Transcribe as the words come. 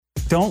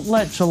Don't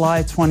let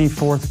July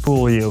 24th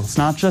fool you. It's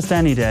not just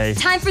any day.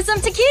 Time for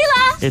some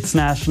tequila! It's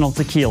National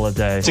Tequila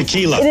Day.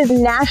 Tequila. It is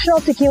National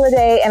Tequila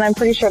Day, and I'm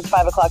pretty sure it's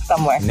 5 o'clock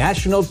somewhere.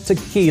 National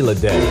Tequila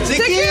Day.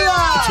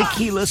 Tequila!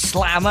 Tequila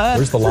slammer.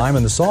 Where's the lime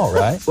and the salt,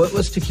 right? What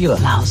was tequila?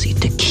 Lousy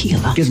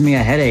tequila. Gives me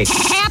a headache.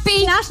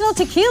 Happy National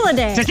Tequila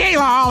Day!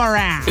 Tequila all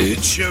around.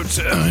 It's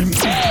showtime.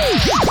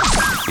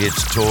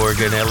 It's Torg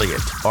and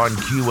Elliott on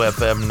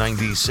QFM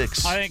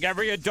 96. I think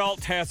every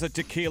adult has a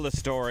tequila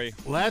story.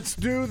 Let's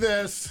do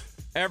this.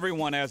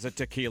 Everyone has a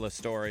tequila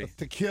story.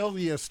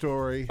 Tequila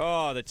story.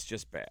 Oh, that's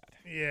just bad.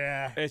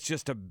 Yeah. It's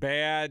just a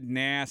bad,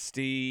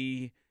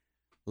 nasty,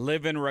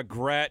 live in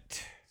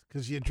regret.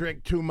 Because you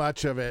drink too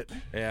much of it.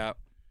 Yeah.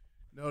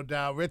 No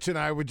doubt. Rich and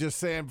I were just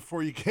saying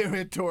before you came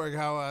in, Torg,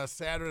 how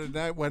Saturday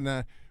night went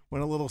a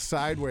little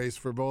sideways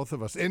for both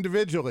of us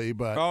individually.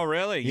 But oh,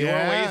 really?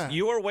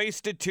 You were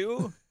wasted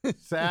too?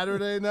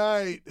 Saturday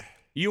night.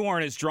 You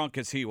weren't as drunk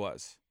as he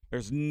was.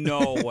 There's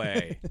no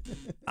way.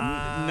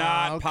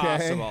 Not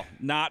possible.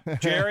 Not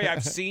Jerry.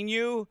 I've seen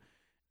you,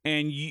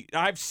 and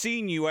I've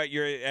seen you at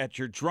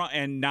your drunk,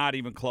 and not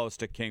even close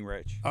to King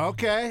Rich.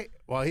 Okay.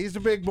 Well, he's a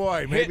big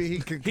boy. Maybe he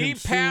can. He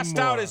passed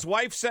more. out. His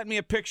wife sent me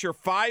a picture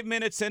 5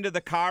 minutes into the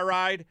car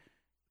ride.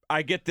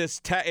 I get this.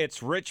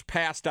 It's Rich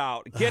passed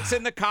out. Gets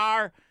in the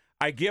car.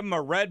 I give him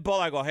a Red Bull.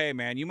 I go, hey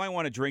man, you might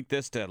want to drink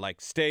this to like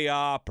stay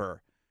up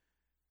or.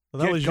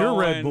 Well, that was your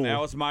Red Bull.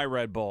 That was my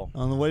Red Bull.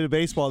 On the way to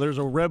baseball, there's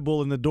a Red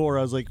Bull in the door.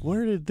 I was like,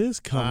 where did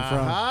this come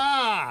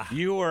from?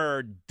 You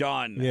were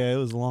done. Yeah, it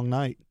was a long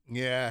night.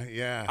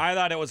 Yeah. I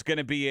thought it was going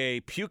to be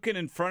a puking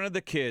in front of the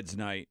kids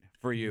night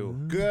for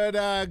you.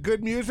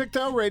 Good music,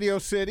 though. Radio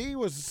City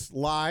was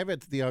live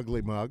at the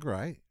Ugly Mug,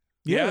 right?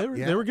 Yeah,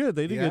 they were good.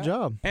 They did a good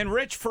job. And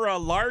Rich, for a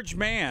large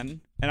man,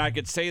 and I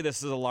could say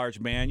this is a large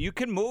man, you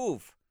can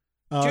move.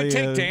 Oh, Did you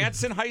take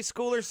dance in high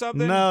school or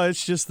something? No,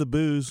 it's just the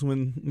booze.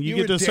 When you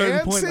get to a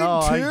certain point,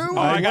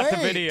 I got the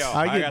video.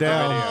 I get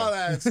down. Oh,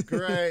 that's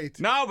great.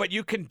 No, but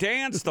you can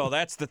dance, though.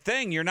 That's the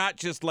thing. You're not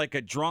just like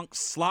a drunk,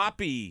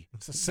 sloppy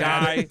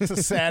guy. It's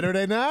a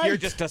Saturday night. You're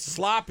just a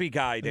sloppy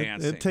guy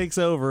dancing. It takes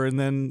over, and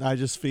then I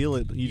just feel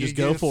it. You just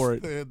go for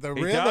it. The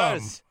rhythm.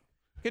 does.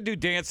 You could do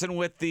dancing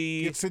with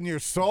the it's in your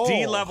soul.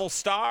 D-level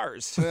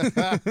stars.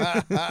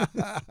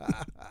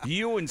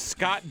 You and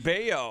Scott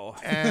Baio.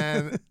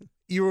 And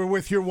you were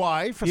with your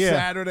wife a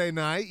Saturday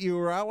night. You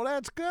were out. Well,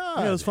 that's good.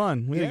 Yeah, it was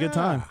fun. We had a good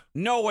time.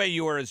 No way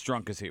you were as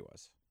drunk as he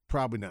was.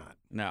 Probably not.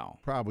 No.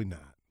 Probably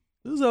not.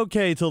 It was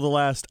okay till the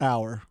last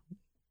hour.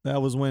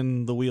 That was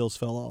when the wheels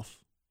fell off.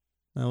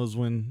 That was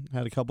when I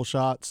had a couple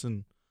shots,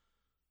 and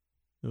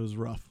it was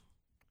rough.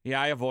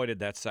 Yeah, I avoided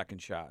that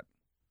second shot.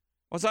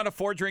 I was on a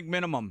 4-drink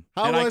minimum,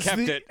 and I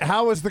kept it.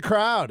 How was the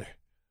crowd?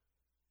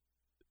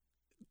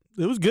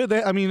 It was good.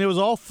 It was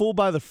all full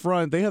by the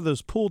front. They have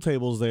those pool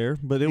tables there,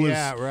 but it was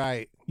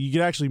right. You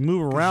could actually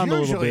move around a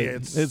little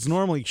bit. It's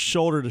normally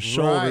shoulder to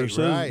shoulder,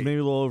 so it was maybe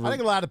a little over. I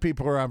think a lot of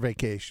people are on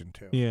vacation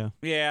too. Yeah.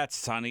 Yeah, it's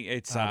sunny.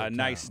 It's a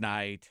nice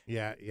night.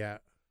 Yeah.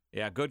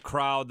 Yeah, good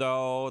crowd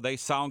though. They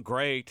sound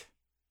great,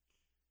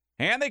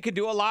 and they can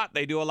do a lot.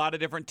 They do a lot of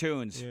different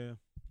tunes. Yeah.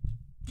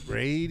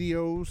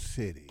 Radio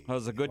City. It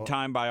was a good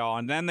time by all.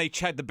 And then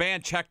the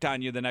band checked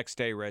on you the next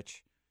day,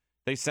 Rich.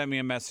 They sent me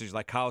a message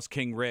like, how's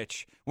King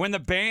Rich? When the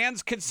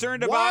band's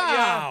concerned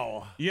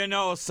about you, you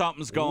know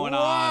something's going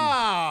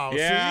on.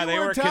 Yeah, so they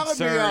were telling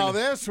concerned. Me all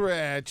this,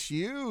 Rich.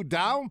 You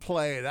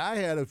downplayed. I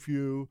had a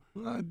few.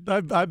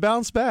 I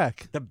bounced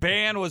back. The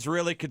band was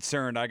really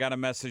concerned. I got a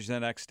message the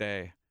next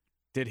day.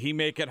 Did he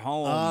make it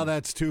home? Oh,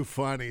 that's too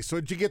funny.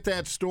 So did you get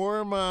that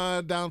storm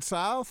down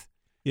south?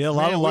 Yeah, a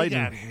lot of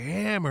lightning. We got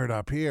hammered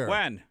up here.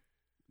 When?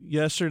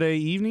 Yesterday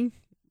evening,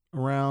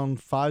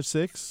 around 5,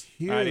 6.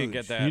 Huge. I didn't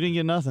get that. You didn't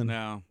get nothing.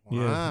 No. Yeah,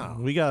 wow.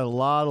 We got a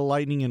lot of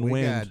lightning and wind.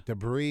 We got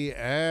debris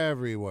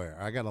everywhere.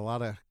 I got a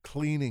lot of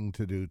cleaning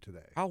to do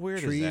today. How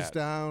weird Trees is that?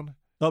 down.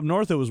 Up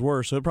north, it was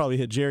worse, so it probably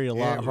hit Jerry a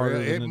lot harder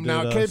than it did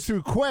now, it us. came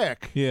through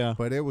quick. Yeah.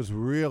 But it was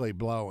really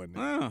blowing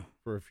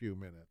for a few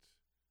minutes.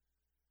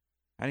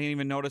 I didn't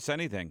even notice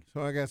anything.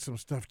 So I got some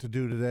stuff to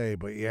do today,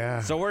 but yeah.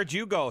 So where'd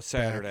you go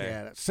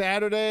Saturday?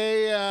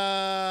 Saturday,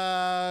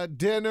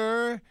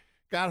 dinner.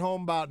 Got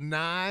home about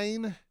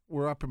 9.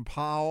 We're up in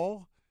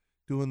Powell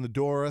doing the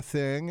Dora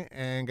thing,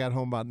 and got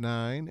home about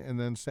 9, and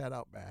then sat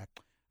out back.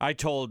 I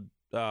told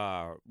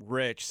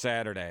Rich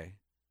Saturday,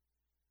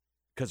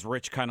 because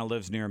Rich kind of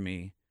lives near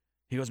me.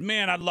 He goes,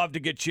 man, I'd love to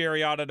get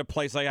Jerry out at a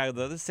place like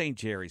this ain't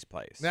Jerry's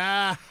place.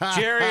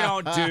 Jerry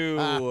don't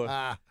do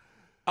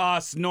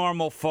us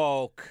normal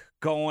folk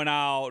going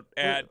out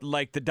at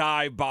like the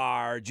dive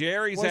bar.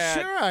 Jerry's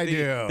at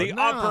the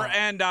upper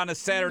end on a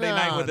Saturday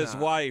night with his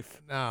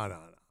wife. No.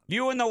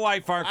 You and the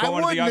wife aren't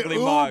going to the Ugly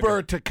Mug.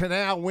 Uber to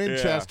Canal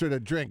Winchester to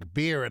drink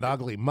beer at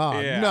Ugly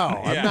Mug. Yeah. No,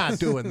 I'm not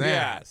doing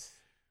that. Yes.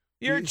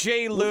 You're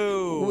J.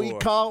 Lou. We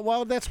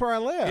call that's where I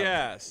live.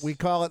 Yes. We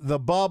call it the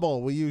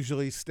Bubble. We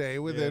usually stay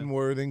within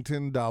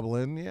Worthington,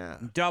 Dublin. Yeah.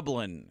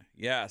 Dublin.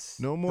 Yes.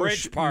 No more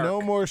Bridge Park.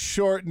 No more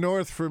short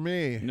north for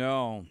me.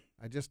 No.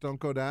 I just don't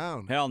go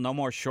down. Hell, no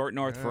more short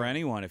north for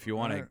anyone if you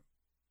want to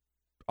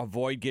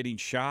avoid getting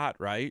shot,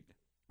 right?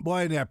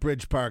 Boy, in that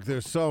Bridge Park,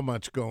 there's so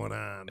much going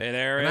on.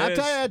 There and is.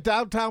 I'll tell you,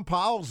 downtown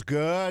Powell's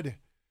good.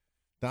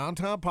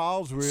 Downtown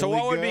Powell's really good. So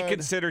what would be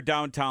considered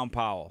downtown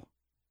Powell?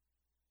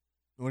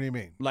 What do you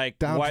mean? Like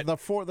down what? To the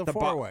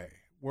four-way,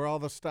 where all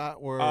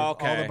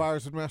the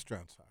bars and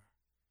restaurants are.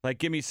 Like,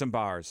 give me some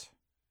bars.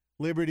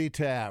 Liberty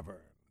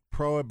Tavern,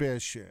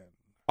 Prohibition.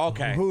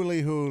 Okay.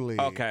 Hooly.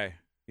 Okay.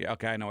 Yeah.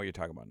 Okay. I know what you're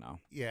talking about now.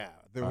 Yeah.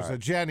 There was a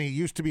Jenny.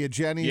 Used to be a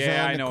Jenny's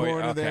on the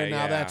corner there.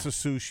 Now that's a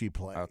sushi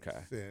place.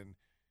 Okay. And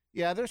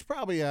yeah, there's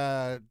probably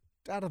I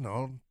don't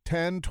know,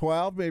 10,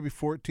 12, maybe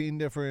 14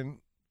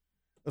 different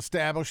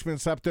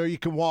establishments up there. You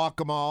can walk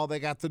them all. They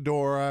got the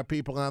Dora,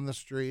 people on the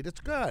street.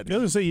 It's good. I was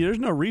going to say, there's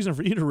no reason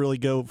for you to really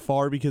go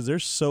far because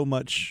there's so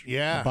much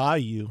by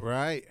you.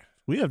 Right.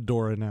 We have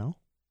Dora now.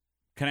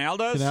 Canal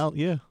does? Canal,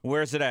 yeah.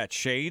 Where's it at?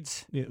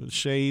 Shades? Yeah,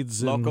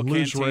 Shades local and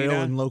Loose cantina?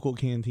 Rail and local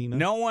cantina.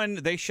 No one,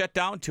 they shut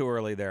down too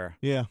early there.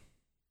 Yeah.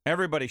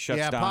 Everybody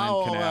shuts down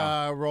Powell, in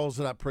Canal. Rolls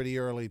it up pretty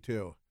early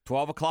too.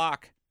 12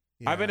 o'clock.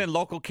 Yeah. I've been in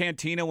local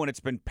cantina when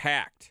it's been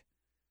packed,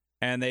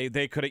 and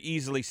they could have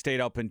easily stayed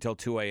up until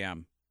 2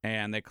 a.m.,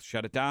 and they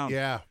shut it down.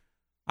 Yeah.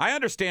 I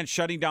understand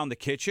shutting down the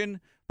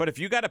kitchen, but if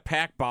you got a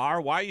packed bar,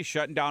 why are you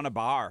shutting down a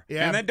bar?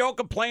 Yeah. And then don't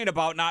complain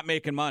about not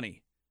making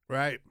money.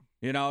 Right.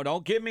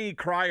 Don't give me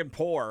crying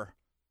poor.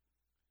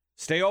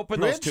 Stay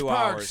open Bridge those 2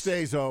 Park hours.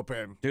 stays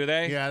open. Do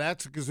they? Yeah,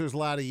 that's because there's a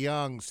lot of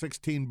young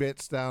 16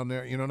 bits down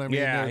there. You know what I mean?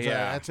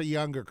 Yeah, That's a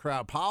younger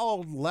crowd.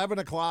 Powell, 11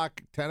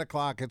 o'clock, 10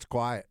 o'clock, it's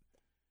quiet.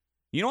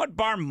 You know what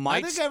bar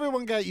might? I think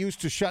everyone got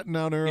used to shutting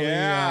down early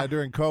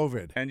during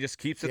COVID. And just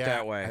keeps it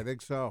that way. I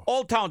think so.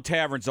 Old Town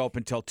Tavern's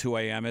open till 2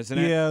 a.m., isn't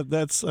it? Yeah,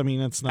 it's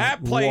not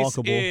that place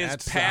walkable. is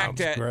That packed.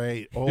 sounds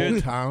great.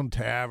 Old Town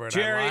Tavern.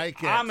 Jerry, I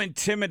like it. I'm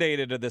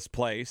intimidated of this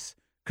place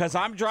because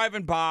I'm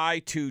driving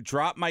by to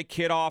drop my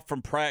kid off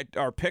from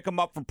or pick him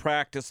up from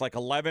practice like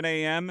 11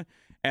 a.m.,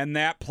 and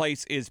that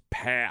place is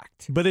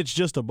packed. But it's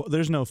just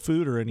there's no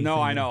food or anything. No,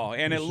 I know.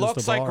 And it's it just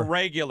looks a like bar.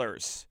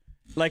 regulars.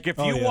 Like if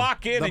you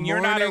walk in The and you're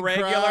not a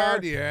morning regular,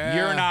 crowd, yeah.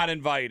 you're not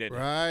invited.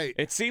 Right.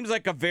 It seems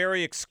like a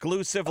very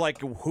exclusive,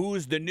 like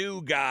who's the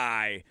new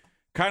guy?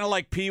 Kind of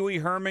like Pee Wee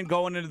Herman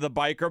going into the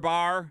biker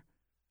bar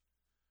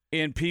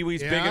in Pee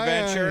Wee's Big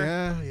Adventure.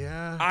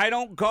 Yeah. I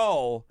don't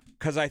go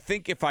because I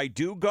think if I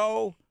do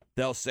go,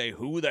 they'll say,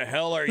 "Who the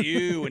hell are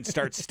you?" and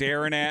start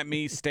staring at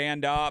me,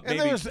 stand up. And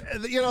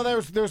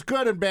there's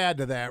good and bad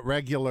to that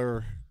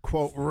regular,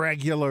 quote,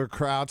 regular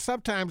crowd.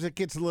 Sometimes it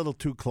gets a little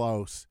too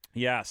close.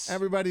 Yes.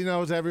 Everybody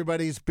knows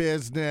everybody's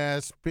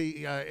business.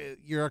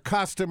 You're a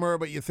customer,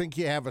 but you think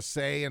you have a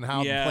say in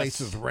how the place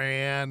is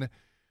ran.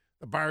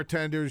 The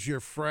bartender's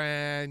your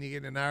friend. You get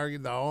in an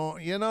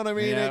argument. You know what I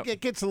mean? Yep. It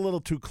gets a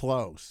little too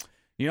close.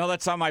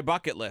 That's on my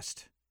bucket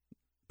list.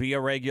 Be a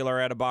regular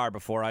at a bar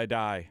before I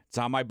die. It's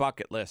on my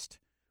bucket list.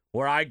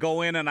 Where I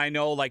go in and I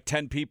know like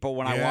 10 people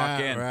when I walk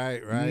in.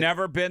 Right.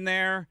 Never been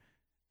there.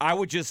 I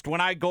would just,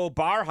 when I go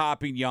bar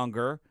hopping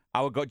younger,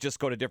 I would go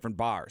to different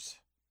bars.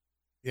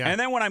 Yeah. And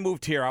then when I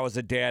moved here, I was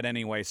a dad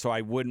anyway, so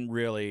I wouldn't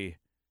really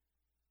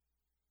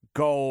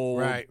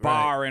go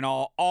bar and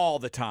all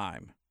the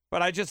time.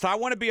 But I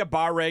want to be a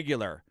bar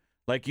regular.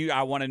 Like you,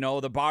 I want to know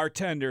the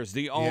bartenders,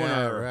 the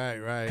owner. Yeah,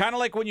 right. Kind of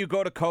like when you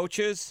go to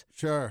Coach's.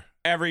 Sure.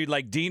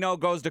 Like Dino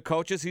goes to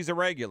Coach's, he's a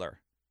regular.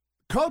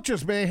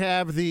 Coaches may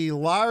have the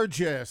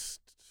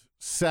largest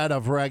set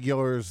of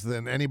regulars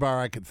than any bar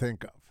I could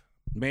think of.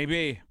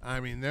 Maybe. I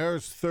mean,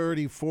 there's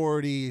 30,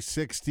 40,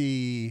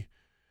 60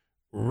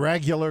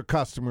 regular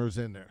customers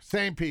in there.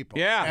 Same people.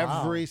 Yeah.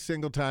 Every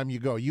single time you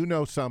go, you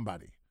know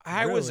somebody.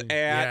 I was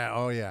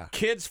at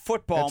kids'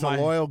 football. It's a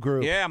loyal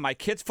group. Yeah, my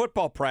kids'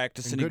 football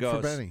practice, and he good goes,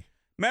 for Benny.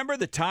 "Remember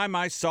the time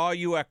I saw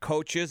you at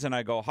Coach's?" And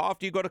I go, "How often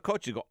do you go to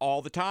Coach's?" You go,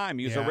 "All the time."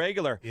 He was a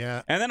regular.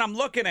 Yeah. And then I'm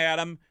looking at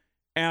him,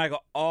 and I go,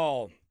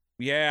 "Oh,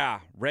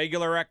 yeah,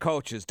 regular at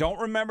Coach's. Don't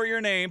remember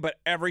your name, but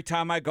every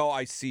time I go,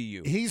 I see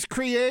you." He's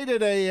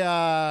created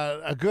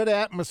a good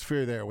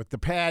atmosphere there with the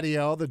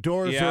patio. The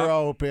doors are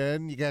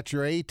open. You got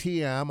your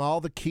ATM, all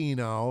the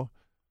Keno,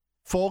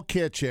 full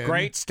kitchen.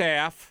 Great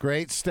staff.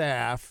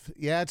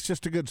 Yeah, it's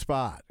just a good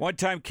spot. One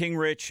time, King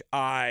Rich,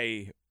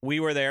 we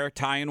were there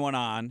tying one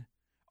on.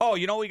 Oh,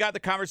 we got the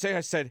conversation.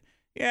 I said,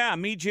 "Yeah,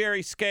 me,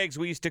 Jerry, Skeggs,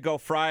 we used to go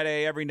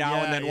Friday every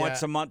now and then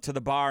once a month to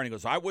the bar." And he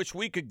goes, "I wish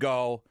we could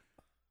go."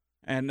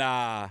 And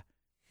I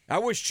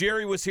wish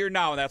Jerry was here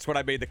now. And that's what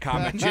I made the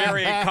comment.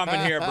 Jerry ain't coming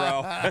here,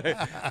 bro.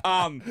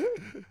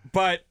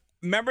 But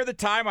remember the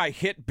time I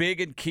hit big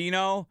in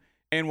Keno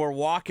and we're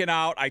walking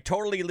out? I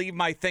totally leave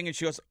my thing. And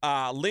she goes,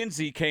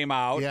 Lindsay came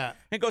out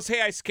and goes,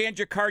 "Hey, I scanned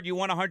your card. You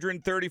won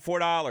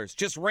 $134.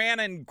 Just ran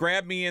and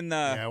grabbed me in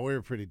the we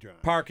were pretty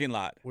drunk. parking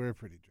lot. We were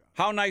pretty drunk.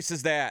 How nice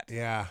is that?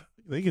 Yeah.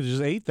 They could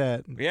just ate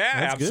that. Yeah,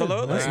 That's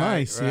absolutely. Good. That's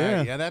nice. Right.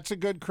 Yeah. Yeah, that's a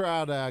good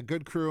crowd,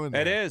 good crew in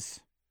there. It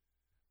is.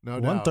 No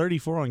doubt.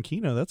 134 on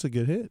Keno. That's a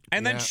good hit.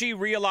 And then she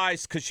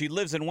realized, because she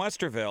lives in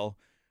Westerville,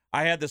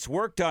 I had this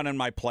work done in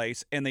my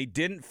place, and they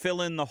didn't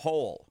fill in the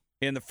hole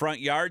in the front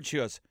yard. She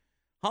goes,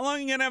 "How long are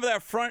you going to have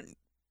that front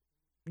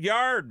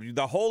yard,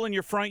 the hole in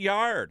your front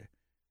yard?"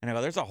 And I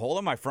go, there's a hole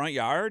in my front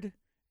yard?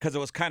 Because it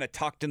was kind of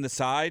tucked in the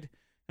side.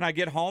 And I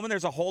get home, and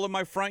there's a hole in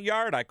my front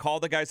yard. I call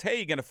the guys, hey,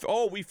 you going to,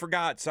 oh, we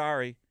forgot,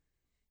 sorry.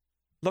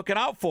 Looking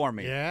out for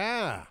me.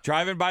 Yeah.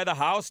 Driving by the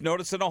house,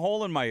 noticing a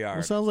hole in my yard.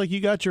 Well, sounds like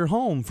you got your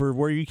home for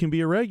where you can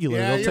be a regular.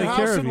 Yeah, They'll your take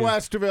care house of in you.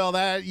 Westerville,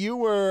 that you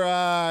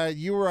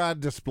were on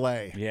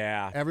display.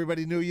 Yeah.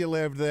 Everybody knew you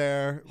lived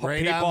there.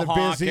 Right People on the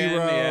busy honking,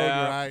 road.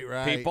 yeah.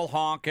 Right. People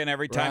honking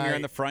every time you're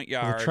in the front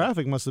yard. The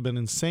traffic must have been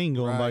insane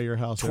going by your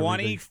house.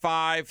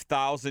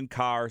 25,000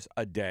 cars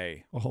a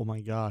day. Oh,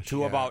 my gosh.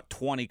 To about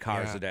 20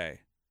 cars a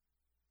day.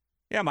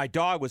 Yeah, my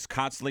dog was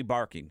constantly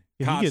barking.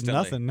 Yeah, you get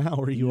nothing now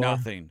where you are.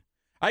 Nothing.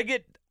 I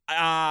get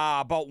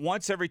about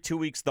once every 2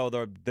 weeks, though,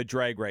 the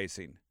drag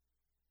racing,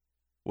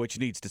 which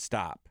needs to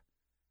stop.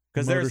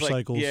 Because there's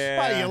motorcycles.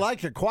 Well, you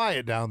like it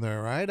quiet down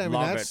there, right? I mean,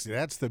 Love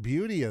that's the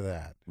beauty of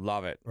that.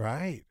 Love it.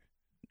 Right.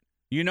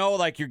 You know,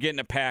 like you're getting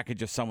a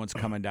package if someone's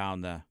coming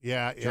down the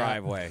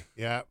driveway.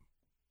 Yeah.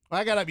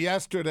 I got up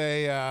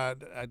yesterday. I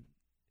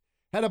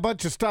had a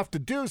bunch of stuff to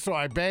do, so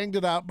I banged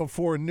it out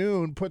before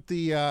noon, put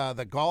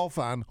the golf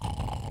on.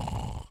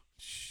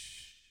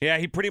 Yeah,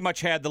 he pretty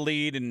much had the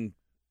lead, and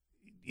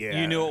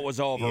you knew it was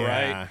over,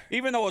 right?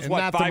 Even though it was,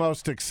 not the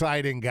most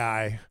exciting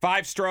guy.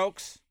 5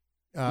 strokes?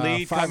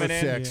 Lead 5 coming or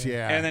 6, in,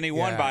 yeah. And then he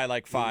won by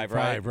like 5,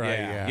 right? 5, right,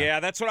 yeah. Yeah,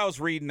 that's what I was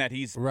reading, that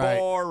he's Right.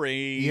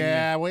 boring.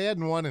 Yeah, we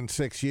hadn't won in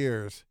 6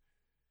 years.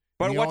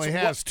 But he only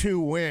has 2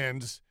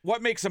 wins.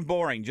 What makes him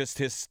boring? Just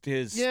his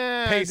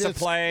Yeah, pace of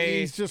play?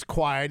 He's just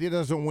quiet. He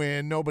doesn't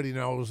win. Nobody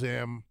knows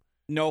him.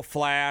 No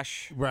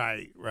flash.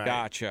 Right.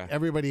 Gotcha.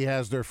 Everybody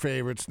has their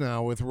favorites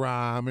now with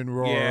Rahm and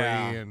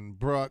Rory and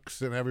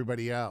Brooks and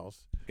everybody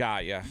else.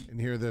 Got ya.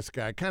 And here this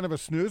guy, kind of a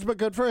snooze, but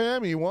good for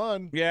him. He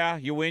won. Yeah,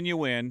 you win, you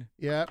win.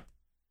 Yeah.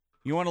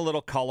 You want a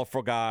little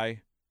colorful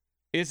guy.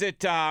 Is it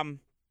Badley,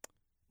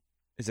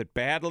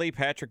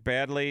 Patrick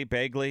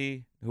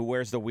Bagley, who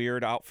wears the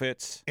weird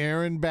outfits?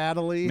 Aaron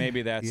Badley?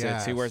 Maybe that's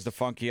it. He wears the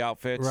funky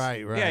outfits.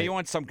 Right. Yeah, you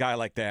want some guy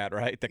like that,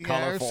 right? The Yeah, or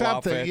colorful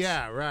something. outfits.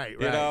 Yeah, right.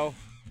 You know?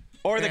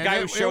 Or the And guy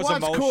who shows it was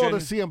emotion. cool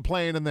to see him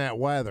playing in that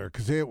weather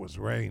because it was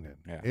raining.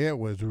 Yeah. It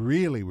was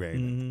really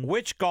raining.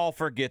 Which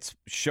golfer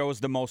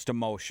shows the most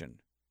emotion?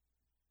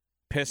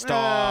 Pissed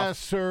off.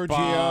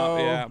 Sergio.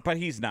 Yeah, but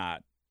he's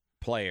not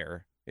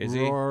player, is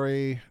he?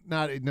 Rory.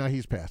 No,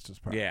 he's past his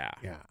prime. Yeah.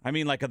 Yeah. I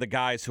mean, like of the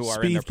guys who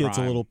are in their Spieth gets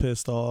prime. a little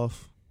pissed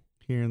off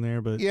here and there,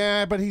 but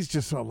Yeah, but he's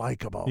just so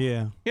likable.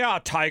 yeah. Yeah,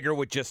 Tiger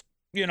would just,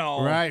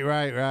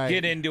 Right.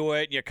 get into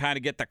it. You kind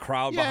of get the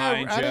crowd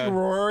behind I you. think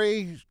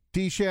Rory,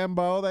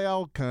 DeChambeau, they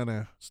all kind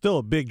of. Still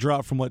a big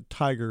drop from what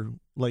Tiger,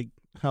 like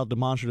how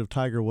demonstrative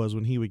Tiger was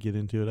when he would get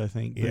into it, I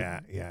think.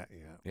 But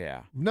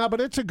Yeah. No, but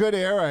it's a good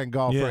era in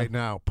golf right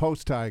now,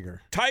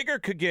 post-Tiger.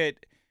 Tiger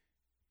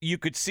you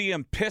could see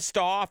him pissed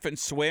off and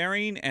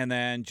swearing, and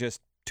then just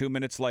 2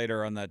 minutes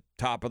later on the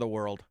top of the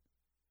world.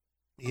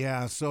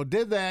 Yeah, so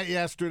did that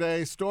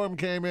yesterday. Storm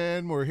came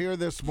in. We're here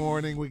this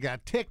morning. We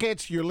got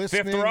tickets. You're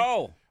listening. 5th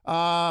row.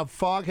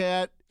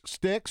 Foghat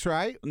sticks,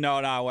 right? No,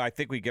 I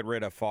think we get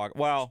rid of fog.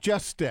 Well,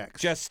 just sticks.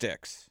 Just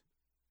sticks.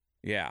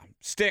 Yeah.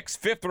 Sticks,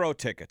 5th row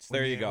tickets.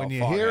 There you go. When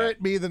you hear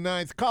it, be the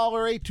 9th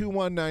caller,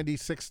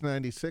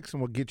 821-9696,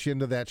 and we'll get you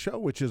into that show,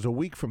 which is a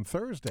week from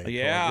Thursday.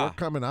 Yeah. So we're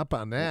coming up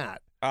on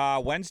that.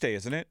 Wednesday,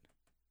 isn't it?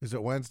 Is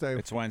it Wednesday?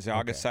 It's Wednesday,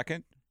 August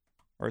 2nd?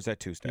 Or is that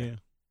Tuesday? Yeah.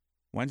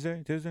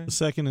 Wednesday, Tuesday? The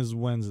 2nd is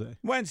Wednesday.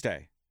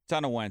 Wednesday. It's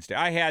on a Wednesday.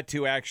 I had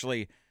to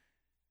actually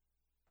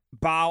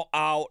bow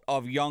out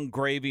of Young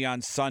Gravy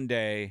on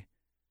Sunday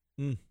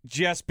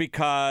just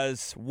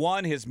because,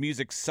 one, his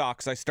music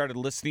sucks. I started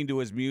listening to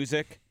his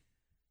music,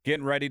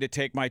 getting ready to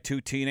take my 2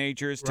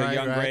 teenagers to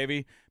Young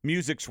Gravy.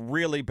 Music's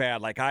really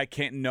bad. Like, I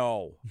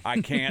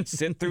can't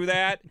sit through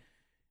that.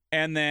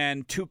 And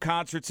then 2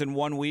 concerts in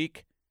 1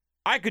 week.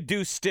 I could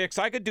do Styx,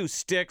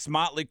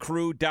 Motley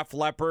Crue, Def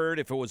Leppard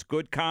if it was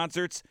good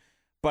concerts.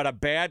 But a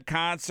bad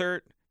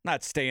concert,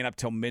 not staying up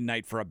till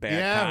midnight for a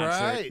bad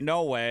concert. Right.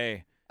 No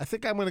way. I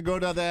think I'm going to go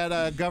to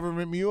that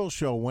Government Mule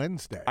show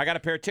Wednesday. I got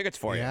a pair of tickets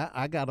for you. Yeah,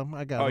 I got them.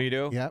 Oh, you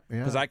do? Yep. Yeah.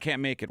 Because I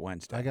can't make it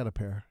Wednesday. I got a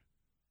pair.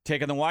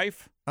 Taking the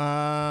wife?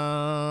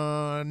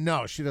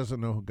 No, she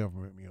doesn't know who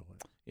Government Mule is.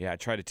 Yeah, I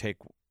tried to take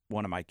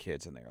one of my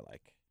kids, and they're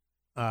like,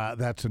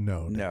 that's a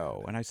no.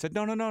 No. And I said,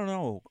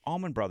 no.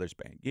 Allman Brothers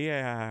Band.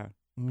 Yeah.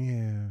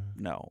 Yeah.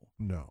 No.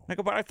 No. I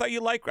go, but I thought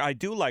I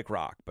do like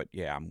rock, but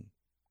yeah, I'm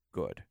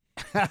good.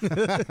 I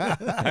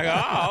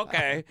go, oh,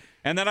 okay.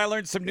 And then I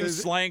learned some new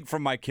slang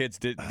from my kids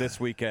this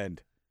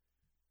weekend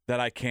that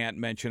I can't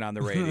mention on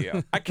the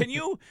radio.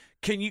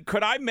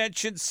 Could I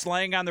mention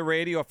slang on the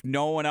radio if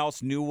no one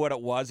else knew what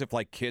it was, if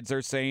like kids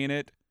are saying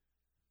it?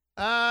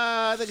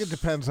 I think it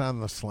depends on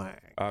the slang.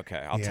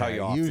 Okay, I'll tell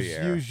you off the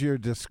air. Use your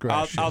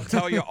discretion. I'll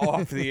tell you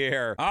off the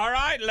air. All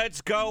right,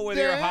 let's go with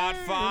your Hot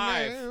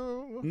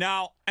 5.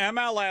 Now,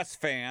 MLS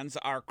fans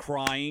are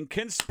crying,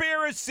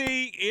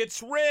 conspiracy,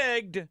 it's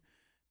rigged.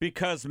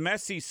 Because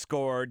Messi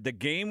scored the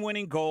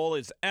game-winning goal,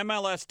 his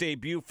MLS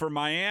debut for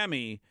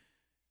Miami.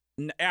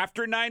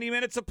 After 90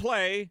 minutes of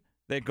play,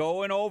 they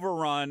go in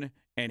overrun,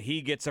 and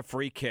he gets a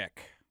free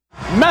kick.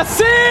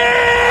 Messi!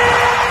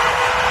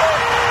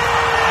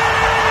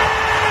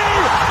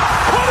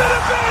 Could it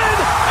have been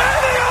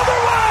any other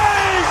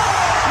way?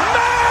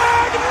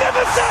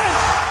 Magnificent!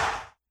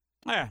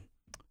 Yeah.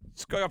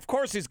 Of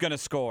course he's going to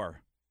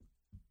score.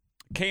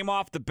 Came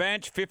off the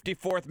bench,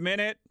 54th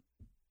minute.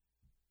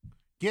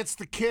 Gets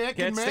the kick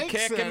and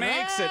makes it.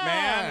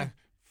 Man.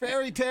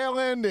 Fairy tale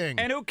ending.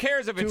 And who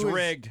cares if it's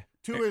rigged?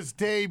 To his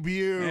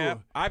debut. Yeah.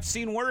 I've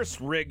seen worse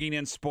rigging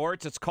in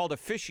sports. It's called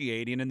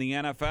officiating in the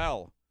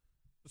NFL.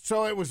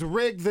 So it was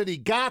rigged that he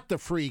got the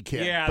free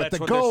kick. Yeah, but that's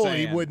the what they're goalie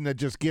saying. wouldn't have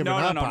just given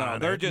up on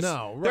They're it. just,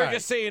 no, right. They're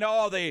just saying,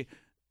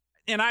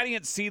 and I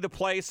didn't see the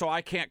play, so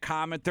I can't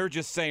comment. They're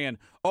just saying,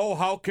 oh,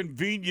 how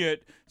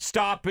convenient,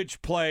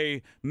 stoppage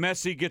play,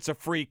 Messi gets a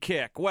free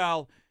kick.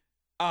 Well,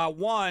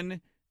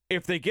 one,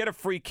 if they get a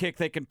free kick,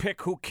 they can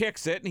pick who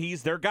kicks it, and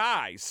he's their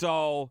guy.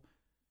 So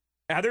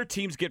other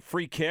teams get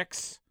free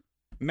kicks.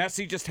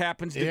 Messi just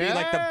happens to be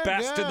like the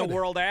best in the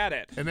world at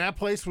it. And that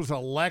place was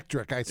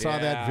electric. I saw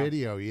that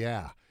video,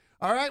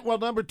 All right, well,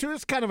 number 2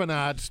 is kind of an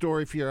odd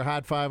story for your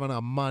Hot 5 on a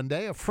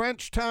Monday. A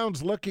French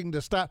town's looking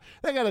to stop.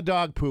 They got a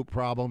dog poop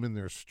problem in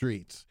their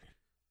streets.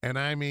 And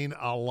I mean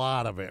a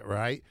lot of it,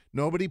 right?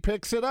 Nobody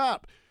picks it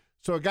up.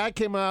 So a guy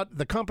came out.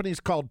 The company's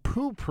called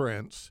Poo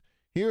Prints.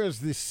 Here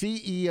is the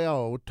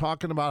CEO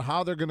talking about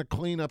how they're going to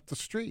clean up the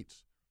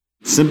streets.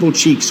 Simple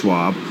cheek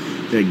swab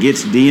that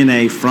gets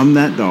DNA from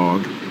that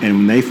dog, and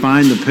when they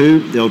find the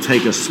poop, they'll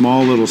take a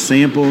small little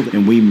sample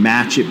and we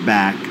match it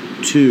back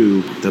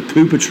to the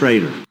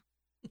poopatrator.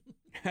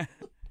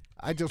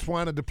 I just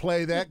wanted to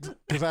play that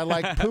because I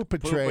like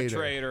poopatrator.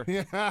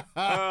 Poopatrator. Yeah.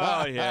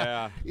 Oh,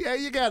 yeah. Yeah,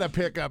 you got to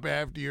pick up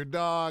after your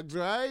dogs,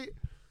 right?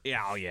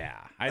 Yeah, oh, yeah.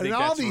 I And think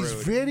all that's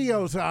these rude.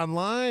 videos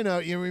online,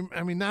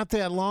 not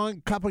that long,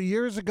 a couple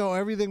years ago,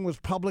 everything was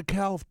public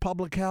health.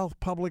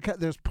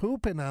 There's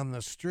pooping on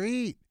the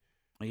street.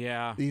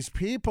 Yeah. These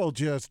people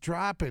just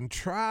dropping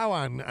trow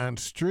on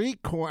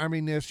street corner. I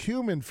mean, there's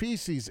human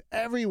feces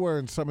everywhere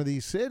in some of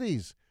these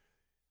cities.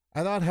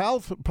 I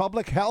thought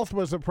public health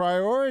was a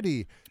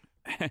priority.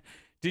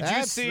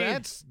 You see?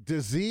 That's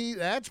disease.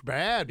 That's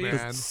bad, Did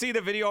man. you see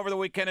the video over the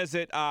weekend? Is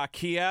it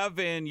Kiev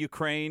in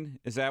Ukraine?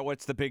 Is that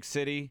what's the big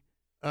city?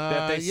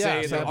 That they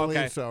say yes, I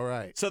believe so,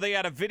 right. So they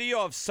had a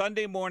video of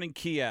Sunday morning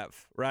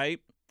Kiev, right?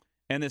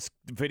 And this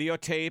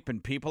videotape,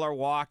 and people are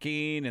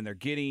walking, and they're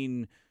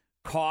getting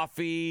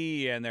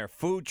coffee, and their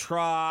food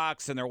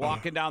trucks, and they're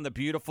walking down the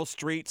beautiful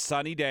street,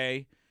 sunny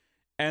day.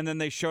 And then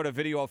they showed a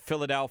video of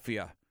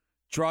Philadelphia.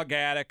 Drug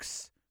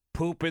addicts,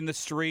 poop in the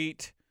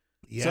street.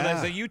 Yeah, so they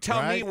say, you tell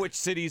right. me which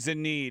city's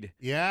in need.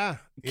 Yeah.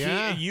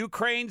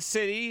 Ukraine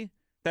city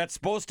that's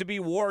supposed to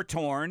be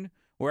war-torn,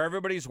 where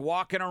everybody's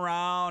walking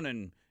around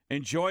and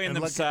enjoying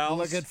themselves.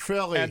 Look at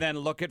Philly. And then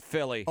look at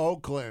Philly.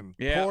 Oakland.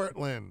 Yeah.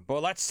 Portland.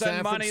 Well, let's send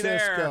San money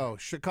Francisco, there.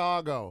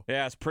 Chicago.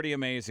 Yeah, it's pretty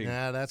amazing.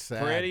 Yeah, that's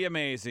sad. Pretty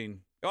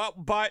amazing. Oh,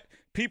 but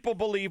people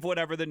believe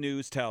whatever the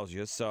news tells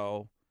you,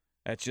 so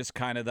that's just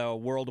kind of the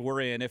world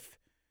we're in. If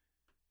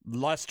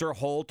Lester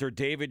Holt or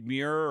David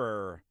Muir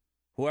or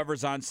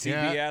whoever's on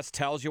CBS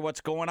tells you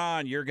what's going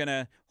on, you're going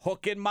to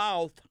hook in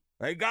mouth.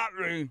 They got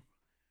me.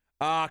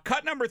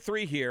 Cut number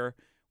 3 here.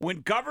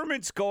 When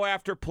governments go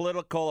after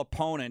political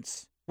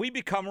opponents, we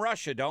become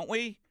Russia, don't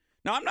we?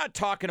 Now, I'm not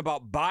talking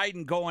about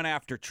Biden going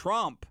after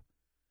Trump.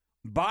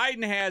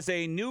 Biden has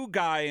a new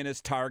guy in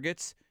his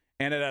targets,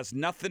 and it has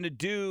nothing to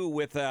do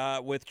with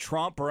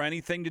Trump or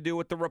anything to do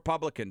with the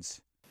Republicans.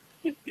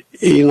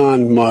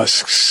 Elon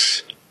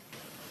Musk's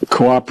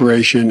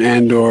cooperation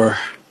and/or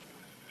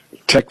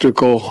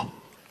technical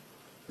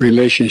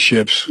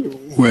relationships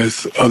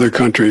with other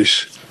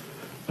countries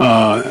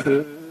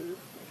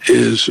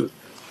is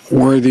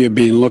worthy of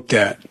being looked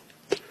at.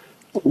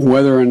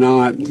 Whether or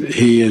not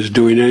he is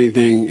doing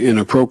anything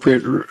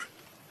inappropriate,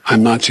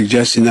 I'm not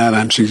suggesting that.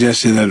 I'm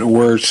suggesting that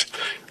it's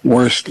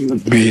worth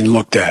being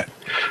looked at.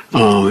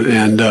 But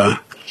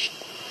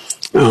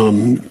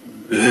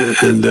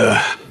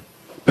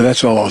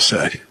that's all I'll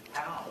say.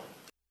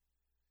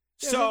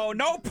 So,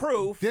 no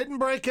proof. Didn't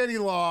break any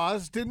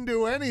laws. Didn't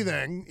do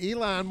anything.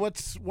 Elon,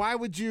 why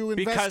would you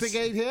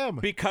investigate him?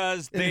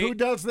 Because and who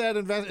does that?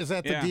 Is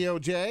that the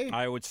DOJ?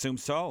 I would assume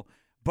so.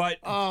 But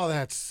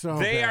that's so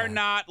they bad. are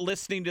not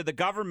listening to the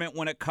government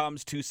when it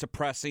comes to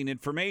suppressing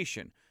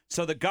information.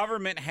 So the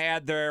government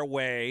had their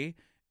way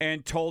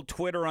and told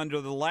Twitter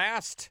under the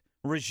last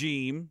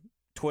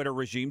Twitter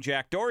regime,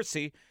 Jack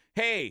Dorsey,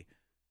 hey,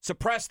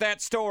 suppress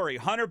that story.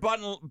 Hunter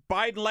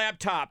Biden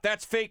laptop,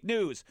 that's fake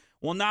news.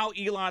 Well, now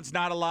Elon's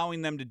not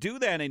allowing them to do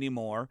that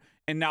anymore,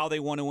 and now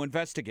they want to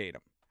investigate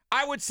him.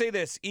 I would say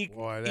this,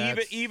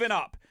 even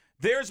up.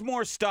 There's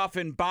more stuff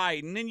in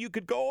Biden, and you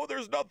could go, oh,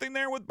 there's nothing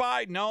there with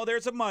Biden. No,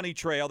 there's a money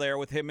trail there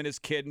with him and his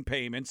kid and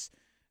payments.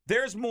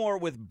 There's more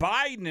with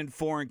Biden in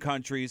foreign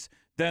countries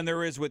than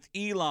there is with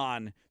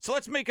Elon. So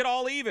let's make it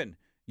all even.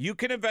 You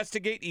can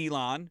investigate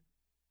Elon.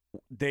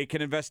 They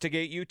can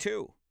investigate you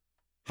too.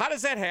 How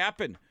does that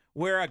happen?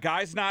 Where a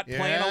guy's not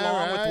playing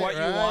along with what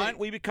you want,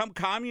 we become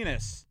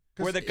communists.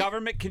 Where the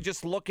government can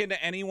just look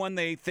into anyone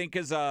they think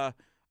is a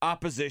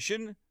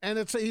opposition. And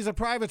he's a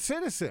private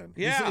citizen.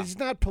 Yeah. He's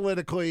not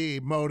politically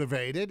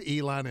motivated.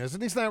 Elon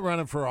isn't. He's not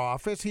running for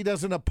office. He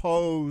doesn't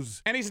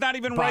oppose. And he's not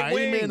even Biden.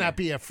 right-wing. He may not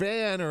be a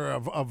fan or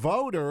a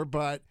voter,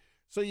 but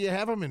so you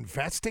have him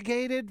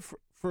investigated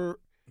for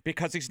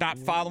because he's not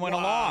following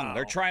along.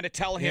 They're trying to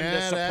tell him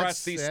to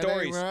suppress these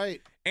stories. Right.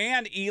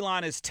 And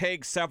Elon has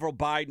tagged several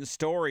Biden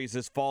stories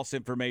as false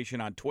information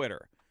on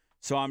Twitter.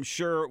 So I'm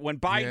sure when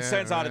Biden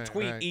sends out a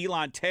tweet,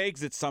 Elon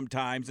tags it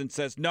sometimes and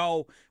says,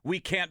 no, we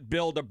can't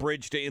build a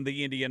bridge in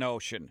the Indian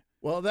Ocean.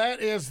 Well,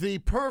 that is the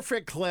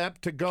perfect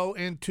clip to go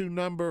into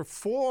number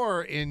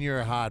 4 in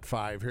your Hot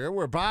 5 here,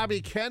 where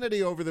Bobby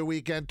Kennedy over the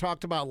weekend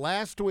talked about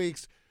last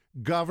week's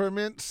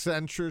government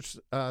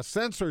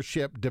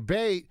censorship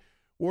debate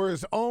where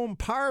his own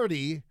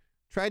party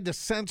tried to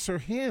censor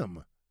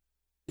him.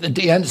 The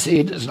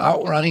DNC does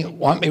not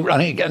want me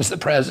running against the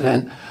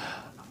president.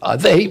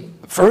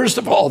 First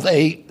of all,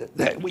 you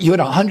had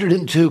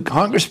 102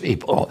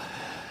 congresspeople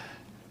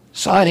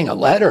signing a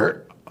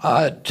letter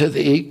to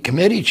the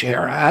committee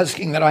chair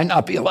asking that I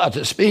not be allowed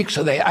to speak.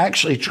 So they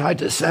actually tried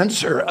to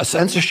censor a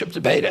censorship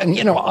debate. And,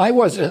 I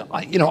was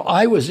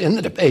in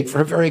the debate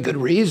for a very good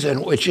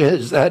reason, which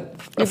is that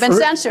you've been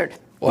censored.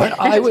 Well,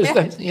 I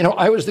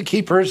was the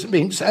key person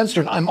being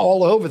censored. I'm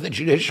all over the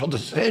judicial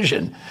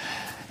decision.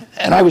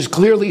 And I was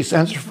clearly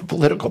censored for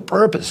political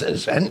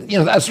purposes. And,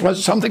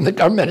 that's something the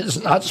government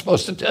is not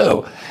supposed to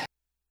do.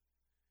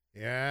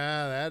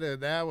 Yeah,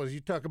 that was,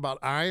 you talk about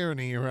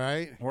irony,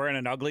 right? We're in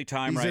an ugly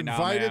time right now, He's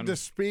invited to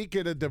speak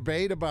at a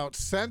debate about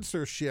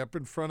censorship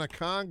in front of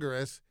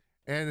Congress,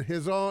 and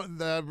his own,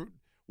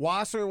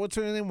 what's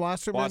her name?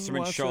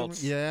 Wasserman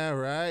Schultz. Yeah,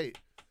 right.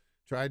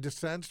 Tried to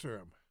censor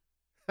him.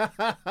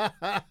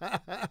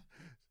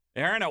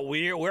 We're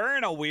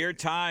in a weird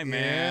time,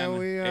 man. Yeah,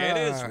 we are. It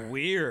is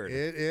weird.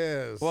 It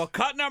is. Well,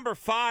 cut number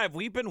 5.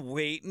 We've been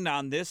waiting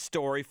on this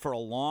story for a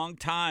long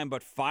time,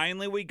 but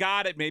finally we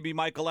got it. Maybe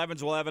Michael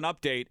Evans will have an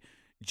update.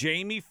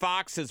 Jamie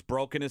Foxx has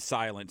broken his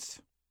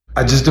silence.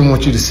 I just didn't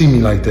want you to see me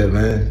like that,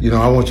 man.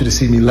 I want you to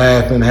see me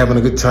laughing, having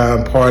a good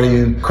time,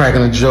 partying,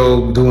 cracking a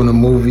joke, doing a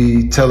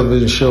movie,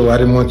 television show. I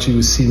didn't want you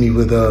to see me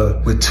with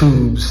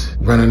tubes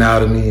running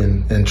out of me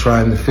and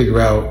trying to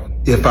figure out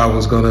if I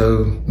was going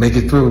to make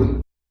it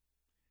through.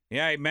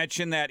 Yeah, I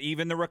mentioned that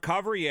even the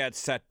recovery had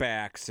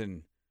setbacks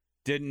and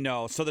didn't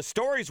know. So the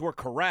stories were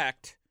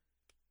correct.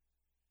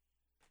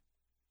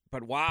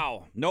 But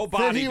wow,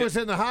 nobody. He was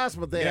in the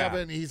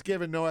hospital. He's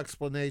given no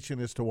explanation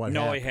as to what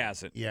happened. No, he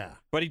hasn't. Yeah.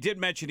 But he did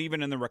mention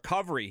even in the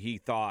recovery, he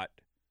thought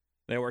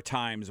there were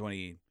times when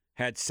he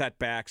had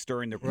setbacks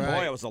during the. Right.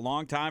 Boy, it was a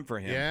long time for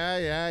him.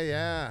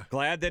 Yeah.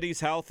 Glad that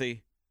he's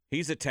healthy.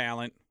 He's a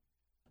talent.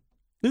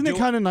 Isn't it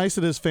kind of nice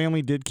that his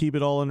family did keep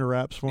it all under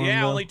wraps for him?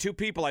 Yeah, though? only 2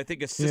 people. I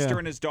think his sister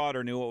and his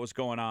daughter knew what was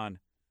going on.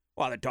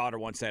 Well, the daughter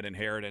wants that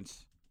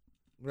inheritance.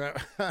 No,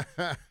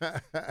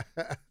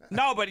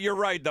 but you're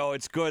right, though.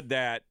 It's good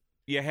that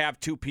you have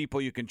 2 people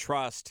you can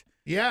trust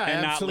and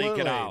absolutely. not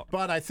leak it out.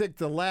 But I think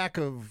the lack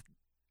of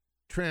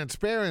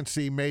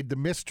transparency made the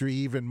mystery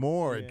even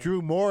more. It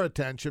drew more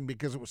attention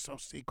because it was so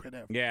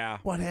secretive. Yeah.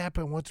 What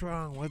happened? What's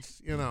wrong?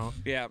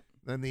 Yeah.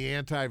 Then the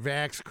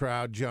anti-vax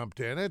crowd jumped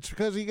in. It's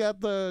because he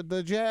got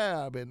the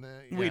jab. And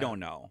we don't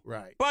know.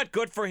 Right. But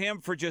good for him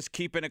for just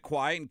keeping it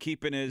quiet and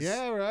keeping his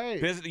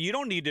business. You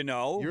don't need to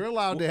know. You're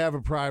allowed to have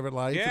a private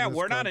life. Yeah, in this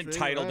we're not country,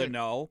 entitled right. to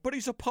know. But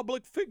he's a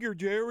public figure,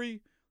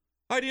 Jerry.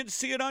 I didn't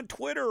see it on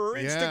Twitter or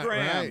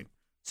Instagram. Yeah, right.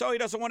 So he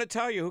doesn't want to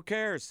tell you. Who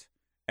cares?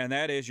 And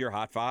that is your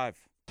Hot 5.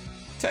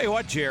 Tell you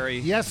what, Jerry.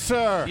 Yes,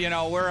 sir.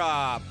 We're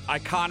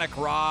iconic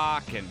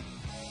rock and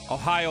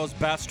Ohio's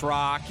best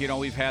rock.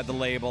 We've had the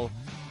label.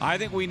 I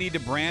think we need to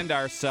brand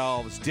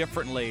ourselves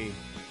differently.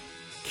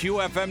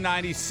 QFM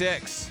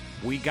 96.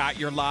 We got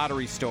your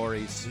lottery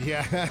stories.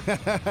 Yeah.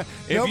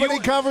 Nobody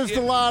covers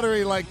the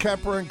lottery like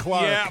Kepper and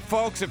Clark. Yeah,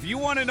 folks, if you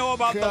want to know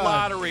about the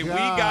lottery, we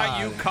got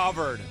you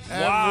covered.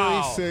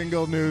 Every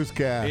single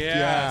newscast.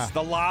 Yes,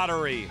 the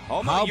lottery.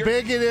 How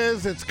big it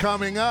is, it's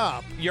coming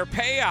up. Your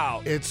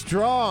payout. It's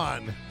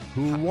drawn.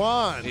 Who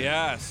won?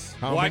 Yes.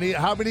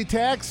 How many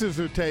taxes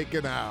are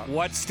taken out?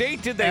 What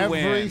state did they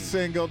win? Every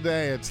single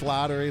day, it's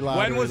lottery.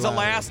 When was the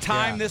last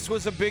time this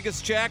was the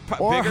biggest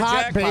jackpot? Or bigger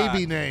hot jackpot?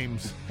 baby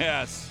names.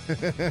 Yes.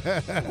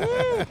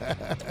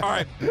 All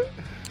right.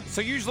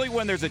 So usually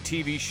when there's a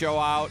TV show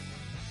out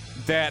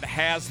that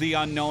has the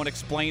unknown,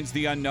 explains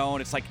the unknown,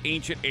 it's like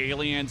Ancient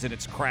Aliens and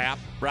it's crap,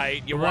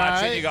 right? You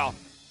watch it and you go,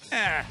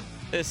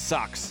 this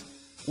sucks.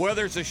 Well,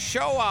 there's a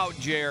show out,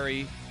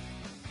 Jerry,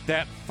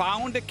 that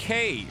found a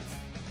cave,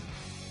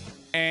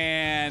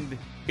 and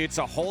it's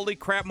a holy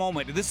crap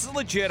moment. This is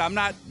legit. I'm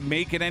not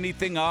making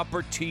anything up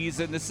or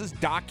teasing. This is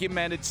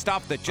documented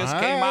stuff that just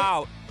came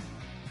out,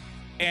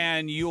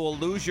 and you will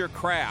lose your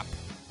crap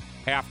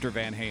after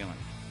Van Halen.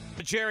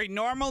 Jerry,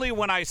 normally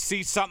when I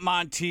see something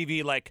on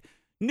TV like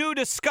New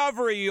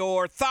Discovery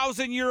or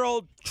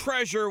 1,000-Year-Old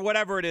Treasure,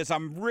 whatever it is,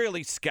 I'm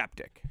really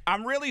skeptic.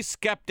 I'm really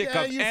skeptic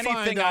of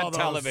anything on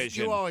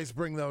television. You always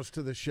bring those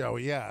to the show,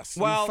 yes.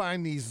 Well, you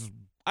find these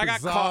I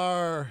got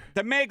bizarre... caught.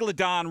 The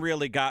Megalodon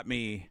really got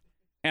me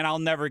and I'll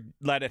never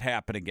let it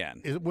happen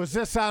again. Was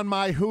this on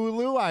my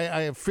Hulu?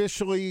 I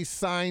officially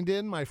signed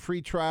in. My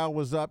free trial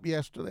was up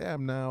yesterday.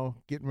 I'm now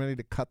getting ready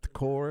to cut the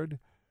cord.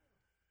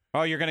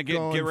 Oh, you're going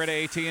to get rid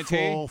of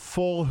AT&T?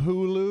 Full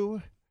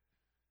Hulu.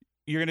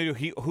 You're going to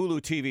do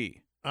Hulu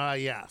TV?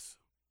 Yes.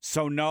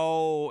 So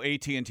no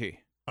AT&T?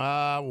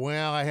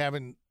 Well, I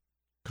haven't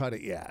cut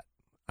it yet.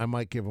 I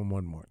might give them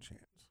one more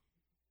chance.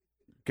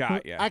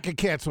 Got ya. I could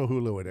cancel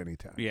Hulu at any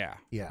time. Yeah.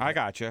 Yeah. I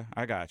got you.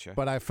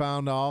 But I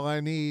found all I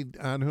need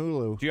on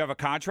Hulu. Do you have a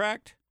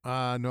contract?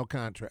 No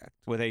contract.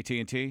 With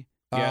AT&T?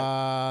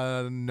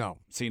 No.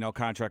 See, no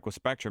contract with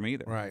Spectrum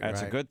either. Right.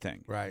 That's a good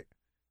thing. Right.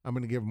 I'm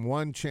going to give them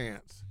one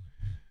chance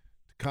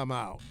to come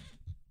out.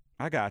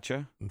 I got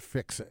you. And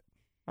fix it.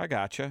 I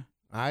got you.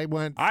 I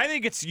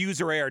think it's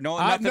user error.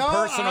 Nothing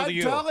personal to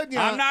you. Telling you.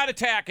 I'm not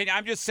attacking.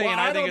 I'm just saying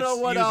I think don't know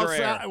it's what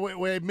user else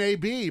error. It may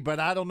be, but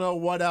I don't know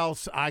what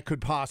else I could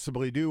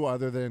possibly do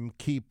other than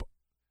keep.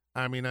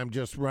 I mean, I'm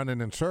just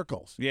running in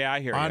circles. Yeah,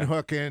 I hear you.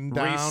 Unhooking,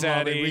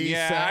 resetting. reset.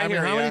 Yeah, I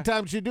hear how you. many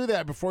times you do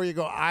that before you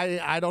go?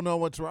 I don't know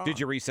what's wrong. Did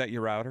you reset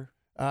your router?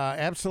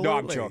 Absolutely. No,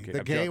 I'm joking.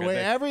 The gateway,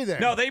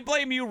 everything. No, they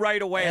blame you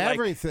right away.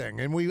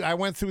 Everything. And I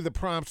went through the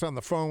prompts on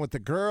the phone with the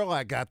girl.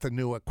 I got the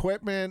new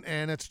equipment,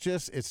 and it's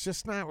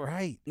just not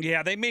right.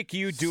 Yeah, they make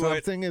you do Something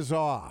it. Something is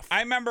off.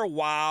 I remember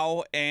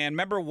WoW, and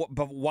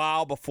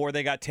WoW before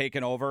they got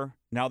taken over.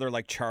 Now they're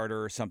like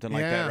Charter or something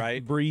like that,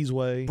 right?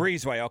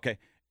 Breezeway, okay.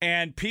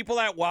 And people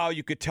at WoW,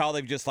 you could tell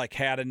they've just like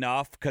had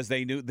enough because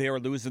they knew they were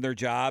losing their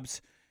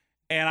jobs.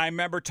 And I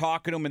remember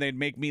talking to them, and they'd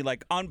make me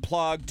like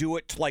unplug, do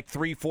it like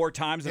 3-4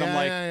 times, and I'm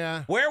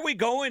like, where are we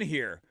going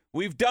here?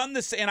 We've done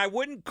this, and I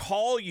wouldn't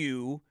call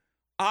you.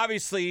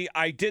 Obviously,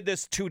 I did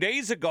this 2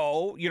 days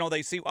ago. You know,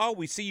 they see,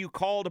 we see you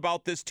called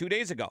about this 2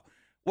 days ago.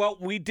 Well,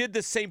 we did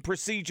the same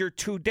procedure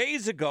 2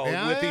 days ago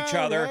with each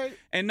other, right.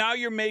 And now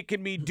you're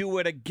making me do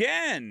it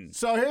again.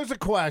 So here's a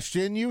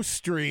question: you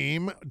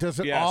stream? Does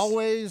it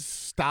always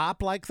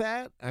stop like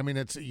that? I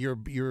mean,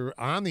 you're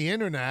on the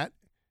internet.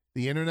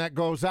 The internet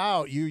goes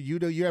out.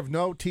 You have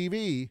no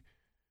TV,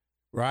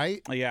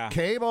 right? Yeah.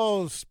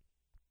 Cable's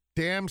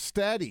damn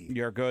steady.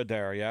 You're good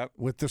there, yep.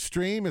 With the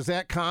stream, is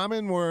that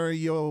common where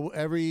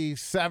every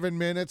 7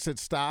 minutes it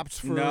stops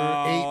for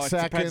 8 seconds?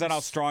 It depends on how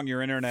strong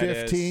your internet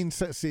 15, is.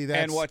 15. See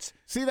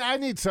that? I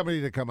need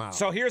somebody to come out.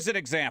 So here's an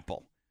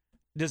example.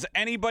 Does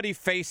anybody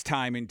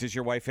FaceTime? And does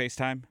your wife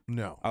FaceTime?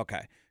 No.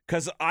 Okay.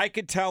 Because I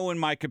could tell when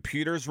my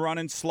computer's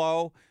running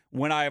slow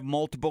when I have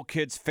multiple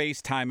kids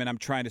FaceTime and I'm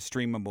trying to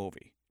stream a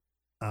movie.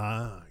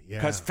 Yeah.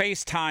 Because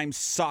FaceTime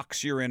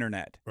sucks your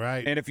internet.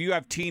 Right. And if you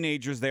have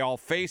teenagers, they all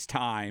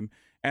FaceTime,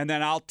 and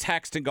then I'll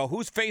text and go,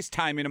 who's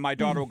FaceTiming? And my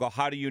daughter will go,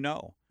 how do you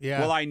know? Yeah.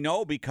 Well, I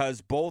know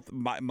because both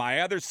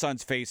my other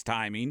son's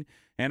FaceTiming,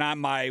 and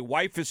my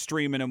wife is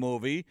streaming a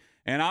movie,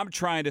 and I'm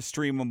trying to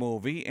stream a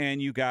movie, and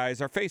you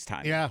guys are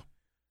FaceTiming. Yeah.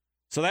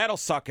 So that'll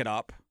suck it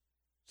up.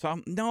 So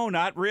no,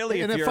 not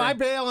really. And if I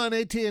bail on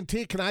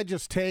AT&T, can I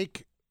just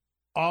take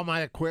all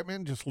my equipment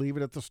and just leave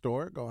it at the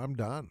store? Go, I'm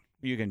done.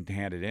 You can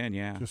hand it in,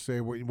 yeah. Just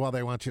say, well,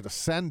 they want you to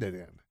send it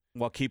in.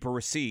 Well, keep a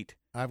receipt.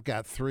 I've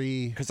got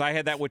 3. Because I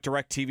had that with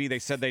DirecTV. They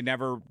said they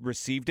never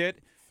received it.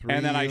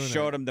 And then I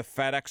showed them the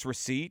FedEx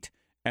receipt,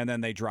 and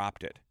then they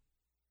dropped it.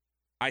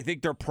 I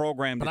think they're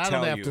programmed to tell you. But I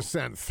don't have to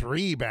send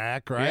 3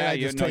 back, right? Yeah, I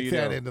just take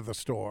that into the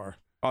store.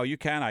 Oh, you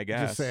can, I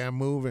guess. Just say, I'm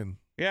moving.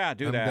 Yeah,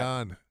 do that.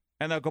 I'm done.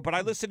 And they'll go, but I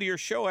listen to your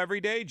show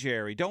every day,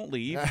 Jerry. Don't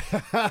leave.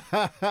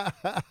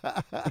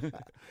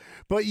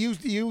 But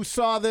you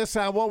saw this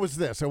on, what was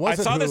this? It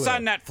wasn't I saw Hulu. this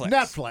on Netflix.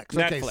 Netflix.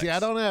 Okay, see, I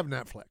don't have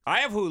Netflix.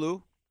 I have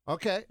Hulu.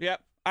 Okay.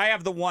 Yep. I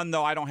have the one,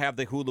 though. I don't have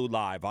the Hulu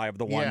Live. I have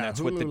the one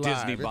that's Hulu with the Live.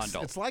 Disney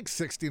bundle. It's like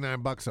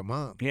 $69 a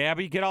month. Yeah,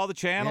 but you get all the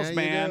channels, Yeah,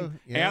 man. you do.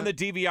 Yeah. And the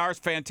DVR's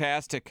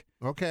fantastic.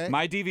 Okay.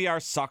 My DVR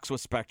sucks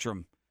with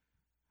Spectrum.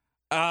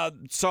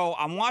 So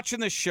I'm watching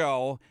the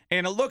show,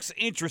 and it looks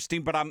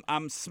interesting, but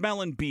I'm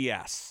smelling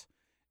BS.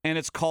 And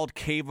it's called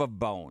Cave of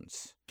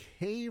Bones.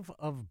 Cave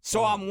of Bones.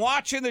 So I'm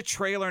watching the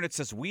trailer, and it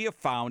says, we have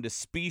found a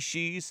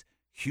species,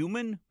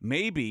 human,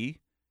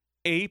 maybe,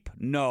 ape,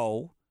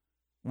 no.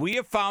 We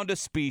have found a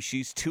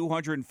species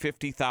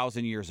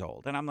 250,000 years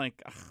old. And I'm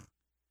like, ugh,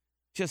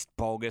 just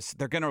bogus.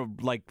 They're going to,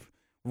 like,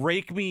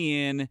 rake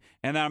me in,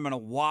 and then I'm going to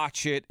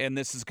watch it, and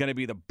this is going to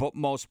be the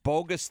most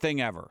bogus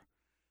thing ever.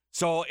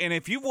 So, and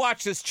if you've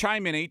watched this,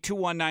 chime in,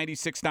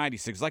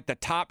 821-9696, like the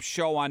top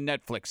show on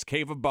Netflix,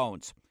 Cave of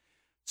Bones.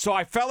 So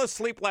I fell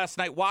asleep last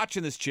night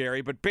watching this,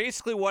 Jerry, but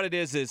basically what it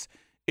is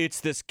it's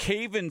this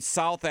cave in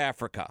South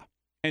Africa.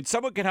 And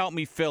someone can help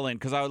me fill in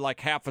because I was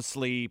like half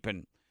asleep.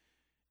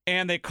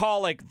 And they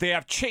call, like, they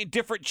have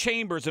different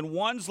chambers, and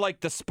one's like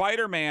the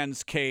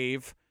Spider-Man's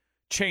cave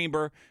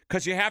chamber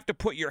because you have to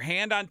put your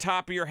hand on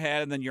top of your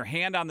head and then your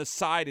hand on the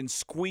side and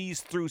squeeze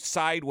through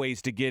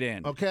sideways to get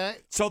in. Okay.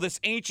 So this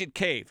ancient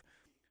cave.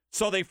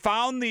 So they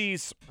found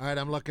these. All right,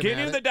 I'm looking Get at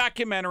into the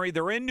documentary.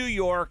 They're in New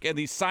York, and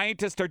these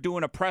scientists are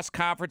doing a press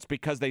conference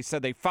because they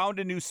said they found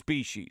a new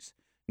species.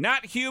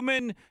 Not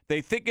human.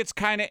 They think it's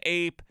kind of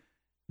ape.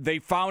 They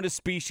found a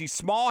species.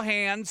 Small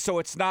hands, so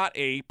it's not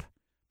ape.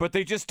 but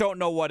they just don't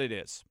know what it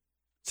is.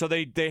 So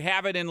they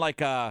have it in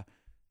like a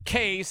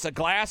case, a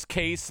glass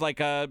case, like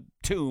a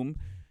tomb.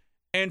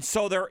 And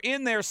so they're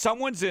in there,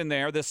 someone's in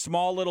there, this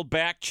small little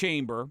back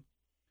chamber,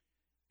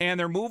 and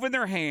they're moving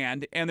their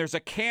hand, and there's a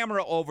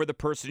camera over the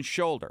person's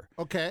shoulder.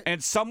 Okay.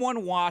 And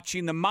someone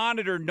watching the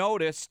monitor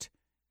noticed,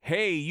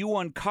 hey, you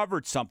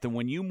uncovered something.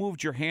 When you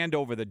moved your hand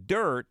over the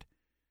dirt,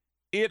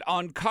 it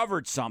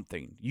uncovered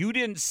something. You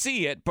didn't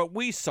see it, but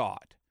we saw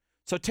it.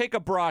 So take a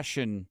brush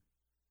and,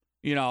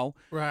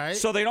 Right.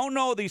 So they don't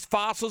know these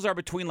fossils are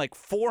between like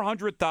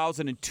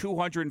 400,000 and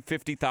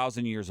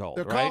 250,000 years old.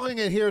 They're right? calling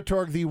it here,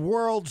 Torg, the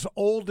world's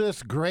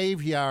oldest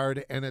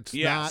graveyard, and it's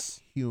not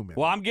human.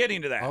 Well, I'm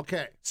getting to that.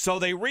 Okay. So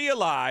they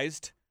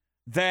realized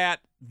that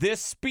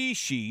this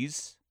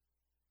species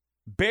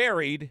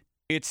buried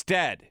its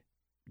dead,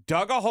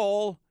 dug a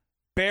hole,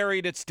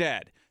 buried its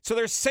dead. So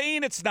they're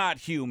saying it's not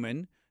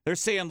human. They're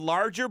saying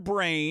larger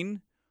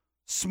brain,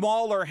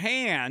 smaller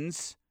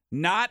hands,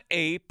 not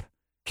ape,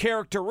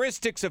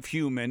 characteristics of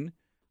human.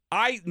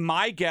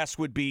 My guess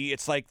would be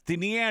it's like the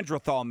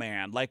Neanderthal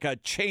man, like a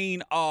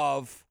chain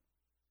of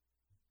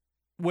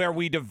where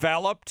we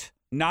developed,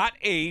 not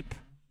ape,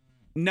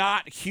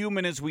 not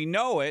human as we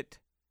know it,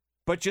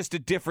 but just a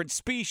different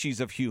species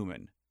of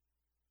human.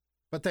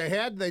 But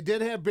they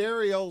did have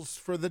burials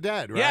for the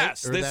dead, right?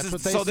 Yes, Or this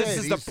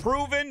is the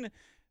proven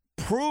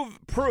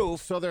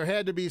proof. So there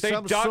had to be They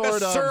some dug a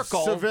sort of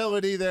circle.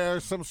 civility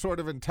there, some sort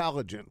of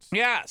intelligence.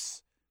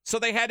 Yes. So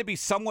they had to be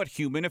somewhat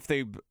human if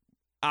they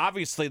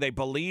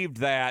believed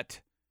that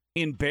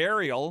in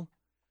burial.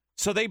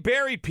 So they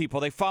buried people.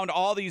 They found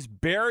all these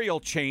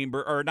burial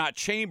not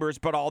chambers,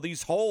 but all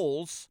these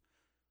holes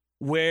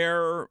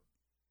where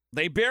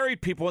they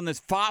buried people, and the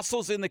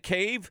fossils in the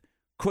cave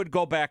could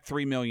go back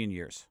 3 million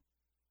years.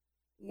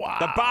 Wow.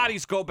 The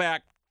bodies go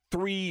back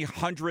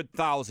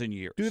 300,000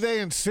 years. Do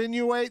they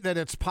insinuate that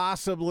it's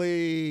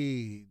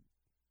possibly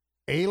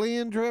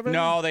alien-driven?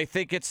 No, they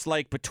think it's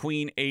like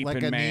between ape like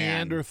and a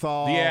man.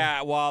 Neanderthal.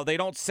 Yeah, well, they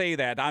don't say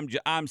that.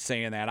 I'm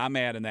saying that. I'm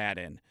adding that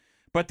in.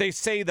 But they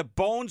say the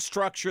bone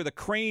structure, the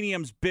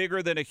cranium's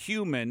bigger than a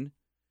human,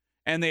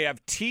 and they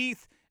have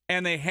teeth,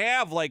 and they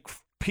have like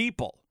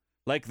people.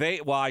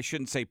 I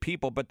shouldn't say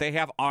people, but they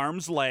have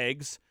arms,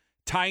 legs,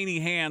 tiny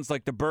hands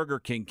like the Burger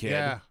King kid.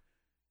 Yeah.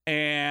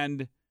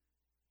 And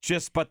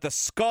but the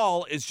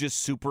skull is just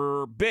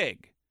super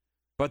big.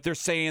 But they're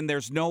saying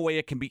there's no way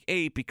it can be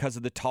ape because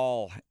of the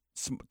tall,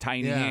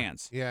 tiny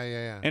hands.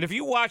 Yeah. And if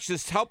you watch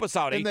this, help us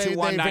out, And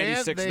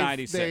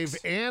 821-9696. They've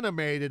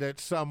animated it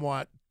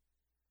somewhat.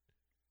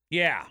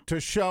 Yeah. To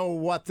show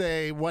what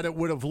it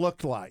would have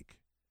looked like.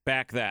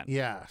 Back then.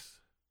 Yes.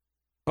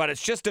 But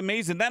it's just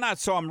amazing. Then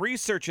I'm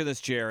researching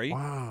this, Jerry.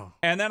 Wow.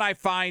 And then I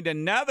find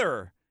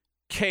another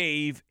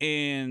cave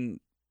in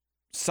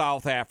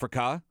South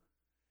Africa.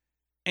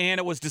 And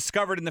it was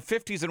discovered in the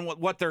 50s. And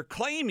what they're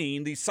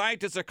claiming, these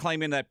scientists are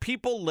claiming that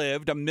people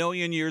lived 1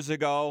 million years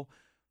ago,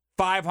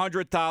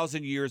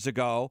 500,000 years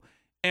ago.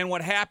 And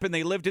what happened,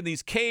 they lived in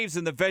these caves,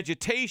 and the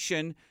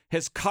vegetation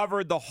has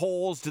covered the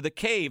holes to the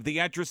cave, the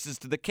entrances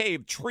to the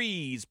cave,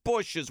 trees,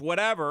 bushes,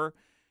 whatever.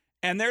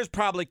 And there's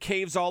probably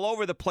caves all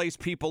over the place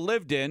people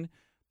lived in,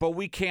 but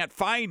we can't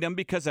find them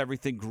because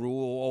everything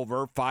grew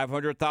over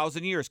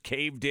 500,000 years.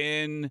 Caved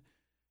in,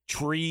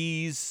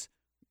 trees,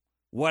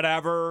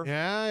 whatever.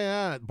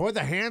 Yeah. Boy,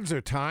 the hands are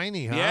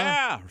tiny, huh?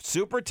 Yeah,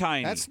 super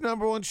tiny. That's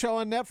 #1 show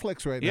on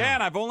Netflix right now. Yeah,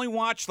 and I've only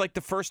watched like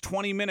the first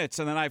 20 minutes,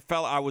 and then I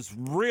was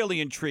really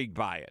intrigued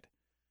by it.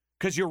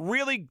 Because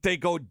they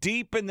go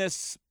deep in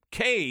this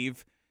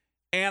cave,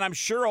 and I'm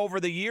sure over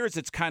the years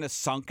it's kind of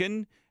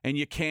sunken, and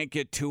you can't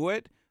get to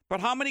it. But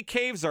how many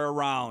caves are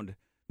around?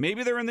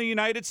 Maybe they're in the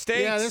United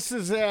States. Yeah, this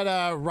is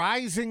at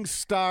Rising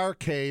Star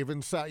Cave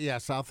in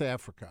South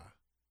Africa.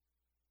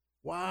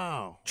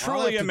 Wow. Truly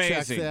I'll have to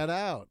amazing. Check that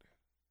out.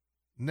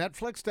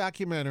 Netflix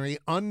documentary,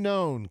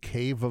 Unknown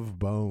Cave of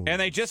Bones.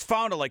 And they just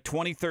found it like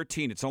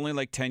 2013. It's only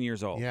like 10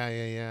 years old.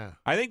 Yeah.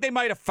 I think they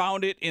might have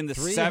found it in the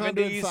 70s.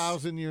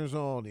 300,000 years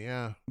old,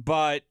 yeah.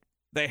 But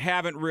they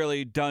haven't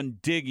really done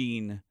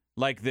digging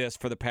like this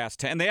for the past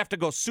 10. And they have to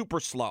go super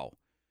slow.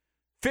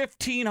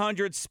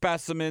 1,500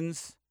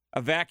 specimens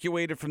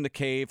evacuated from the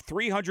cave,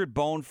 300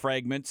 bone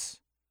fragments.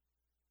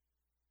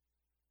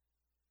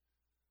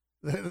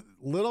 The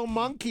little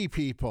monkey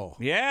people.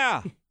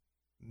 Yeah.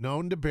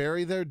 Known to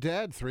bury their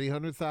dead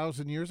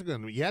 300,000 years ago.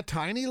 Yeah,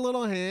 tiny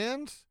little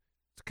hands.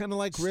 It's kind of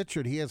like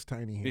Richard. He has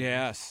tiny hands.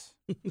 Yes.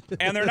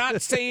 And they're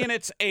not saying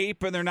it's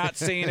ape, and they're not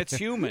saying it's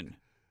human.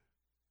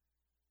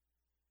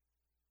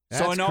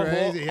 That's so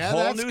crazy.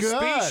 whole new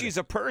good. species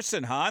of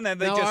person, huh? And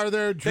then are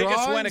there they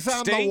just went drawings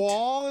on extinct. the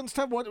wall and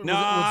stuff? Was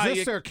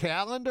this their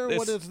calendar?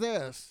 What is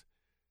this?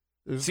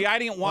 See, I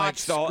didn't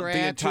watch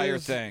the entire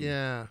thing.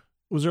 Yeah.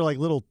 Was there like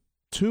little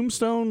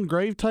tombstone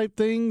grave type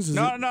things?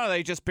 No,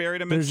 they just buried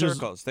them in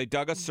circles. They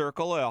dug a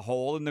circle, a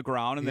hole in the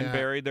ground, and then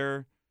buried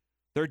their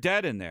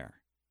dead in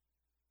there.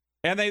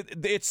 And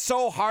it's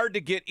so hard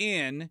to get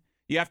in.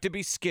 You have to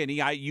be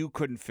skinny. You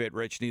couldn't fit,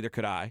 Rich. Neither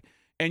could I.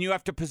 And you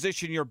have to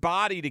position your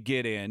body to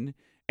get in.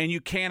 and you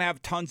can't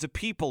have tons of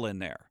people in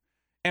there.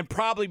 And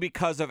probably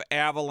because of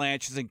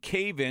avalanches and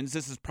cave-ins,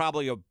 this is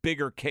probably a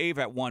bigger cave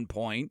at one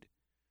point.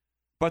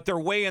 But they're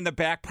way in the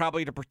back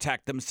probably to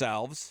protect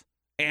themselves.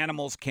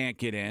 Animals can't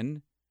get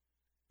in.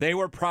 They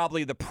were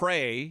probably the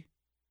prey.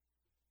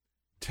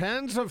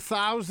 Tens of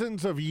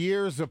thousands of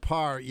years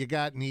apart. You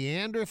got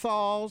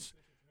Neanderthals,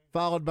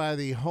 followed by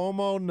the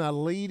Homo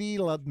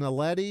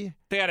naledi.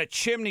 They had a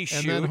chimney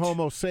chute. And then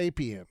Homo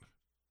sapien.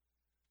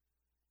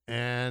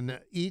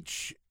 And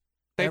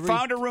They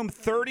found a room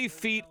 30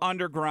 feet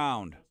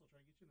underground.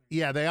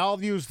 Yeah, they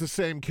all use the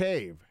same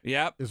cave.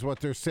 Yep. Is what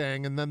they're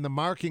saying. And then the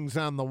markings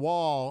on the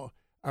wall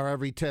are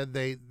every 10.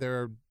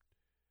 They're.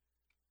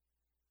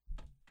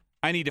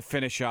 I need to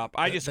finish up.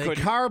 They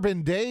couldn't.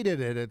 Carbon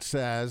dated it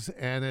says,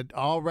 and it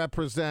all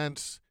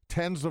represents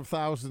tens of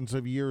thousands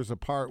of years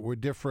apart where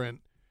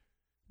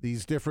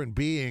these different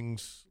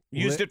beings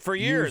used it for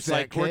years.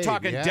 Like we're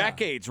talking yeah.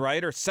 decades,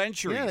 right? Or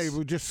centuries. Yeah, they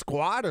were just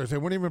squatters. They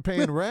weren't even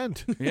paying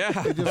rent. Yeah.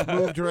 They just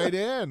moved right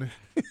in.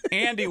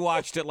 Andy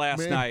watched it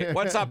last night.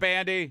 What's up,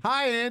 Andy?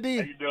 Hi, Andy.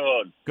 How you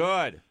doing?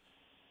 Good.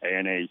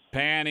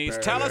 Panties.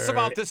 Tell us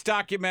about this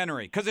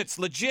documentary, because it's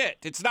legit.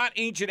 It's not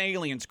Ancient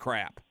Aliens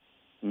crap.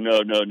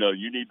 No.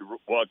 You need to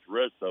watch the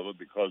rest of it,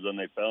 because then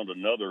they found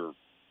another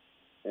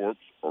corpse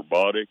or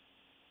body,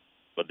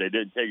 but they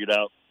didn't take it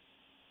out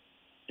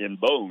in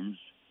bones.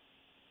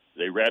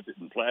 They wrapped it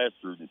in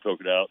plaster and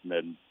took it out and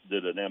then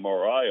did an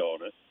MRI on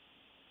it.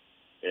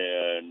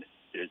 And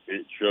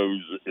it shows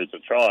it's a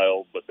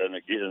child, but then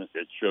again,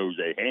 it shows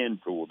a hand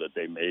tool that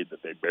they made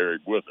that they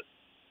buried with it.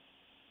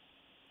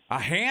 A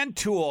hand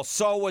tool.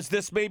 So was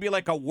this maybe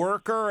like a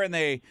worker and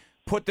they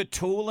put the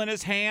tool in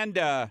his hand?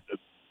 The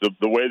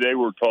way they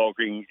were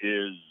talking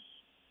is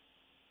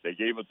they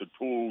gave it the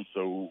tool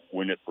so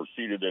when it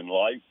proceeded in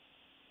life,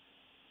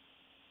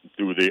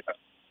 through the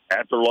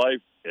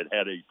afterlife, it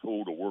had a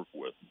tool to work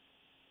with.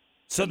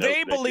 So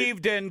they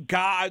believed in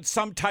God,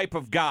 some type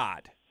of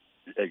God.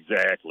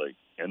 Exactly.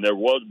 And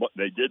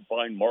they did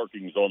find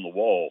markings on the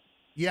wall.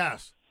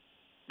 Yes.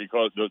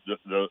 Because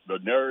the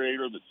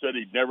narrator that said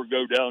he'd never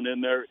go down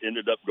in there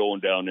ended up going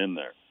down in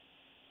there.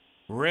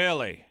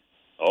 Really?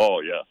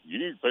 Oh, yeah. You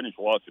need to finish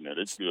watching it.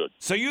 It's good.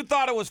 So you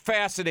thought it was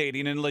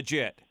fascinating and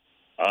legit?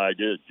 I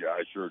did. Yeah,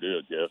 I sure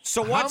did, yes.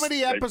 So how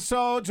many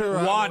episodes?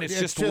 Or one. It's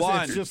just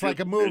one. It's just like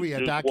a movie,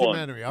 a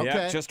documentary. One. Okay.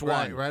 Yeah, just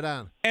one. Right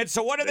on. And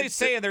so what are they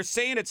saying? They're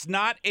saying it's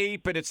not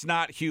ape and it's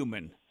not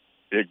human.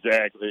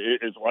 Exactly.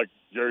 It's like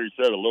Jerry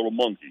said, a little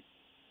monkey.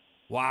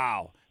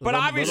 Wow. But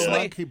little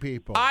monkey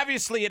people.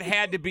 Obviously it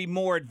had to be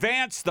more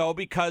advanced, though,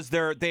 because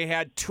they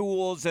had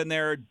tools and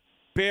they're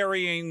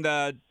burying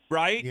the,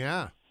 right?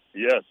 Yeah.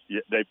 Yes.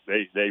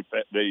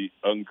 They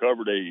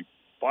uncovered a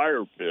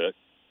fire pit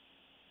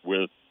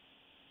with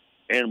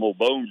animal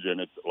bones in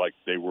it, like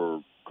they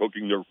were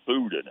cooking their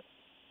food in it.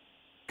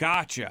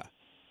 Gotcha.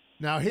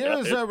 Now,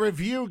 here's a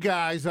review,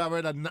 guys, of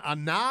it, a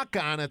knock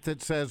on it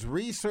that says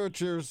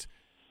researchers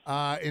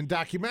in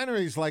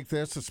documentaries like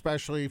this,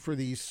 especially for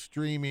these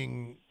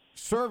streaming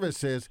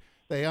services,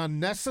 they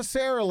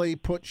unnecessarily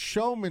put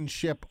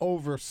showmanship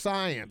over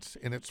science,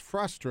 and it's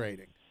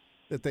frustrating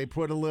that they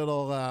put a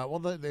little,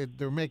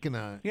 they're making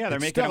a, they're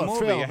making a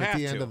movie film at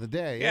the end of the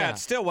day. Yeah,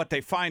 it's still what they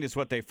find is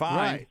what they find.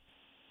 Right.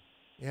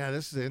 Yeah,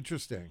 this is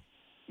interesting.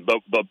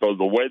 But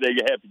the way they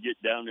have to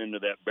get down into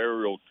that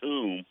burial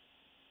tomb,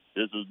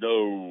 this is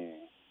no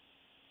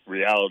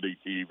reality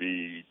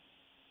TV.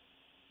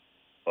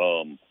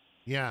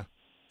 Yeah.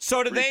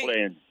 So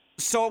replaying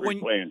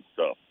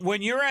stuff.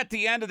 When you're at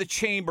the end of the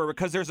chamber,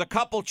 because there's a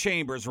couple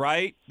chambers,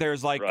 right?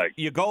 There's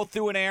you go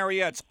through an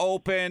area, it's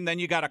open, then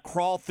you got to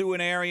crawl through an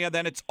area,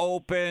 then it's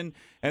open,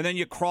 and then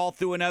you crawl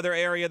through another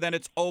area, then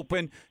it's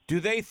open. Do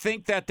they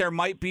think that there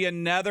might be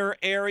another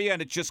area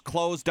and it's just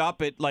closed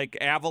up, it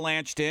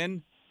avalanched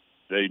in?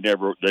 They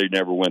never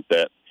went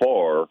that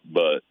far,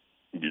 but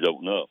you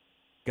don't know.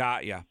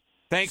 Got ya.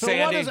 Thanks, so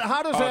Andy.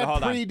 How does that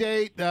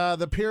predate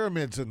the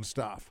pyramids and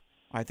stuff?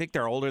 I think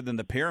they're older than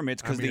the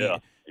pyramids because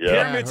the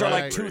pyramids are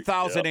like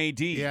 2000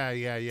 AD.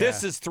 Yeah.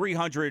 This is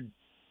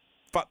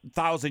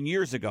 300,000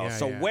 years ago,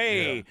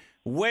 way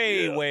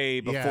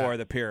before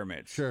the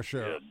pyramids. Sure.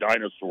 Yeah,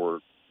 dinosaur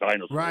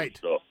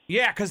stuff.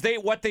 Yeah, because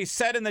what they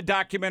said in the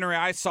documentary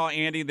I saw,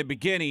 Andy, in the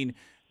beginning,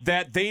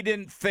 that they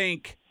didn't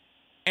think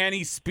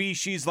any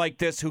species like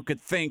this who could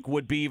think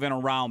would be even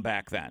around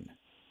back then.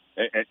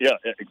 Yeah,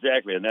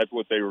 exactly, and that's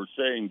what they were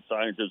saying.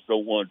 Scientists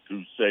don't want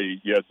to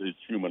say, yes, it's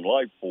human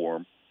life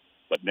form,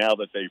 but now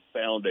that they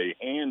found a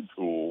hand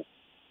tool,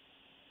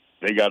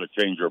 they got to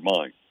change their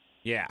mind.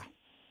 Yeah.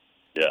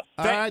 Yeah.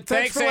 All right,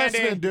 thanks for Andy.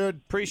 listening, dude.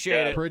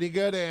 Appreciate it. Pretty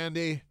good,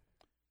 Andy.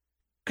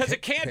 Because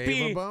it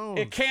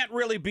can't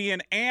really be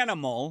an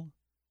animal,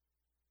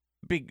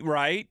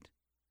 right?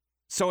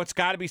 So it's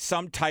got to be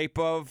some type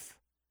of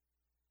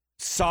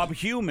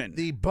subhuman.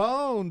 The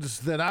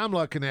bones that I'm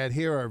looking at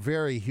here are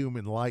very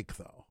human-like,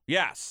 though.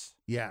 Yes.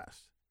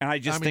 And I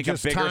think a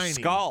bigger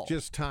skull.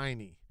 Just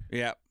tiny.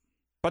 Yeah.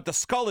 But the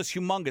skull is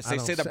humongous. They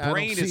say the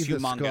brain is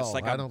humongous,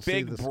 like a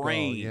big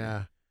brain.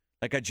 Yeah.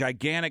 Like a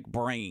gigantic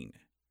brain.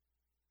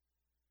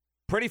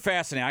 Pretty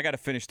fascinating. I got to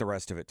finish the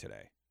rest of it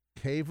today.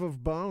 Cave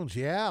of Bones,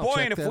 yeah. Boy,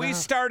 and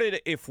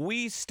if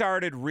we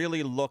started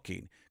really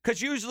looking,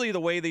 because usually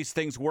the way these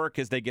things work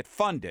is they get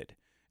funded,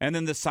 and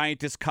then the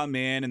scientists come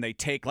in and they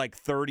take like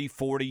 30,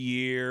 40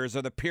 years,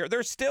 or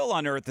they're still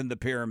unearthing the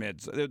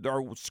pyramids,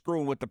 or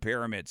screwing with the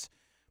pyramids.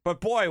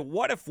 But boy,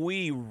 what if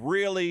we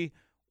really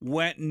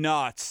went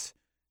nuts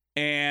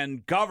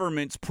and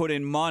governments put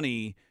in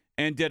money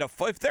and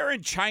if they're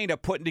in China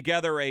putting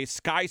together a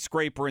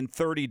skyscraper in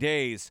 30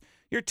 days,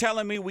 you're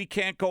telling me we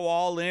can't go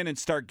all in and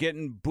start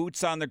getting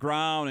boots on the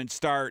ground and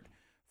start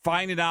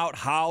finding out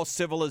how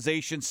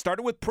civilization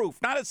started with proof,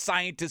 not as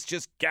scientists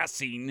just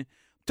guessing. I'm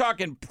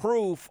talking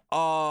proof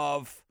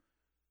of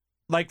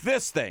like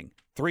this thing.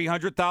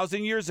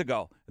 300,000 years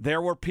ago,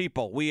 there were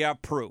people. We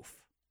have proof.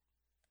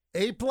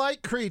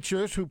 Ape-like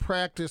creatures who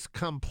practice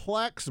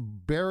complex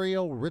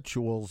burial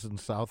rituals in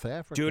South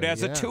Africa. Dude,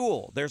 as a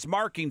tool. There's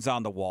markings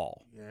on the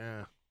wall.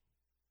 Yeah.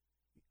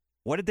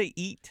 What did they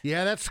eat?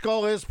 Yeah, that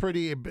skull is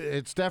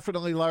it's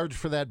definitely large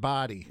for that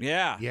body.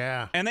 Yeah.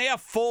 Yeah. And they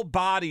have full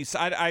bodies.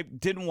 I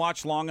didn't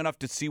watch long enough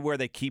to see where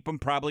they keep them,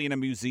 probably in a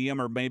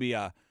museum or maybe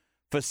a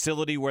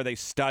facility where they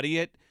study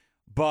it.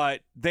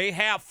 But they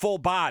have full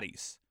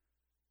bodies.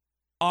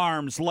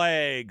 Arms,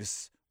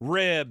 legs,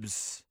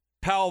 ribs,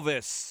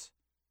 pelvis.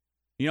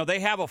 You know,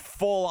 they have a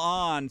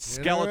full-on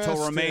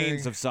skeletal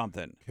remains of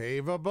something.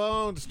 Cave of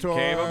Bones, Torg.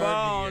 Cave of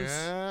Bones.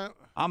 Yeah.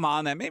 I'm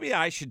on that. Maybe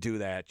I should do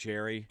that,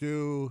 Jerry.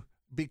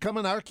 Become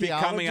an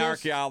archaeologist? Becoming an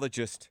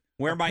archaeologist.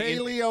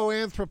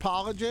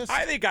 Paleoanthropologist?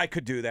 I think I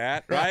could do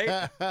that,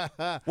 right?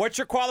 What's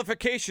your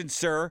qualifications,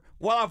 sir?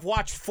 Well, I've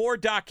watched 4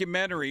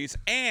 documentaries,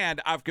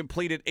 and I've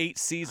completed 8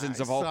 seasons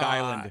of Oak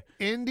Island.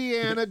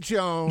 Indiana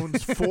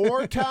Jones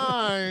 4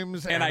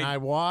 times, and I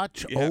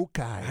watch Oak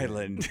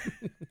Island.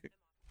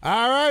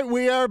 All right,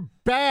 we are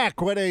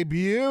back. What a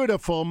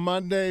beautiful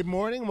Monday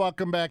morning.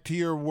 Welcome back to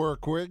your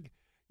work week.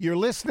 You're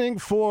listening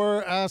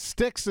for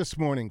Sticks this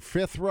morning.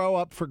 5th row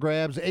up for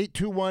grabs,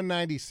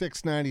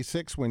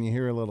 821-9696 when you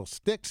hear a little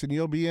Sticks, and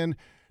you'll be in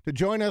to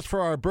join us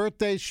for our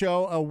birthday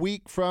show a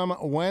week from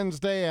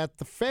Wednesday at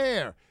the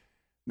fair.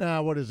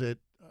 Now, what is it,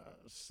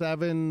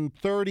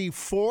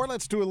 7:34?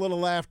 Let's do a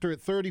little laughter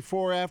at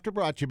 34 after,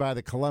 brought to you by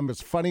the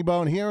Columbus Funny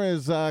Bone. Here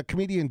is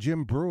comedian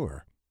Jim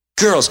Brewer.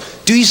 Girls,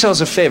 do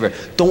yourselves a favor.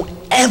 Don't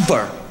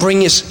ever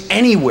bring us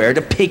anywhere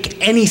to pick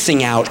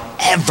anything out,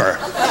 ever.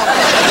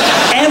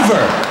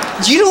 Ever.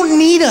 You don't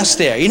need us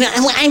there. You know,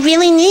 I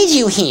really need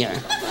you here.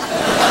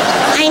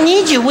 I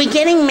need you. We're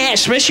getting married,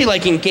 especially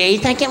like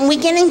engaged. We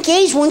get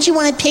engaged. Won't you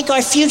want to pick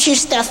our future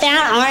stuff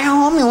out? Our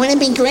home, and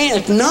wouldn't it be great?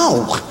 Like,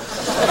 no.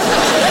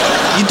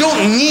 You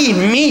don't need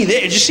me there.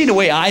 Did you see the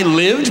way I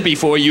lived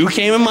before you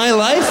came in my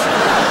life?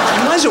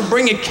 You might as well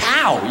bring a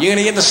cow. You're going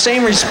to get the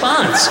same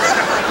response.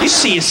 You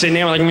see it sitting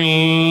there like,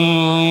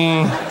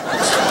 me.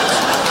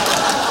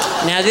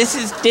 Now, this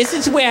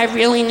is where I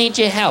really need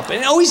your help.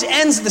 And it always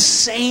ends the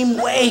same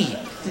way.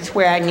 This is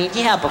where I need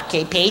your help,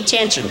 okay? Pay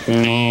attention.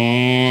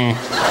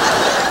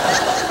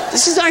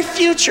 This is our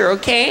future,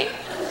 okay?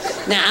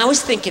 Now, I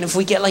was thinking if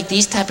we get like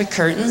these type of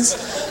curtains,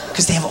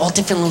 because they have all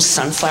different little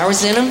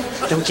sunflowers in them,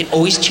 then we can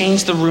always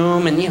change the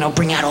room and, you know,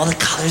 bring out all the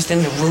colors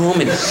in the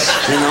room and,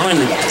 you know, and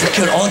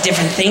put all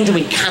different things and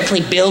we can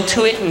constantly build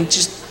to it and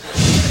just...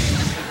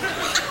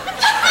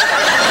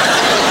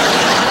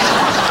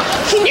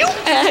 Can you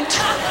act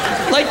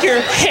like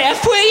you're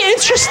halfway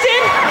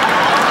interested?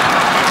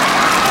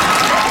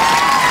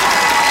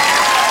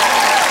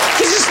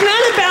 Because it's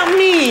not about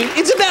me.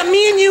 It's about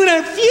me and you in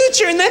our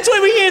future, and that's why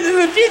we're here. In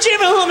the future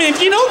of a home. And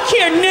if you don't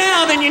care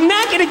now, then you're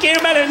not going to care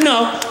about it.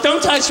 No,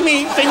 don't touch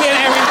me. Forget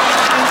everything.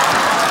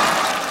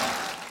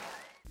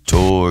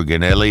 Torg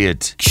and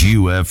Elliott,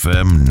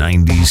 QFM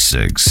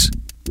 96.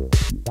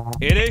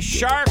 It is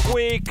Shark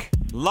Week.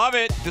 Love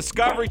it.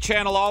 Discovery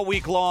Channel all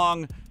week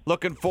long.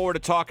 Looking forward to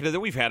talking to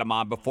them. We've had him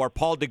on before.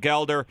 Paul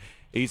Gelder.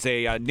 He's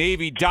a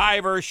Navy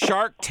diver,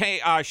 shark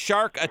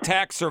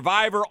attack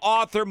survivor,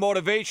 author,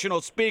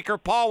 motivational speaker.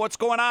 Paul, what's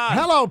going on?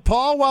 Hello,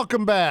 Paul.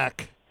 Welcome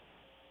back.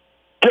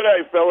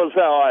 G'day, fellas.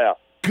 How are you?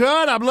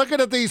 Good. I'm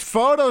looking at these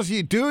photos.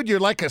 You're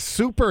like a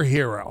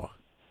superhero.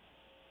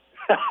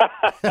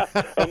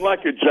 I'm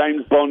like a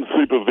James Bond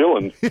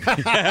supervillain.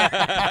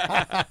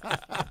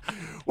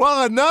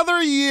 Well,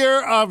 another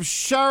year of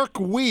Shark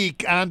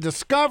Week on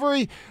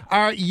Discovery.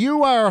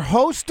 You are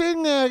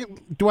hosting,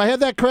 do I have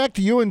that correct?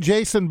 You and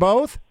Jason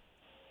both?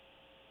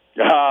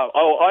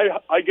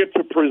 I get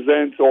to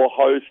present or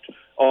host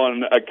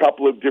on a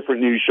couple of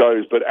different new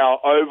shows, but our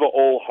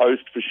overall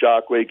host for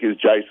Shark Week is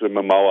Jason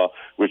Momoa,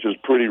 which is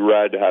pretty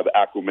rad to have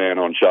Aquaman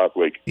on Shark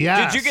Week.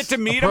 Yes, did you get to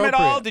meet him at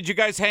all? Did you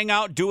guys hang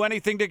out, do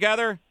anything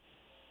together?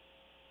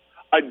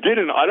 I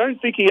didn't. I don't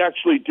think he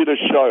actually did a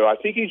show. I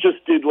think he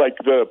just did like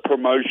the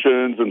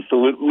promotions and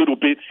some little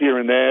bits here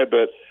and there.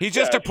 But he's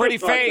just a pretty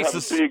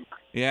face.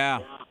 Yeah,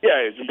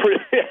 it's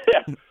pretty.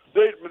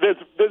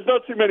 There's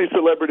not too many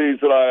celebrities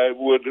that I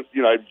would,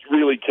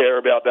 really care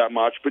about that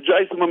much. But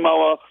Jason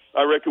Momoa,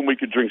 I reckon we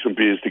could drink some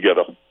beers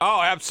together.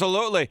 Oh,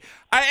 absolutely.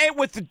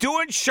 With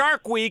doing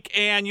Shark Week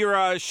and you're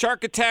a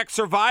shark attack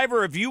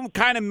survivor, have you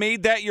kind of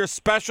made that your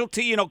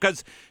specialty?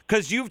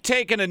 Because you've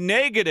taken a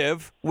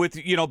negative with,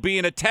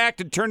 being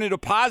attacked and turned it into a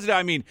positive.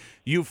 I mean,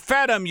 you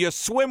fed them, you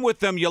swim with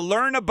them, you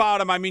learn about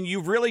them. I mean,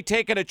 you've really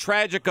taken a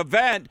tragic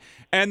event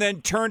and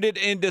then turned it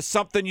into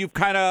something you've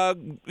kind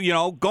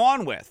of,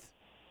 gone with.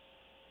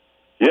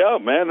 Yeah,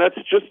 man, that's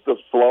just the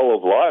flow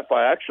of life.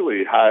 I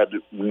actually had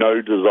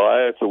no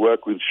desire to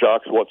work with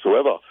sharks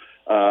whatsoever.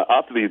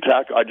 After the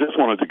attack, I just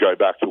wanted to go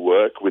back to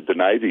work with the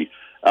Navy.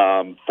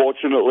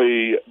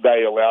 Fortunately,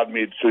 they allowed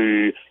me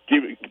to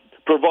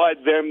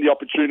provide them the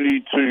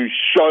opportunity to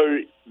show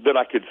that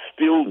I could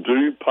still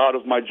do part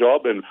of my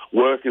job and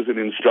work as an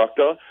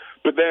instructor.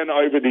 But then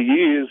over the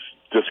years,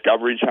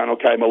 Discovery Channel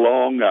came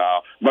along,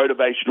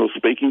 motivational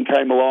speaking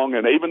came along,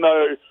 and even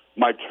though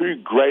my two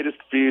greatest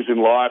fears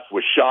in life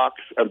were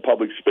sharks and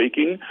public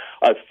speaking,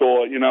 I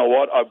thought, you know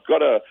what, I've got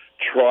to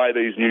try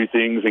these new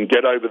things and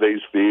get over these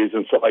fears.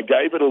 And so I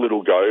gave it a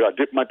little go. I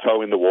dipped my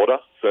toe in the water,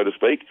 so to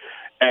speak,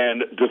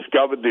 and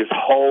discovered this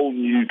whole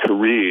new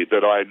career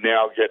that I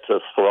now get to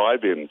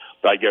thrive in.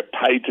 I get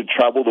paid to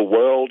travel the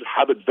world,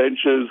 have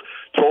adventures,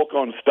 talk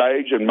on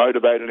stage, and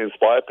motivate and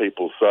inspire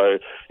people. So,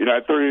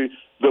 through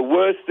the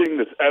worst thing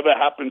that's ever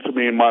happened to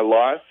me in my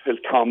life has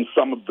come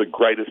some of the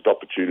greatest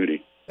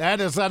opportunity. That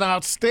is an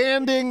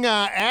outstanding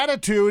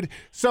attitude.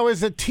 So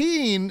as a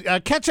teen,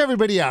 catch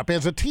everybody up.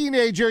 As a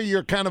teenager,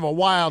 you're kind of a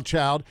wild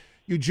child.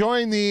 You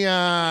join the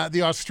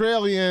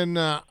Australian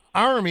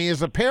Army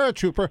as a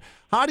paratrooper.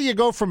 How do you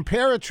go from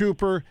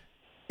paratrooper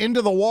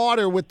into the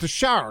water with the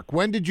shark?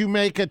 When did you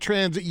make a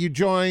transit? You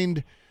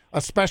joined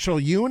a special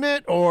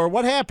unit, or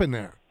what happened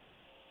there?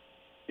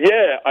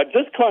 Yeah, I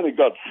just kind of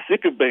got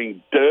sick of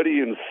being dirty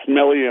and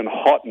smelly and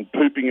hot and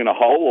pooping in a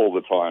hole all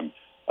the time.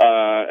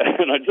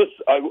 And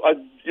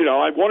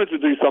I wanted to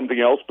do something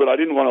else, but I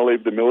didn't want to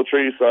leave the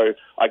military, so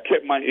I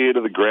kept my ear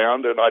to the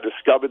ground, and I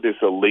discovered this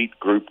elite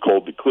group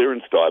called the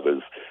clearance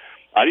divers.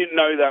 I didn't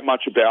know that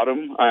much about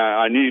them.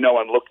 I knew no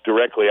one looked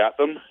directly at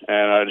them,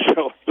 and I just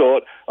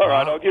thought, all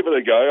right, I'll give it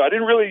a go. I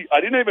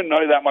didn't even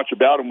know that much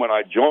about them when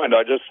I joined.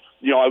 I just,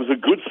 I was a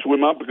good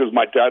swimmer because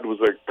my dad was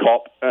a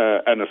cop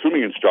and a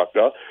swimming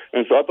instructor,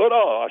 and so I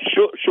thought,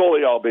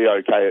 surely I'll be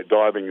okay at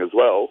diving as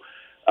well.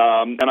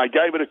 And I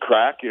gave it a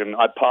crack, and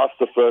I passed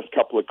the first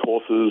couple of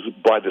courses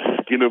by the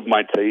skin of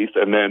my teeth,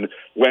 and then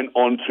went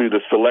on to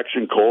the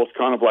selection course,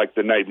 kind of like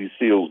the Navy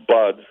SEALs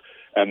BUDS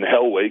and the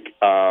Hell Week.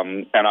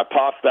 And I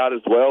passed that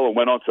as well and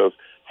went on to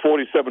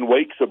 47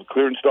 weeks of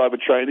clearance diver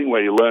training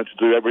where you learn to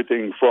do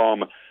everything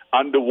from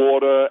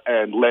underwater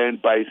and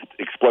land-based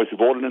explosive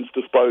ordnance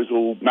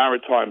disposal,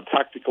 maritime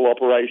tactical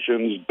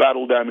operations,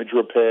 battle damage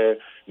repair,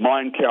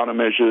 mine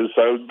countermeasures.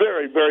 So it was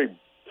very, very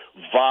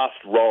vast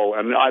role,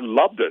 and I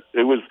loved it.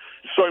 It was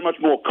so much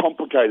more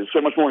complicated, so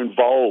much more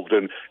involved,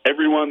 and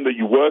everyone that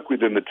you work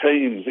with in the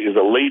teams is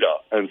a leader,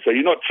 and so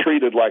you're not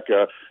treated like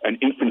an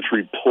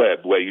infantry pleb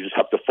where you just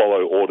have to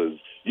follow orders.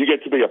 You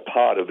get to be a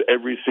part of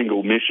every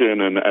single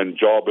mission and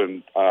job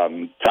and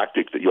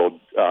tactic that you're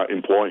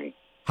employing.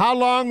 How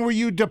long were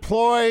you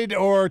deployed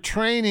or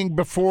training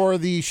before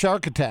the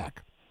shark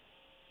attack?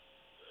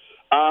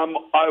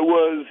 I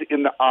was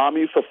in the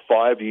Army for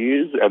 5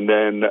 years, and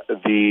then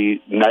the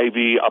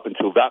Navy up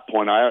until that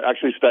point. I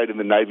actually stayed in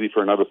the Navy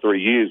for another 3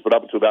 years, but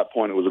up until that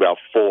point it was about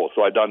 4.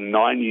 So I'd done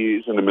 9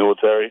 years in the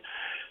military.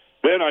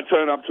 Then I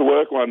turned up to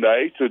work one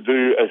day to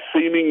do a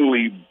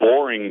seemingly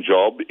boring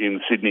job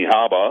in Sydney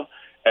Harbour,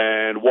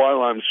 and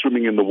while I'm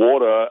swimming in the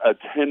water, a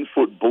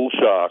 10-foot bull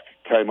shark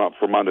came up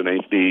from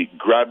underneath me,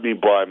 grabbed me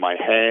by my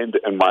hand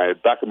and my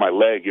back of my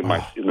leg in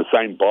the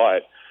same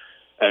bite,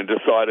 and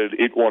decided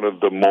it wanted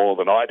them more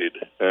than I did.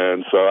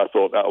 And so I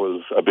thought that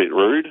was a bit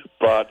rude.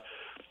 But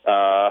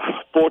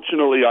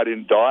fortunately, I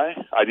didn't die.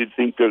 I did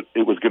think that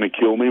it was going to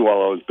kill me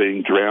while I was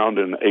being drowned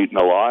and eaten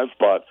alive.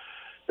 But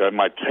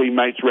my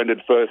teammates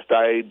rendered first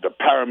aid. The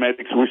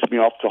paramedics whisked me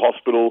off to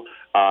hospital.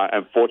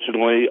 And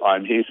fortunately,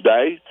 I'm here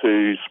today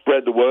to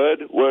spread the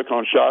word, work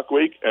on Shark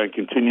Week, and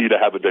continue to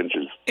have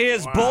adventures.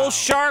 Is bull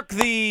shark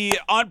the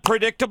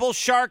unpredictable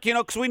shark?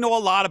 Because we know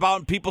a lot about it,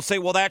 and people say,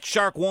 well, that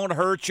shark won't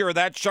hurt you or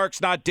that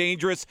shark's not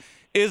dangerous.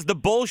 Is the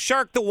bull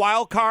shark the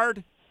wild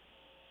card?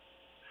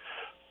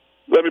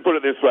 Let me put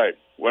it this way.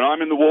 When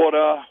I'm in the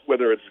water,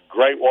 whether it's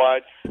great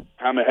whites,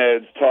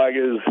 hammerheads,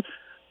 tigers,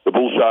 the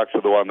bull sharks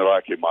are the one that I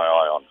keep my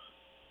eye on.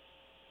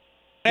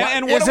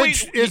 And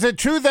is it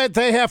true that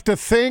they have to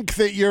think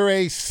that you're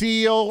a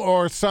SEAL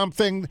or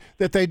something,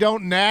 that they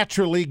don't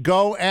naturally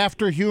go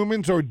after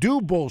humans, or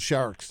do bull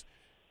sharks?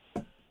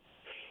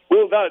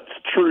 Well, that's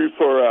true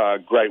for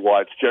great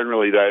whites.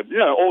 Generally,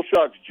 all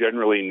sharks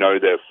generally know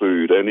their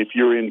food, and if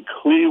you're in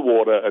clear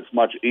water, it's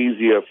much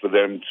easier for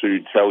them to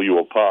tell you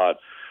apart.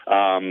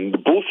 The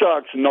bull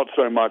sharks are not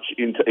so much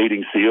into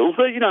eating seals.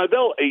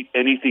 They'll eat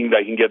anything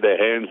they can get their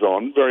hands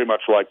on, very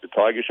much like the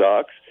tiger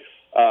sharks.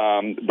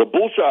 The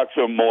bull sharks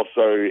are more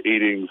so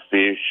eating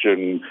fish,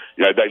 and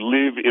they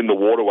live in the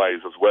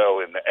waterways as well,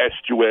 in the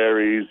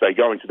estuaries. They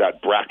go into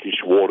that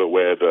brackish water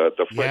where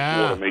the fresh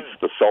water meets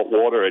the salt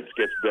water. It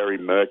gets very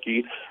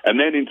murky, and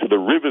then into the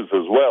rivers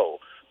as well,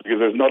 because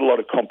there's not a lot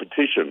of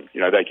competition.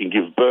 They can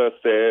give birth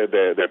there.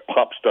 Their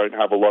pups don't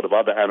have a lot of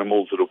other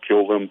animals that'll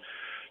kill them.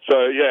 So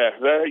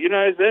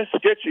they're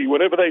sketchy.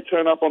 Whenever they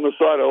turn up on the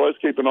side, I always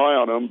keep an eye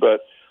on them,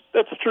 but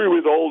that's true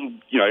with all,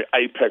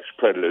 apex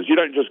predators. You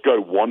don't just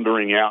go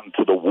wandering out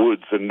into the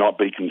woods and not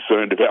be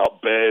concerned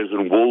about bears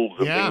and wolves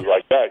and things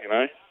like that,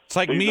 It's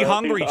like me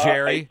hungry,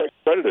 Jerry. Apex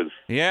predators.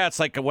 Yeah, it's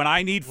like when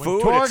I need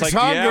food. Torg's it's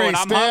like, hungry, when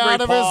I'm stay hungry,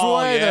 out of Paul.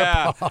 his way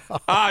yeah. there,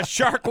 Paul.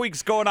 Shark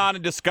Week's going on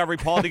in Discovery.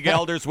 Paul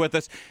Gelder's with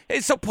us. Hey,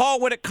 so, Paul,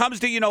 when it comes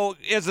to,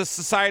 as a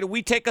society,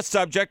 we take a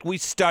subject, we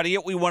study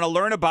it, we want to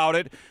learn about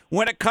it.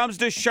 When it comes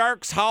to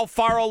sharks, how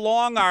far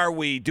along are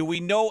we? Do we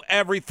know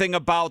everything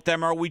about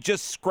them? Or are we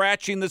just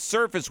scratching the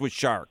surface with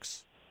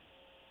sharks?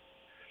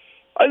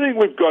 I think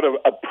we've got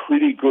a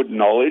pretty good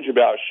knowledge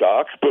about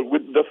sharks, but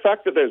with the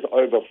fact that there's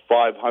over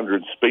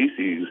 500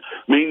 species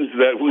means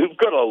that we've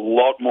got a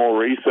lot more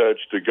research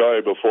to go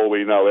before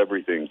we know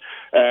everything.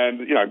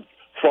 And,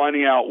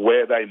 finding out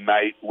where they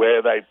mate,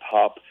 where they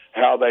pup,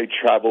 how they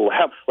travel,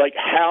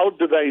 how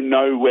do they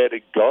know where to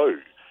go?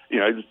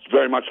 It's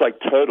very much like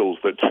turtles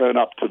that turn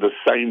up to the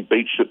same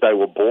beach that they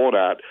were born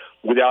at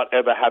without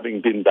ever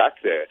having been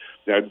back there.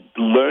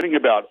 Learning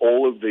about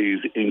all of these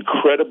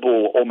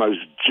incredible, almost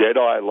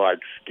Jedi-like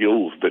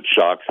skills that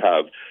sharks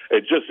have,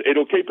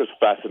 it'll keep us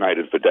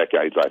fascinated for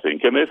decades, I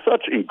think. And they're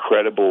such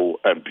incredible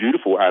and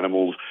beautiful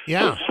animals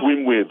to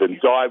swim with and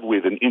dive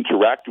with and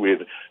interact with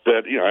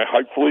that,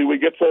 hopefully we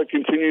get to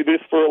continue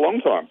this for a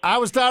long time. I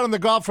was down in the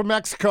Gulf of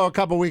Mexico a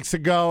couple weeks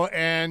ago,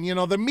 and,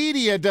 the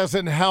media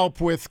doesn't help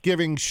with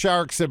giving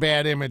sharks a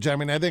bad image. I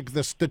mean, I think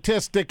the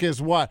statistic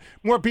is what?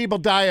 More people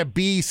die of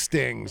bee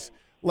stings,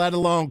 let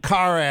alone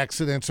car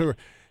accidents. Or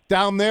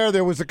down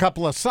there was a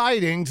couple of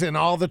sightings, and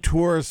all the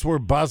tourists were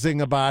buzzing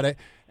about it.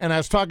 And I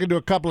was talking to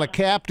a couple of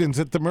captains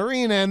at the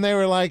marina, and they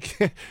were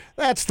like,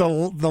 that's the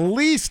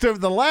least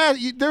of the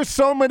last. There's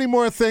so many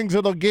more things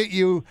that'll get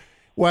you,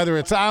 whether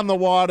it's on the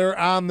water,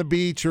 on the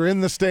beach, or in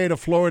the state of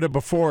Florida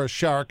before a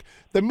shark.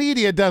 The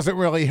media doesn't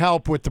really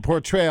help with the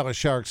portrayal of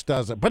sharks,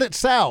 does it? But it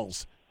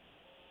sells.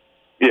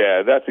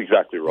 Yeah, that's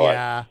exactly right.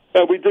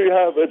 Yeah. We do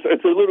have,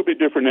 it's a little bit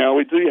different now.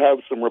 We do have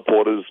some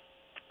reporters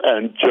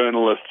and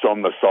journalists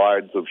on the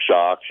sides of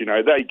sharks.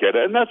 They get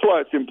it. And that's why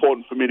it's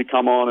important for me to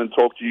come on and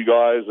talk to you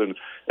guys and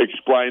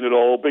explain it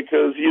all,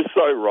 because you're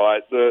so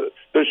right. The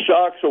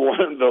sharks are one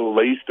of the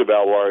least of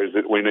our worries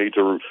that we need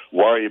to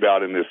worry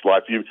about in this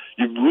life. You've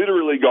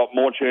literally got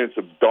more chance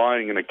of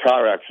dying in a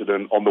car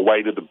accident on the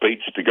way to the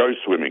beach to go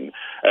swimming.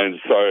 And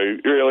so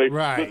really,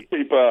 let's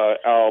keep our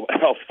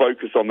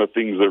focus on the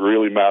things that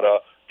really matter.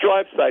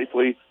 Drive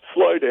safely,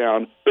 slow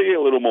down, be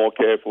a little more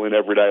careful in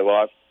everyday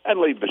life, and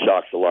leave the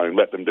sharks alone.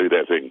 Let them do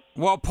their thing.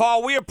 Well,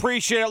 Paul, we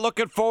appreciate it.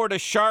 Looking forward to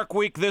Shark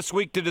Week this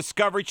week to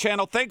Discovery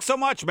Channel. Thanks so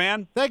much,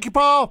 man. Thank you,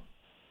 Paul.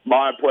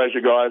 My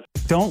pleasure, guys.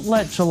 Don't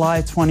let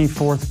July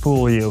 24th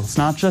fool you. It's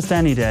not just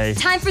any day.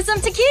 Time for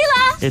some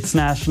tequila. It's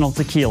National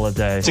Tequila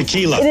Day.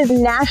 Tequila. It is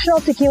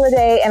National Tequila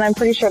Day, and I'm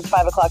pretty sure it's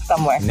 5 o'clock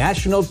somewhere.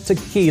 National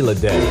Tequila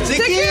Day.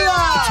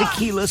 Tequila!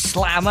 Tequila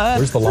slammer.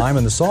 Where's the lime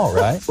and the salt,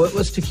 right?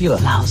 What's tequila?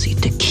 Lousy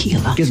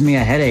tequila. Gives me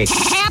a headache.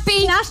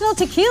 Happy National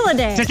Tequila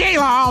Day.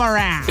 Tequila all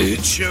around.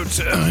 It's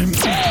showtime.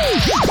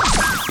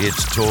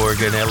 It's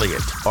Torg and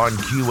Elliott on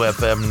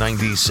QFM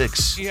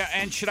 96. Yeah,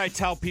 and should I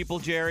tell people,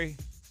 Jerry?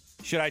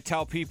 Should I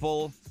tell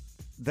people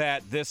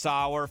that this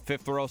hour,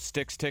 Fifth Row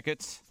Sticks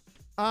tickets?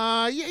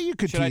 Yeah, you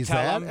could tease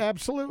that.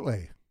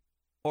 Absolutely.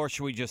 Or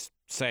should we just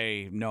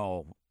say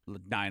no?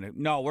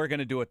 No, we're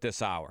going to do it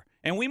this hour.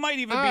 And we might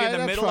even be in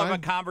the middle of a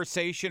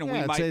conversation, and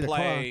we might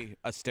play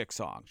a stick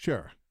song.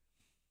 Sure.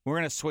 We're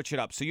going to switch it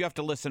up. So you have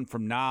to listen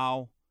from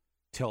now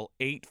till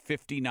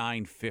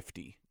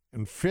 8:59:50.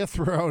 And Fifth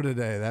Row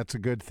today. That's a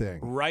good thing.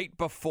 Right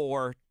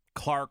before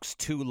Clark's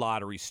 2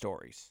 lottery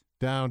stories.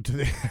 Down to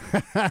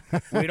the.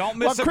 We don't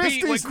miss a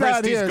beat when Christy's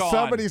Christy's gone.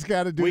 Somebody's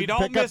got to pick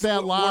up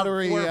that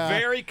lottery. We're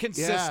very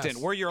consistent.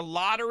 Yes. We're your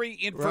lottery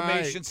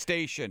information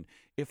station.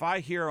 If I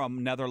hear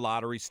another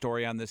lottery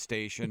story on this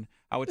station,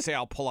 I would say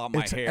I'll pull out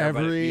my hair.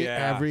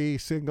 Every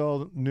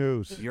single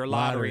news. Your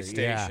lottery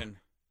station. Yeah.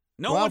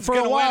 No one's for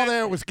going a to while win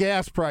there, it was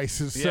gas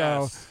prices,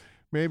 so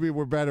maybe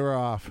we're better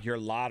off. Your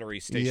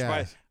lottery station.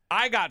 Yes.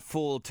 I got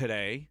fooled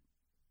today.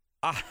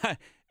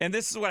 And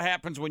this is what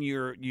happens when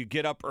you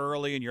get up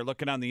early and you're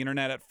looking on the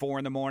internet at 4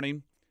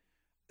 a.m.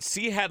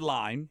 See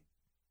headline,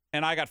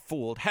 and I got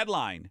fooled.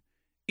 Headline,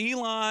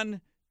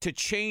 Elon to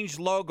change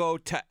logo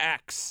to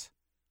X.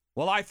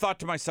 Well, I thought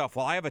to myself,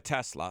 well, I have a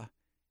Tesla.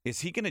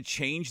 Is he going to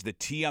change the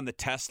T on the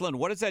Tesla? And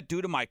what does that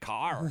do to my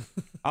car?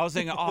 I was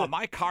thinking,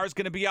 my car's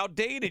going to be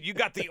outdated. You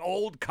got the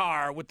old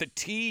car with the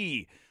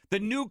T. The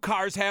new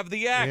cars have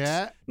the X.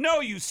 Yeah. No,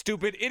 you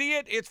stupid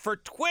idiot. It's for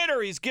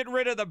Twitter. He's getting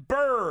rid of the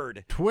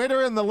bird.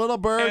 Twitter and the little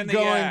bird And the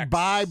going X.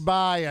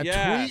 bye-bye. A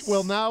Yes. tweet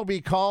will now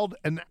be called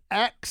an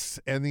X,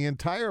 and the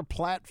entire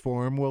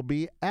platform will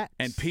be X.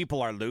 And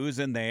people are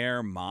losing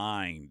their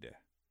mind.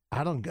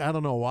 I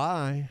don't know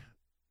why.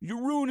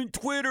 You're ruining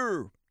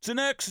Twitter. It's an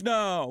X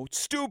now. It's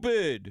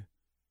stupid.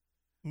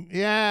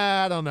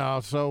 Yeah, I don't know.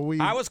 So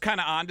I was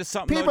kind of onto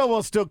something. people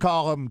will still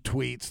call them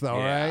tweets, though,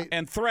 Yeah. right?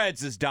 And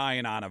Threads is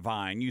dying on a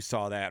vine. You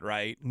saw that,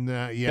 right?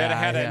 No, yeah. That it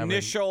had I an haven't.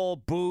 initial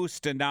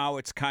boost, and now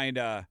it's kind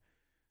of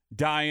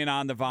dying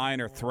on the vine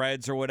or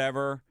Threads or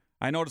whatever.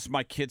 I noticed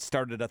my kid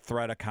started a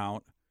Thread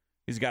account.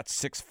 He's got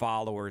 6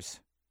 followers.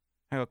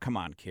 I go, come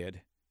on,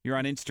 kid. You're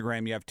on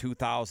Instagram. You have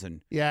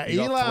 2,000. Yeah, you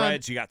go Elon.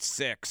 Threads. You got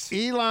 6.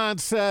 Elon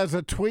says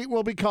a tweet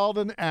will be called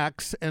an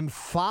X, and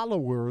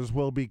followers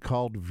will be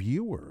called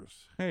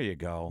viewers. There you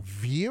go.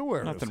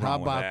 Viewers. Nothing How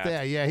wrong with about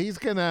that. Yeah,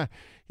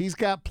 he's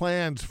got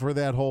plans for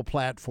that whole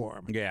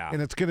platform. Yeah.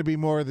 And it's going to be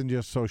more than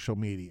just social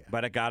media.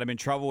 But it got him in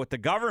trouble with the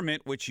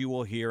government, which you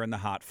will hear in the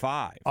Hot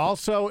 5.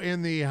 Also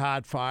in the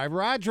Hot 5,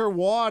 Roger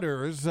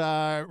Waters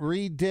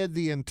redid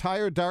the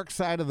entire Dark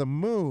Side of the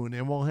Moon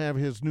and will have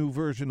his new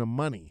version of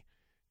Money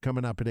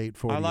coming up at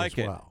 8:40 I like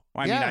as it. well.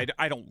 I mean,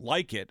 I don't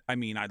like it. I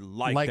mean, I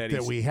like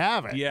that we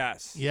have it.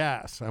 Yes.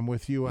 Yes, I'm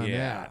with you on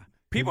that.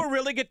 People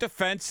really get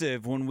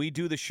defensive when we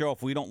do the show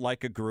if we don't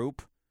like a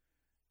group,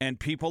 and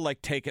people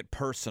take it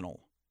personal.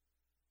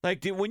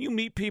 When you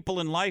meet people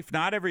in life,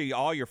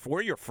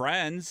 we're your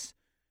friends.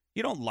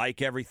 You don't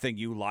like everything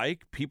you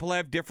like. People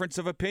have difference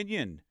of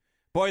opinion.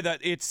 Boy,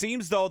 it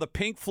seems though the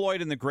Pink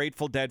Floyd and the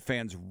Grateful Dead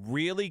fans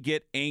really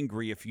get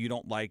angry if you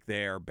don't like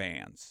their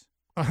bands.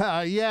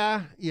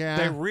 Yeah.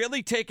 They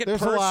really take it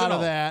There's personal. a lot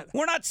of that.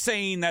 We're not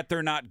saying that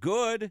they're not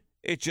good.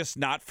 It's just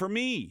not for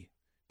me.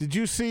 Did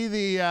you see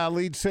the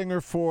lead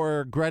singer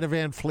for Greta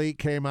Van Fleet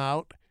came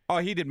out? Oh,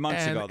 he did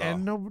months ago, though.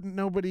 And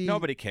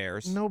nobody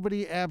cares.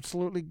 Nobody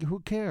absolutely, who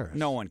cares?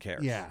 No one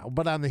cares. Yeah,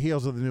 but on the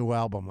heels of the new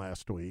album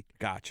last week.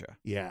 Gotcha.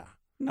 Yeah.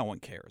 No one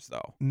cares,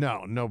 though.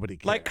 No, nobody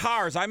cares. Like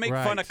Cars. I make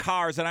fun Right. of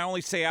Cars, and I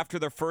only say after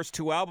their first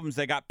 2 albums,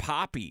 they got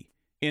poppy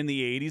in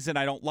the 80s, and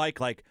I don't like,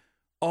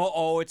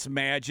 it's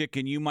magic,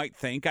 and you might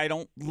think I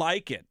don't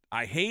like it.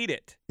 I hate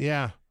it.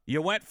 Yeah.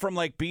 You went from,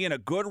 being a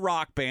good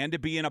rock band to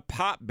being a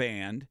pop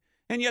band,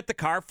 and yet the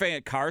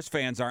Cars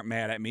fans aren't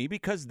mad at me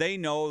because they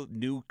know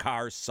new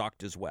Cars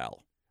sucked as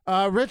well.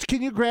 Rich,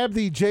 can you grab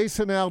the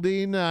Jason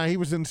Aldean? He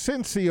was in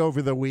Cincy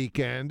over the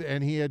weekend,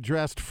 and he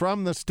addressed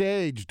from the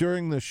stage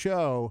during the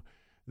show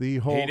the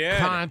whole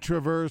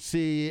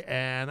controversy,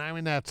 and I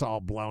mean, that's all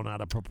blown out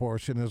of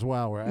proportion as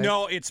well, right?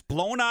 No, it's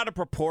blown out of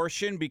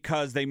proportion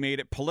because they made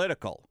it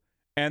political.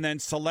 And then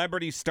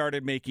celebrities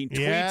started making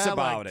tweets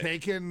about it.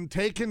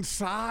 Taking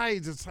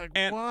sides. It's like,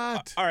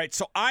 what? All right,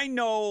 so I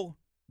know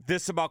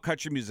this about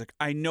country music.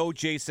 I know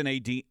Jason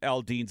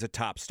Aldean's a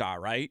top star,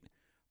 right?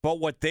 But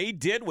what they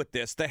did with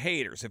this, the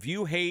haters, if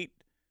you hate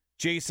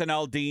Jason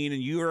Aldean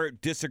and you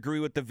disagree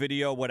with the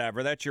video,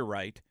 whatever, that's your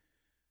right.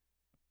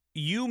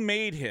 You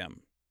made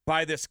him,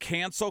 by this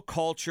cancel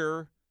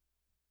culture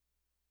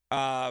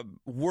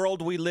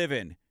world we live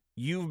in,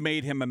 you've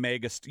made him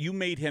you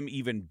made him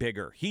even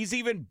bigger. He's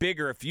even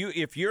bigger.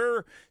 If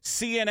you're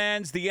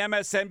CNN's, the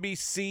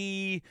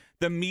MSNBC,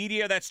 the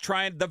media that's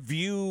trying, The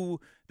View,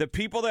 the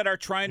people that are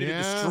trying to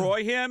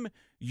destroy him,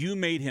 you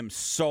made him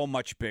so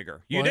much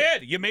bigger. You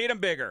did. You made him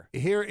bigger.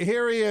 Here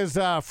he is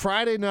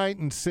Friday night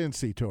in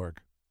Cincy, Torg.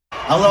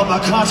 I love my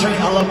country,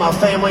 I love my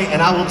family,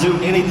 and I will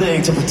do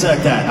anything to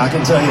protect that. I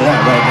can tell you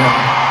that right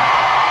now.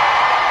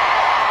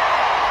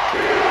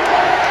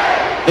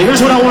 But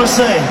here's what I want to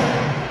say.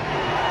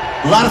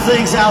 A lot of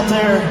things out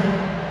there,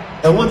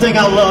 and one thing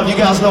I love, you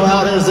guys know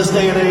how it is this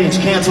day and age,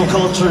 cancel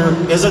culture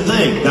is a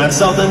thing. That's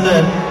something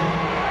that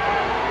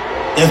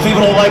if people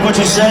don't like what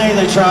you say,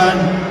 they try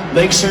and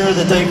make sure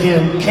that they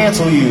can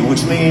cancel you,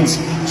 which means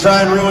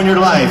try and ruin your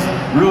life,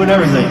 ruin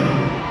everything.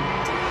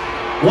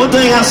 One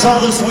thing I saw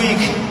this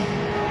week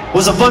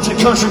was a bunch of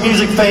country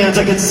music fans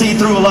that could see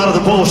through a lot of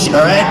the bullshit,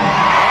 all right?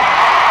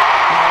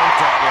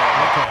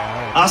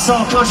 I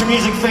saw country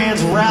music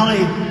fans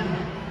rally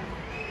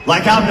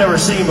like I've never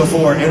seen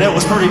before, and it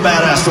was pretty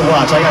badass to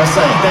watch, I gotta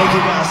say. Thank you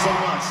guys so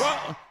much.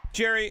 Well,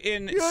 Jerry,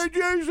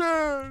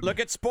 look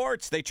at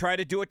sports. They try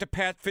to do it to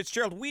Pat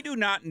Fitzgerald. We do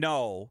not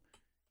know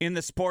in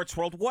the sports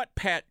world what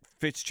Pat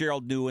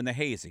Fitzgerald knew in the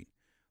hazing,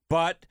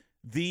 but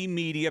the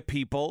media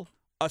people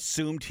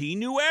assumed he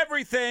knew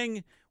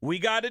everything. We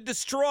got to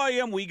destroy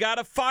him. We got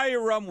to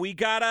fire him. We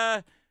got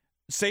to...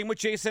 Same with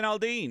Jason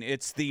Aldean.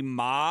 It's the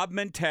mob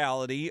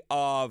mentality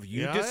of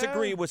you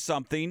disagree with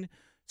something,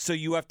 so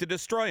you have to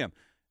destroy him.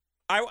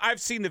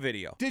 I've seen the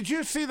video. Did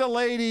you see the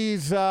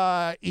lady's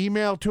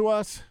email to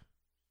us?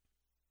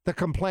 The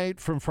complaint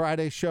from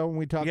Friday's show when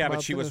we talked about Yeah,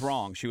 but she was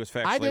wrong. She was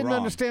factually wrong. I didn't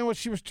understand what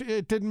she was...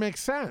 It didn't make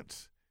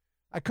sense.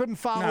 I couldn't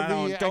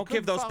follow the... Don't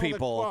give those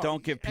people...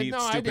 Don't give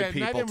stupid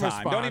people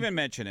time. Don't even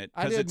mention it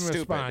because it's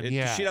stupid.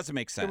 She doesn't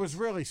make sense. It was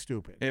really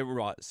stupid. It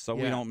was, so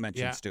we don't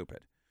mention stupid.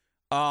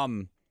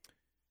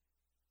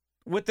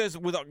 with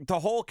the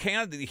whole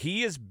Canada,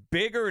 he is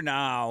bigger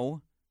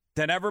now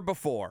than ever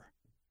before.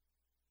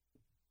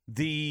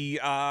 The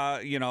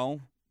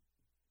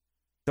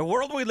the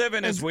world we live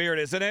in is weird,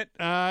 isn't it?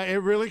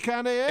 It really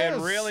kind of is. It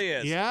really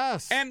is.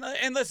 Yes. And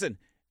listen,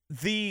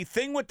 the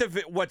thing with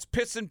what's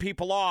pissing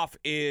people off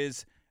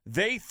is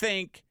they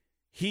think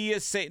he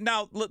is saying.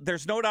 Now, look,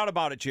 there's no doubt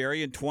about it,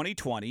 Jerry. In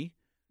 2020,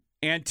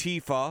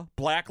 Antifa,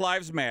 Black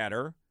Lives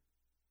Matter,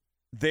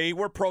 they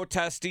were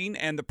protesting,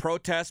 and the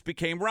protests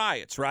became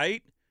riots.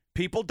 Right?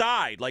 People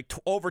died. Like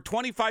over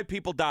 25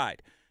 people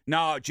died.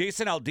 Now,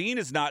 Jason Aldean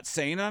is not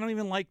saying. I don't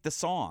even like the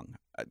song.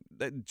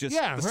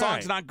 The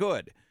song's not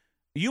good.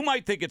 You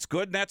might think it's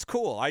good, and that's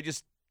cool. I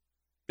just,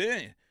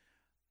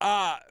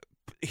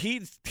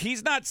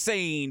 he's not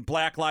saying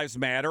Black Lives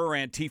Matter or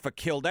Antifa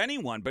killed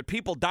anyone, but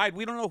people died.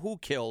 We don't know who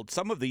killed.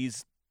 Some of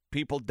these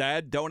people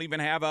dead don't even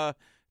have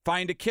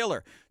find a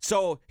killer.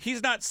 So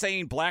he's not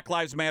saying Black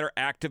Lives Matter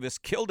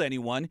activists killed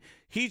anyone.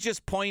 He's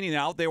just pointing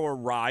out there were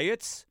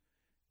riots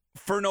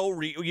for no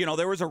reason.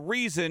 There was a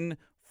reason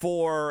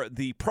for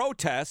the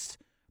protests,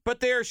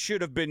 but there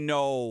should have been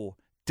no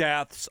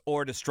deaths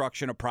or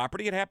destruction of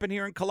property. It happened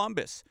here in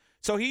Columbus.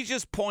 So he's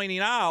just pointing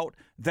out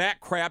that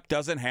crap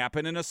doesn't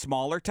happen in a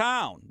smaller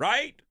town,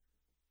 right?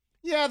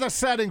 Yeah, the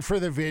setting for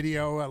the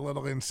video a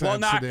little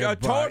insensitive. Well,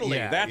 not totally.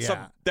 Yeah,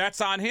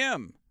 that's on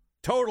him.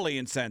 Totally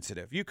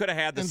insensitive. You could have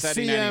had the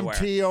setting anywhere.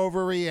 CMT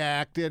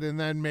overreacted and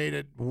then made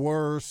it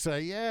worse.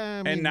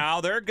 And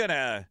now they're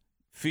gonna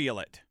feel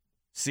it.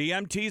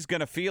 CMT's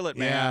gonna feel it,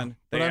 man.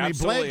 Yeah. But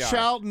Blake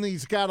Shelton,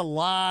 he's got a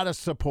lot of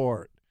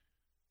support.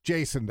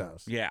 Jason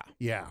does. Yeah.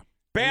 Yeah.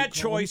 Bad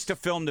choice to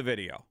film the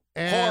video.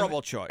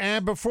 Horrible choice.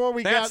 And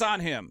that's on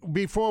him.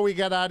 Before we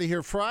got out of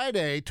here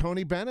Friday,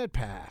 Tony Bennett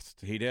passed.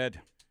 He did.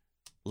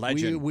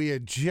 Legend. We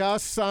had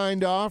just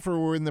signed off, or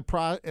we're in the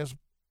process,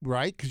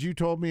 right? Because you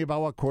told me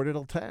about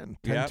 10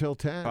 till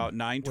 10. About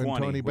 9:20.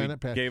 When Tony Bennett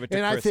passed. Gave it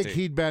to and Christy. I think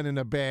he'd been in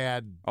a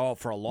bad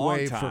for a long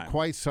way time. for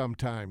quite some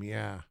time,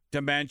 yeah.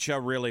 Dementia,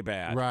 really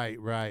bad. Right.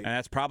 And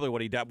that's probably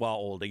what he did. Well,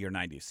 older, you're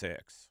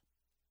 96.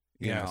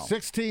 Yeah,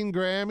 16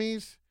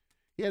 Grammys.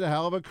 He had a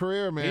hell of a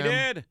career, man. He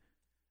did.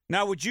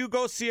 Now, would you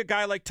go see a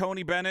guy like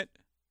Tony Bennett?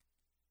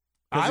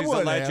 I he's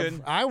would a legend.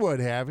 have. I would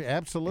have,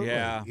 absolutely.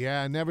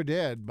 Yeah, I never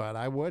did, but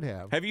I would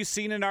have. Have you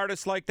seen an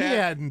artist like that? He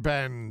hadn't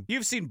been.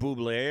 You've seen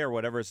Bublé or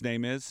whatever his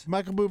name is.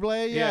 Michael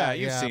Bublé? Yeah,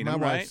 you've seen my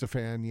him, right? wife's a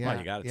fan, yeah. Well,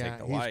 you got to take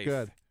the wife. He's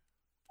good.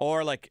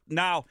 Or like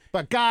now.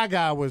 But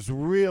Gaga was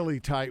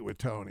really tight with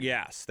Tony.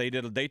 Yes, they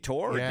did. They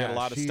toured, did a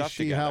lot of stuff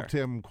she together. She helped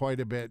him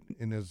quite a bit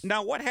in his.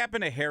 Now, what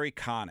happened to Harry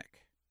Connick?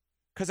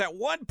 Because at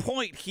one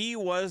point he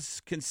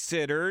was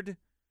considered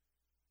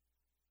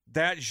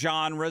that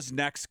genre's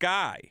next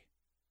guy.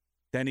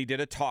 Then he did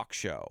a talk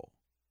show.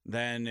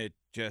 Then it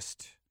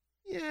just...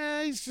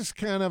 Yeah, he's just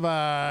kind of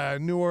a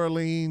New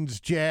Orleans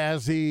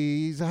jazzy.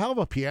 He's a hell of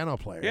a piano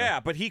player.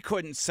 Yeah, but he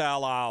couldn't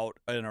sell out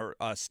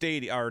a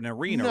stadium or an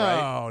arena,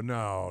 right?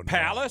 No.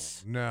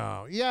 Palace?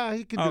 No. Yeah,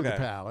 he could do the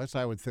Palace,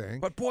 I would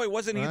think. But boy,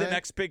 wasn't he the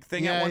next big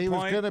thing at one point? Yeah, he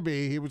was going to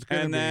be. He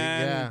Then,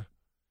 yeah.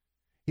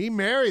 He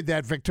married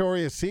that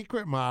Victoria's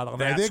Secret model.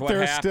 That's I think what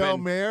they're happened. still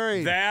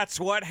married.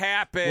 That's what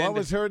happened. What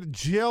was her?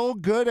 Jill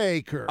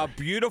Goodacre. A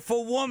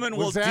beautiful woman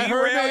will that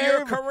her derail name?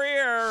 your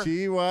career.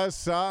 She was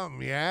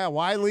something. Yeah.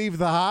 Why leave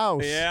the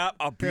house? Yeah.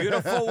 A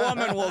beautiful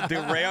woman will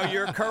derail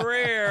your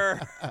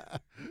career.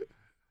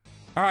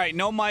 All right.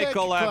 No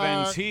Michael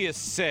Evans. He is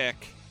sick.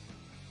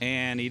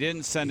 And he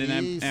didn't send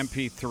an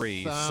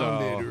MP3.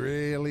 Sounded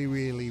really,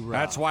 really rough.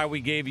 That's why we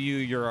gave you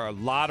your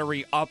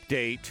lottery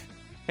update.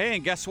 Hey,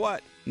 and guess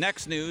what?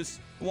 Next news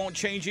won't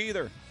change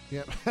either.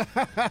 Yep.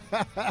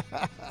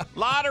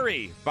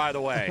 Lottery, by the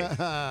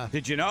way.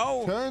 Did you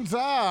know? Turns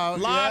out.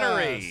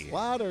 Lottery. Yes,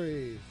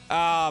 lottery.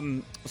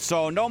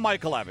 So no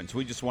Michael Evans.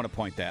 We just want to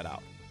point that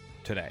out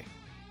today.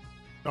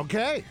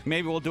 Okay.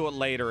 Maybe we'll do it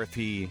later if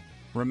he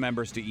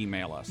remembers to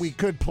email us. We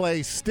could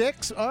play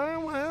sticks.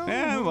 Oh, well.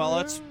 Yeah, well,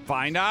 let's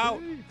find out.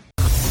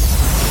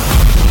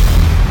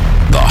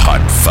 The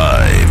Hot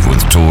Five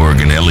with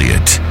Torg and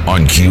Elliott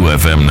on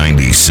QFM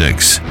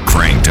 96.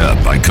 Cranked up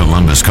by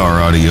Columbus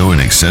Car Audio and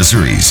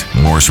Accessories.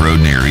 Morse Road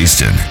near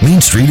Easton,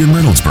 Main Street in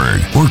Reynoldsburg,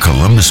 or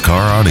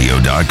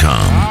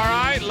columbuscaraudio.com. All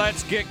right,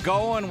 let's get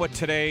going with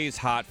today's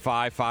Hot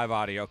 5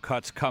 audio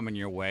cuts coming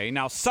your way.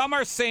 Now, some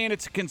are saying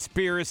it's a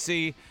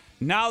conspiracy.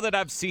 Now that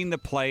I've seen the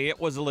play, it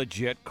was a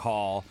legit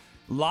call.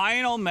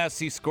 Lionel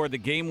Messi scored the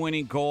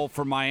game-winning goal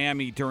for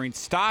Miami during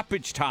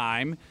stoppage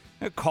time.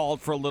 It called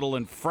for a little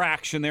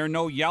infraction there,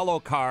 no yellow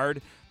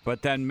card,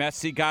 but then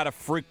Messi got a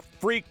free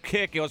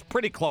kick. It was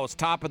pretty close,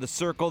 top of the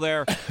circle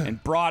there,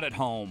 and brought it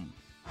home.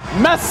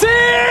 Messi!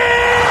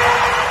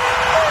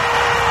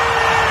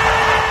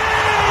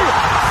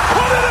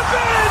 Put it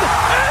in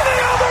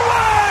any other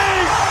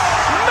way!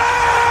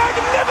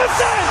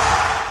 Magnificent!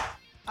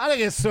 I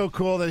think it's so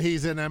cool that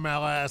he's in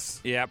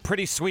MLS. Yeah,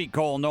 pretty sweet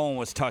goal. No one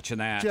was touching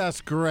that.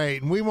 Just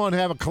great. And we won't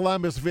have a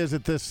Columbus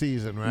visit this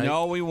season, right?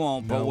 No, we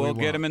won't, but we'll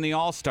get him in the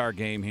All-Star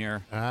game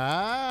here.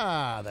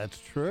 Ah, that's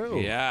true.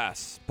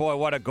 Yes. Boy,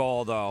 what a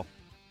goal, though.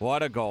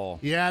 What a goal.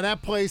 Yeah,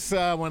 that place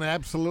went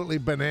absolutely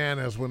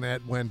bananas when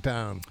that went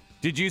down.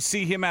 Did you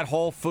see him at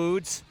Whole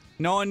Foods?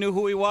 No one knew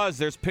who he was.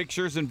 There's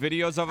pictures and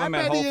videos of him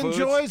at Whole Foods. I bet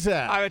he enjoys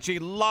that. I bet he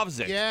loves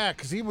it. Yeah,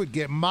 because he would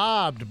get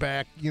mobbed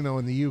back, in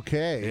the UK.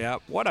 Yeah,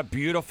 what a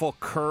beautiful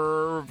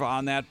curve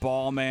on that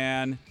ball,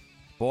 man.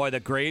 Boy,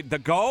 the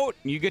GOAT.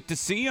 You get to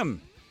see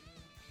him.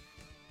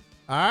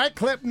 All right,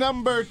 clip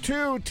number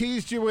 2.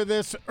 Teased you with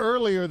this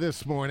earlier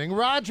this morning.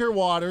 Roger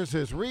Waters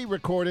has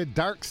re-recorded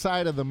Dark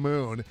Side of the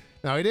Moon.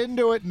 Now, he didn't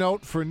do it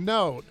note for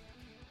note.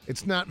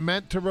 It's not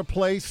meant to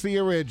replace the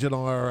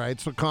original, all right,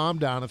 so calm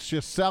down. It's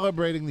just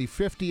celebrating the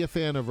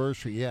 50th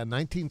anniversary. Yeah,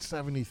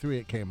 1973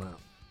 it came out.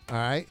 All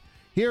right?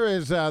 Here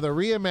is the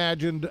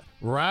reimagined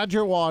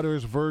Roger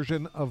Waters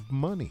version of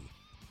Money.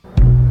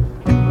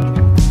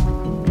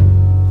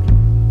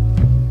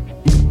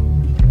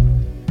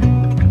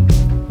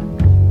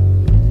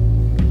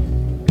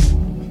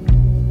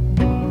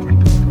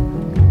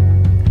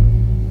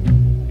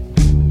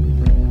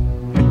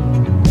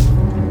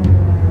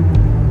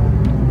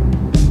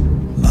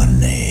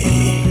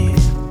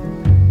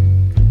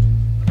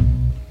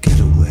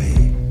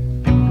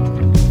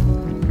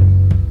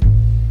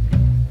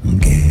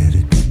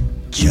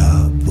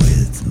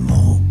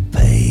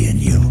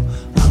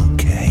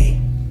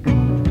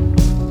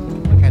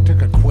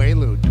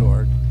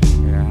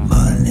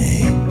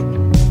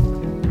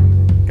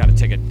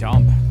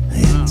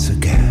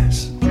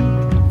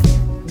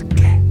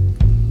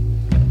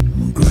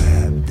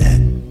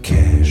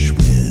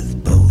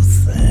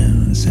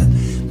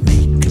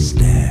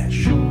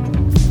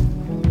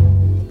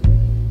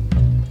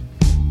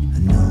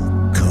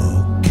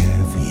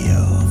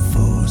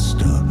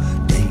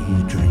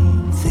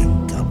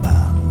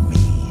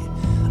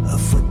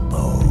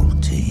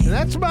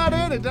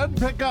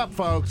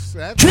 Folks,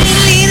 that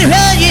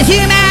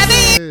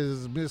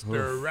is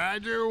Mr.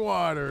 Roger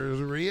Waters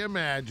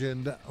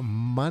reimagined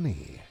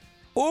Money.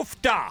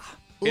 Oofda,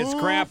 as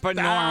Grandpa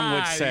Norm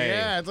would say.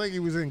 Yeah, it's like he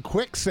was in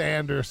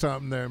quicksand or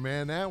something there,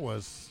 man. That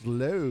was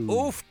slow.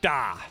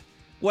 Oofda.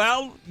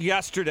 Well,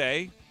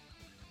 yesterday,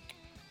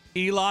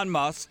 Elon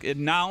Musk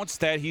announced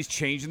that he's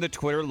changing the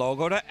Twitter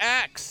logo to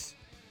X.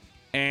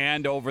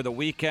 And over the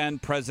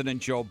weekend,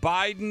 President Joe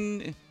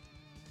Biden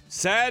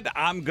said,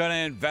 I'm going to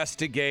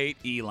investigate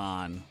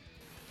Elon.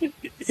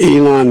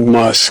 Elon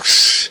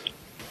Musk's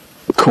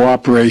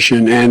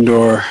cooperation and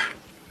or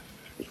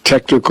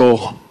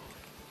technical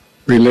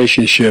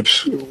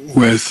relationships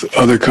with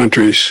other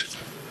countries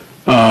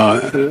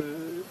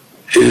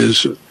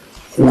is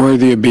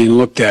worthy of being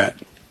looked at.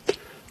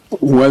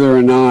 Whether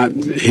or not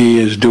he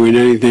is doing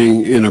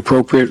anything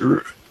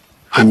inappropriate,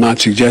 I'm not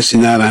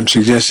suggesting that. I'm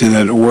suggesting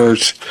that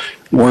it's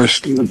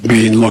worth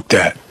being looked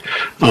at.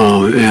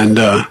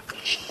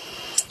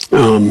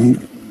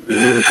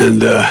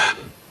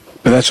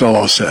 But that's all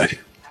I'll say.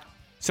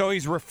 So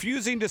he's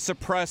refusing to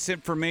suppress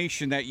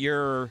information that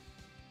you're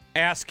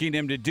asking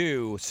him to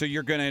do. So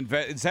you're going to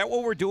invest. Is that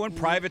what we're doing?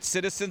 Private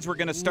citizens? We're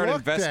going to start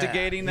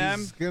investigating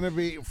them? He's going to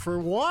be, for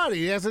what?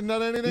 He hasn't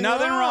done anything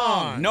Nothing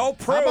wrong. No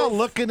proof. How about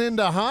looking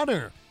into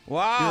Hunter?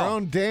 Wow. Your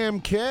own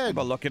damn kid. How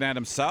about looking at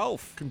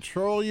himself?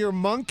 Control your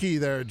monkey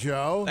there,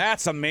 Joe.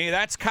 That's amazing.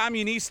 That's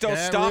communisto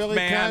stuff, really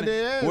man.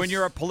 Is. When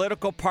you're a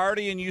political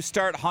party and you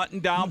start hunting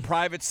down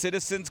private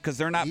citizens because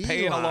they're not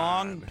playing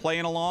along.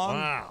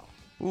 Wow.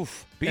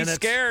 Oof. Be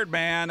scared,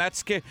 man. That's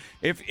scary.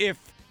 If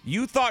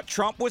you thought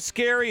Trump was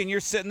scary and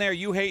you're sitting there,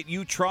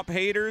 you Trump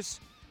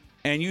haters,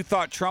 and you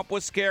thought Trump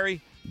was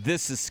scary,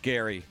 this is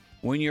scary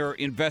when you're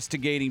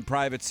investigating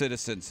private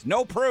citizens.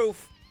 No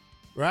proof.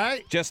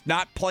 Right? Just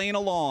not playing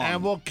along.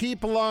 And we'll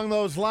keep along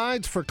those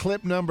lines for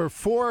clip number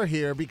 4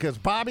 here, because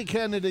Bobby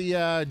Kennedy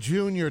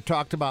Jr.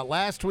 talked about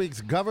last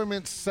week's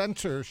government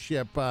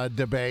censorship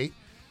debate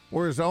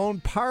where his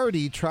own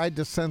party tried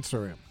to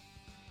censor him.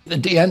 The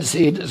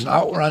DNC does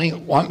not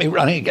want me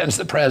running against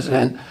the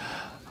president.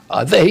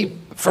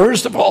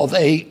 First of all,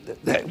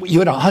 you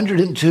had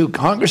 102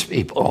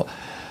 congresspeople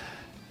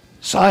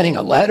signing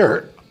a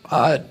letter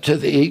to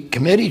the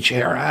committee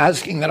chair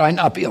asking that I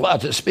not be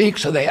allowed to speak.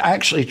 So they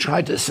actually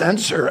tried to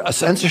censor a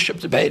censorship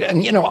debate.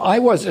 And, I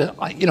was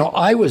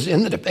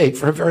in the debate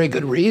for a very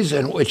good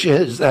reason, which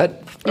is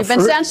that you've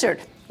been censored.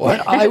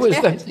 Well, I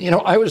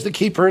was the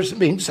key person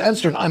being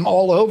censored. I'm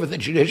all over the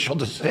judicial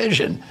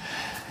decision.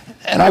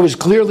 And I was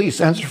clearly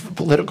censored for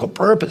political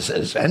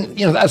purposes. And,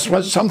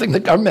 that's something the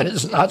government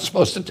is not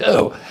supposed to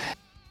do.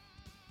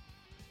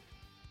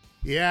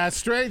 Yeah,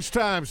 strange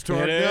times,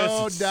 Torg.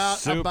 No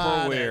doubt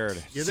about weird.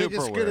 it. You think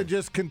it's going to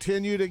just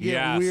continue to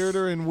get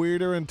weirder and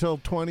weirder until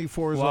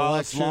 24's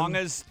election? As long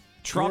as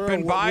Trump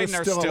and Biden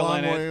are still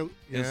in it,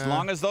 as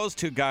long as those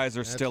two guys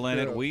are still in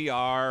it, we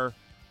are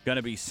going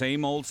to be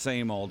same old,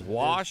 same old.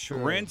 Wash,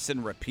 rinse,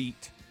 and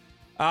repeat.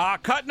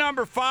 Cut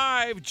number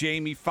 5,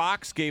 Jamie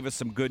Foxx gave us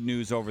some good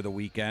news over the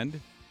weekend.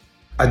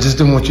 I just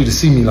didn't want you to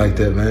see me like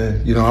that,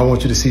 man. I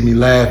want you to see me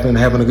laughing,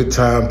 having a good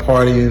time,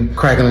 partying,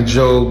 cracking a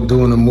joke,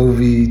 doing a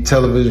movie,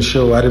 television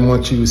show. I didn't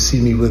want you to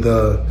see me with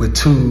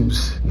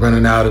tubes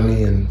running out of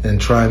me and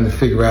trying to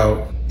figure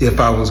out if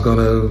I was going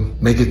to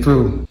make it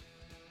through.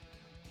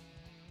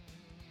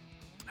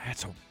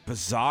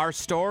 Bizarre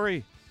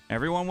story.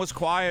 Everyone was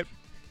quiet.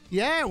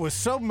 Yeah, it was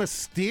so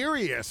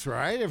mysterious,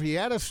 right? If he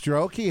had a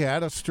stroke, he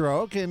had a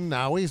stroke, and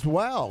now he's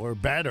well, or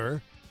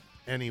better.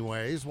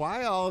 Anyways,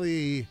 why all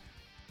the...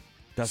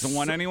 Doesn't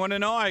want anyone to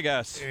know, I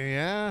guess.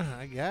 Yeah,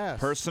 I guess.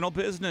 Personal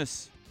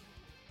business.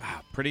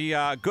 Pretty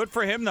good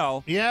for him,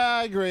 though. Yeah,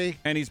 I agree.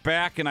 And he's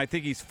back, and I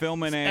think he's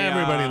filming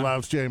Everybody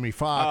loves Jamie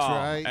Foxx,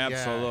 right?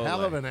 Absolutely. Yeah,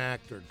 hell of an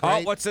actor.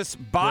 Great, what's this?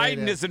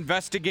 Biden is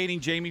investigating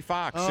Jamie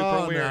Foxx.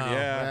 Super weird.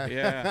 No.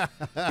 Yeah.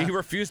 He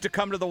refused to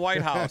come to the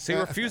White House. He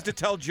refused to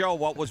tell Joe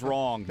what was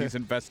wrong. He's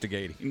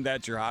investigating.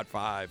 That's your Hot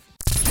 5.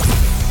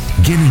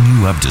 Getting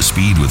you up to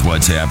speed with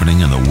what's happening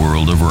in the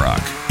world of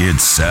rock.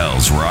 It's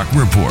Sal's Rock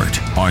Report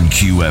on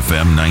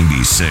QFM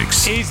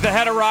 96. He's the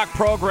head of rock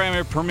program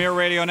at Premier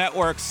Radio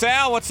Network.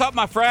 Sal, what's up,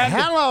 my friend?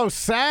 Hello,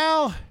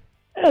 Sal.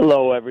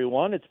 Hello,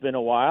 everyone. It's been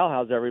a while.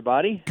 How's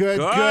everybody?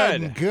 Good.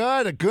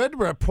 A good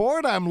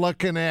report I'm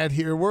looking at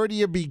here. Where do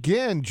you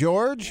begin,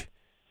 George?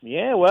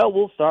 Yeah, well,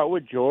 we'll start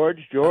with George.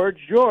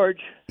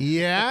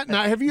 Yeah.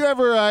 Now, have you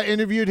ever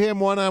interviewed him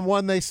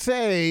one-on-one? They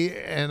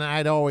say, and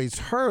I'd always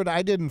heard,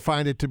 I didn't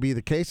find it to be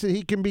the case, that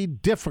he can be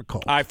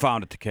difficult. I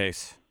found it the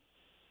case.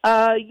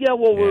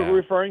 We're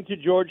referring to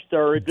George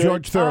Thorogood.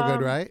 George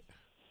Thorogood, right?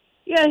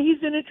 Yeah,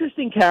 he's an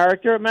interesting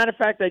character. Matter of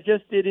fact, I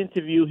just did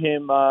interview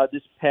him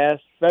this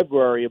past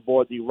February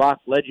aboard the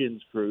Rock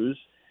Legends cruise,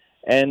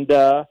 and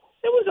it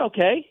was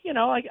okay. You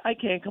know, I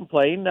can't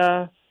complain.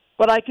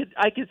 But I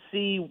could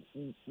see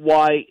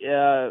why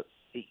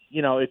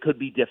it could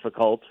be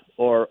difficult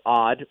or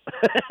odd.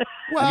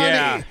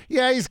 Well,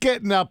 he's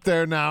getting up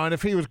there now, and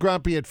if he was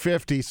grumpy at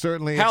 50,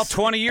 certainly. Hell,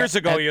 20 years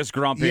ago he was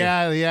grumpy.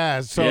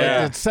 Yeah. So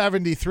at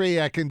 73,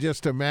 I can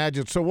just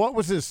imagine. So what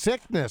was his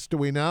sickness? Do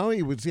we know?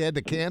 He had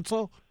to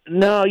cancel?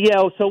 No,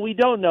 so we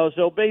don't know.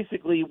 So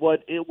basically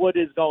what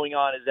is going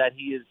on is that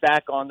he is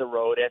back on the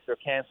road after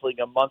canceling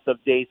a month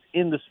of dates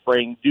in the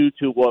spring due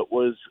to what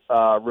was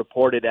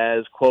reported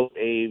as, quote,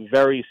 a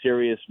very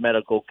serious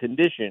medical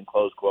condition,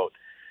 close quote.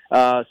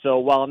 So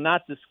while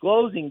not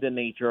disclosing the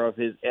nature of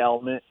his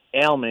ailment,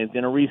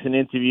 in a recent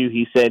interview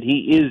he said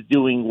he is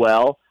doing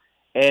well,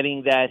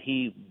 adding that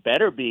he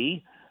better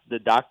be. The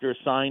doctor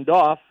signed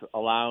off,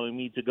 allowing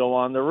me to go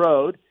on the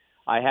road.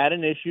 I had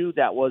an issue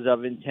that was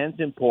of intense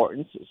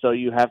importance, so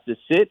you have to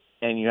sit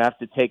and you have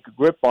to take a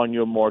grip on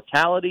your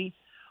mortality,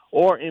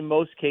 or in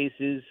most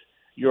cases,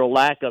 your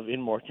lack of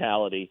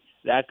immortality.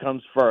 That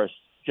comes first.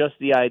 Just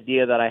the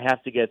idea that I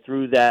have to get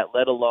through that,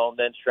 let alone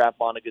then strap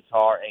on a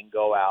guitar and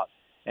go out.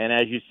 And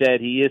as you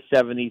said, he is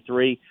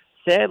 73.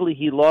 Sadly,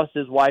 he lost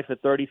his wife of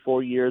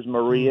 34 years,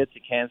 Maria, to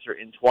cancer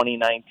in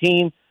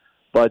 2019.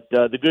 But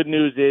the good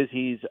news is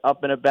he's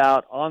up and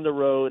about on the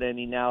road, and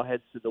he now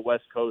heads to the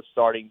West Coast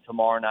starting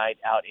tomorrow night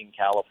out in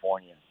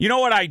California. You know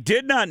what I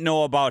did not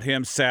know about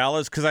him, Sal,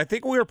 is because I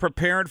think we were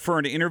preparing for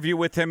an interview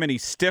with him, and he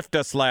stiffed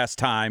us last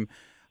time.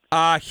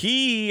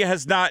 He's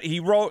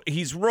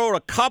wrote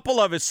a couple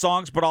of his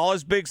songs, but all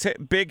his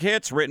big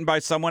hits written by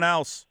someone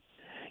else.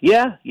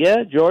 Yeah.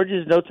 George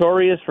is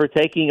notorious for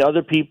taking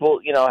other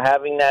people,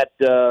 having that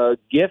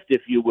gift,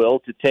 if you will,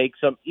 to take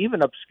some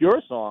even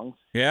obscure songs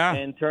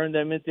and turn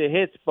them into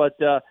hits. But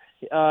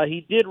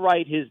he did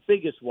write his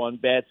biggest one,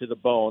 Bad to the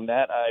Bone.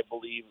 That, I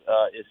believe,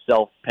 is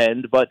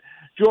self-penned. But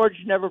George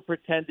never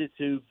pretended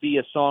to be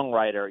a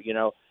songwriter.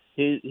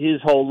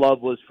 His whole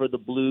love was for the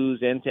blues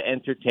and to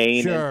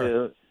entertain and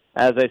to,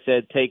 as I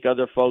said, take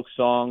other folks'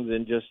 songs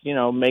and just,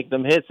 make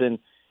them hits. And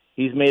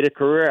he's made a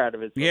career out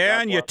of it. So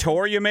and you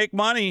tour, you make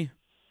money.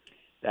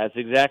 That's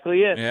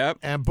exactly it. Yep.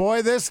 And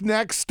boy, this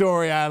next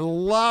story, I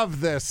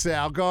love this,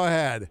 Sal. Go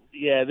ahead.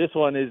 Yeah, this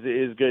one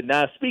is good.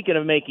 Now, speaking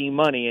of making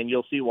money, and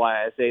you'll see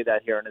why I say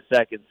that here in a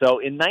second. So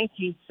in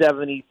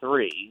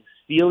 1973,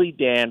 Steely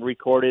Dan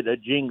recorded a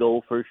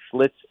jingle for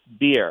Schlitz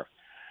beer.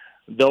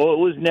 Though it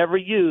was never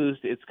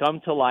used, it's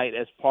come to light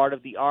as part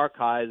of the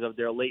archives of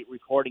their late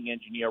recording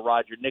engineer,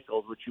 Roger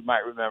Nichols, which you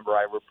might remember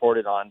I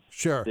reported on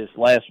this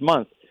last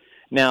month.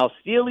 Now,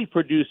 Steely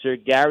producer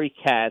Gary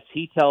Katz,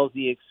 he tells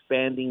the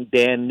Expanding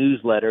Dan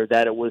newsletter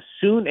that it was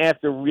soon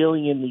after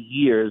reeling in the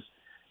years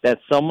that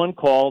someone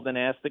called and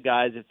asked the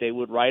guys if they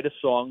would write a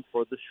song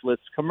for the Schlitz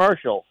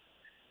commercial.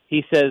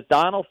 He says,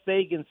 Donald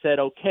Fagen said,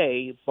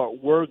 okay,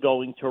 but we're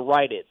going to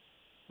write it,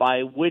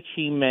 by which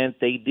he meant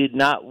they did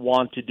not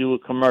want to do a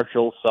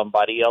commercial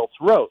somebody else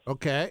wrote.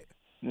 Okay.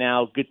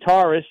 Now,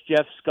 guitarist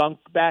Jeff Skunk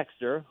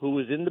Baxter, who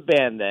was in the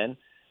band then,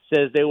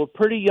 says they were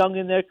pretty young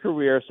in their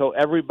career, so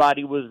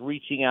everybody was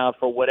reaching out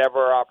for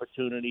whatever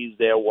opportunities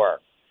there were.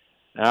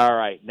 All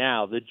right,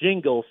 now the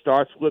jingle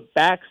starts with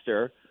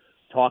Baxter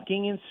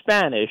talking in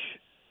Spanish,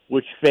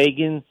 which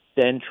Fagen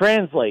then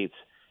translates.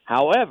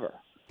 However,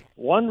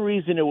 one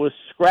reason it was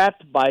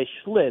scrapped by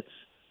Schlitz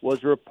was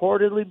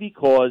reportedly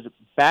because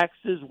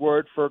Baxter's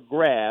word for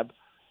grab,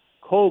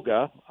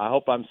 coga, I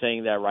hope I'm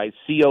saying that right,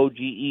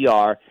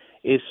 C-O-G-E-R,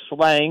 is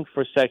slang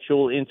for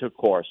sexual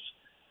intercourse.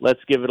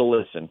 Let's give it a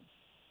listen.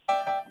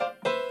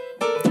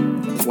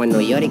 Cuando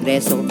yo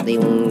regreso de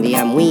un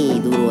día muy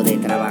duro de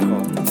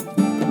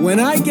trabajo. When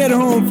I get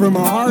home from a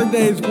hard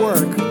day's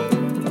work,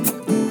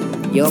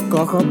 Yo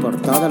cojo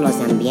por todos los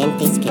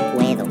ambientes que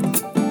puedo.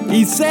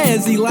 He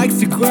says he likes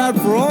to crowd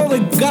for all the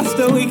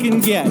gusto he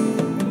can get.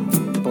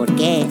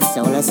 Porque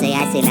solo se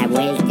hace la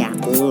vuelta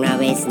una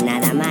vez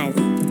nada más.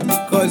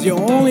 'Cause you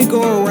only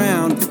go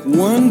around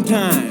one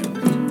time.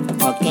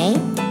 Okay?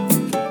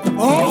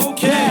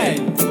 Okay!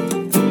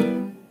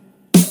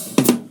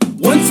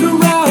 Once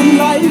around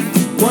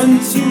life,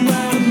 once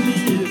around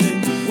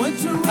living,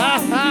 once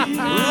around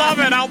Love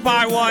it, I'll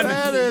buy one.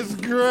 That is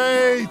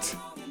great.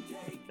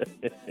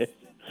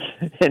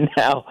 And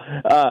now,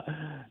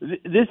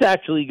 this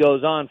actually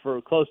goes on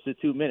for close to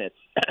 2 minutes,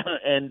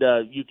 and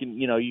you can.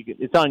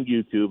 It's on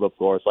YouTube, of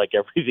course, like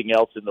everything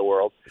else in the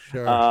world.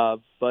 Sure.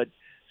 But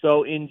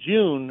so in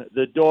June,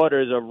 the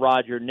daughters of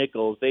Roger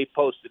Nichols, they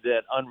posted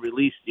that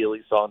unreleased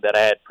Steely song that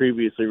I had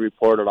previously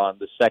reported on,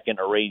 the second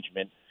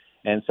arrangement,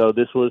 and so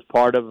this was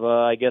part of,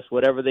 I guess,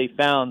 whatever they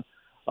found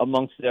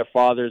amongst their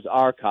father's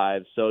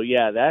archives. So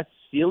yeah, that's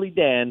Steely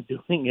Dan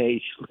doing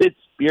a Schlitz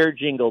beer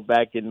jingle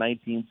back in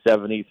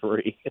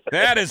 1973.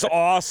 That is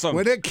awesome.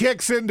 When it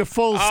kicks into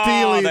full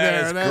Steely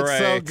that's great.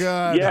 So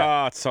good.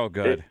 Yeah. Oh, it's so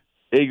good.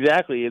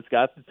 Exactly. It's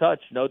got the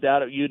touch, no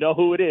doubt. You know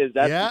who it is,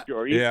 that's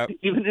for sure.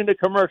 Even in the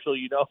commercial,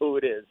 you know who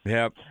it is.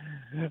 Yep.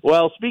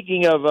 Well,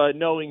 speaking of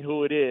knowing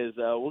who it is,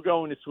 we're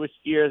going to switch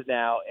gears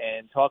now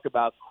and talk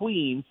about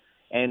Queen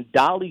and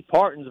Dolly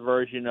Parton's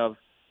version of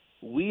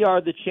We Are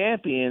the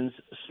Champions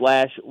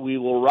 / We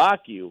Will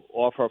Rock You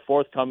off her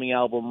forthcoming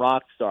album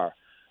Rockstar.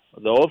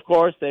 Though, of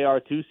course, they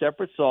are two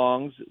separate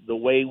songs, the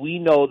way we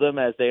know them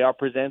as they are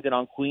presented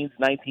on Queen's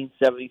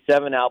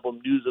 1977 album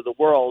News of the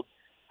World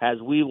has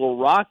We Will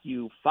Rock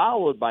You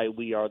followed by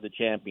We Are the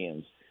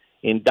Champions.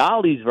 In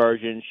Dolly's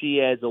version,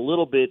 she adds a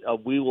little bit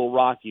of We Will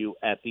Rock You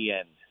at the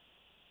end.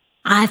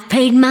 I've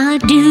paid my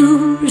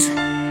dues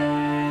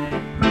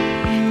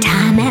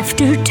time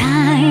after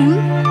time.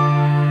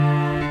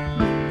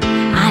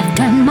 I've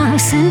done my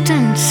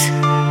sentence,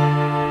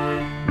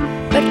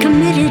 but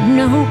committed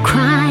no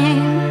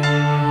crime.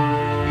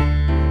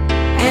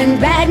 And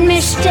bad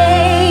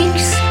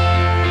mistakes,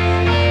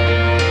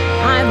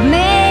 I've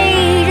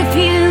made a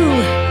few.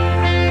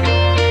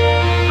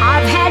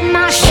 I've had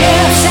my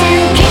shifts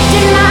and kicked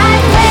in my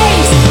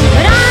face,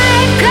 but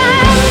I've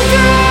come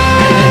through.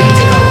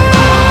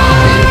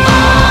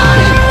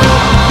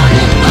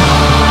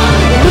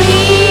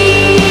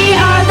 We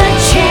are the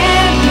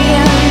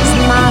champions,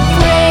 my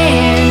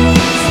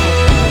friends,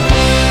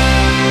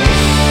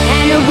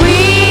 and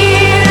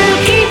we'll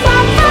keep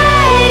on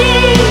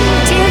fighting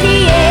till the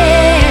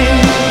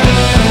end.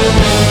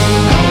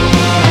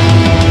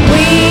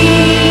 We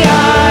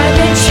are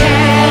the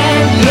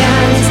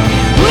champions.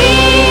 We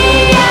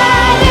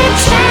are the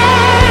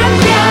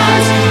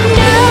champions.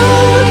 No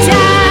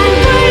time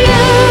for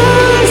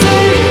losers,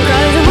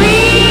 'cause we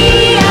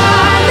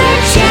are the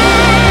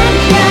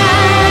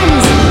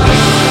champions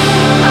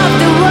of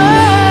the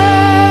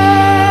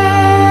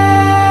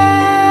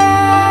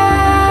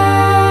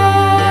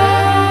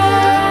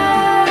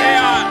Hey,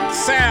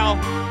 Sal,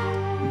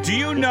 do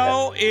you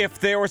know if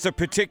there was a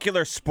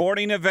particular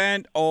sporting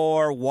event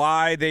or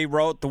why they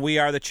wrote the We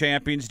Are the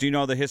Champions? Do you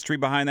know the history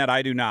behind that?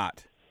 I do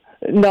not.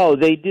 No,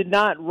 they did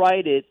not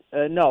write it.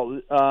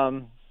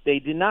 They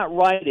did not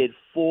write it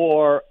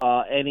for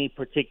any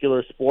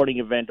particular sporting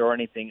event or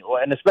anything,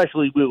 and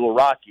especially We Will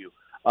Rock You,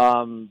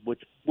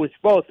 which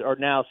both are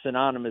now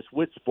synonymous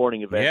with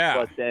sporting events. Yeah.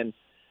 But then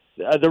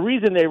the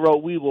reason they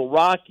wrote We Will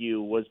Rock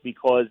You was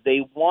because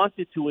they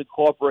wanted to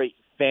incorporate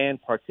fan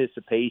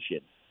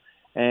participation.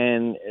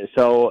 And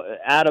so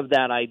out of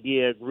that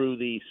idea grew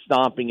the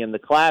stomping and the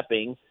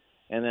clapping.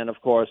 And then, of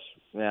course,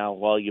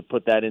 you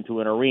put that into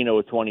an arena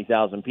with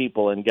 20,000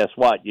 people, and guess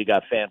what? You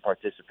got fan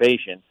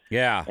participation.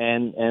 Yeah.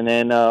 And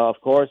then,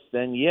 of course,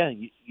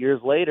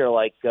 years later,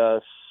 like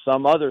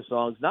some other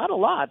songs, not a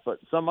lot, but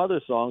some other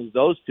songs,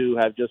 those two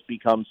have just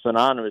become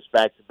synonymous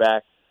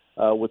back-to-back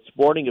with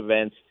sporting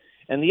events.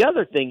 And the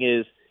other thing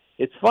is,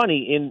 it's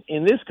funny,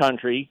 in this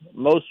country,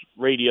 most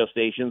radio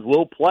stations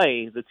will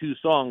play the two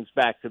songs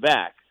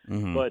back-to-back.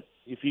 Mm-hmm. But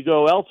if you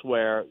go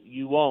elsewhere,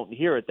 you won't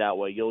hear it that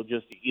way. You'll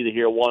just either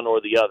hear one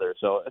or the other.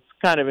 So it's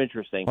kind of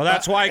interesting. Well,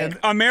 that's why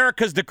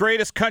America's the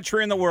greatest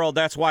country in the world.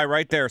 That's why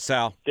right there,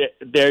 Sal.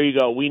 There you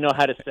go. We know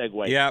how to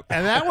segue. Yep.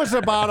 And that was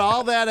about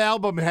all that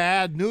album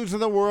had. News of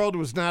the World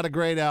was not a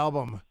great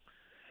album.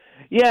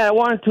 Yeah, there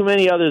weren't too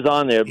many others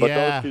on there, but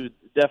Yeah. those two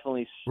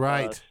definitely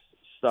stuck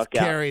out.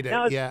 Carried it,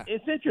 now, yeah.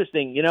 It's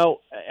interesting.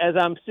 As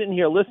I'm sitting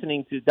here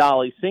listening to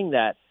Dolly sing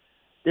that,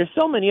 there's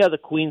so many other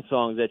Queen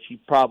songs that she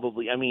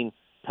probably,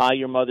 Tie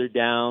Your Mother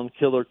Down,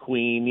 Killer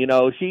Queen,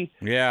 she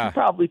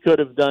probably could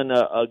have done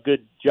a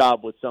good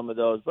job with some of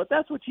those, but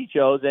that's what she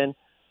chose. And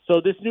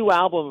so this new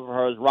album of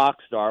hers,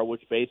 Rockstar,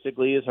 which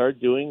basically is her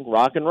doing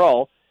rock and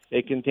roll,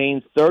 it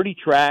contains 30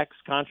 tracks,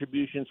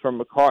 contributions from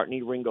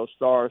McCartney, Ringo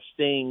Starr,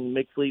 Sting,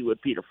 Mick Fleetwood,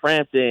 Peter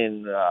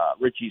Frampton,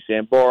 Richie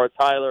Sambora,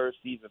 Tyler,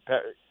 Steve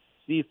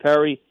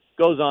Perry,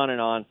 goes on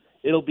and on.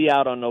 It'll be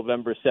out on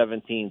November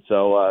 17th,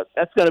 so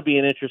that's going to be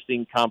an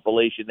interesting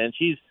compilation. And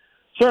she's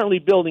certainly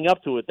building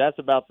up to it. That's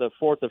about the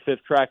fourth or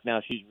fifth track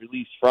now she's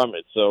released from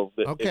it. So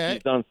if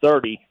she's done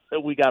 30,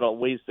 we got a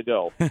ways to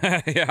go.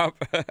 Yep.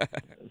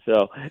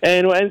 So,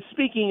 and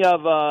speaking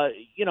of,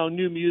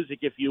 new music,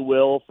 if you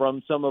will,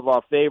 from some of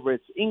our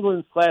favorites,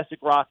 England's Classic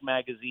Rock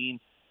magazine,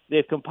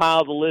 they've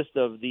compiled a list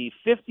of the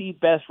 50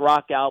 best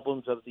rock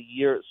albums of the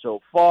year so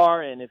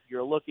far. And if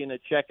you're looking to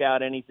check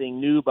out anything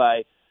new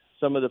by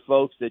some of the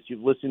folks that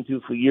you've listened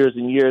to for years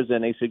and years,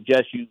 and they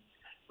suggest you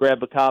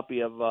grab a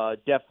copy of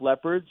Def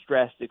Leppard's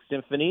Drastic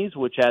Symphonies,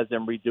 which has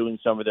them redoing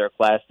some of their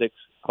classics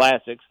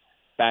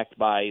backed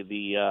by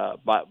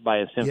by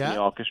a symphony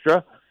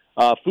orchestra.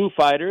 Foo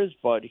Fighters,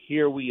 But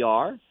Here We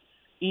Are.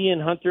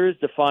 Ian Hunter's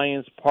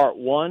Defiance Part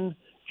 1.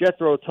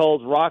 Jethro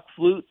Tull's Rock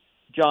Flute.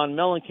 John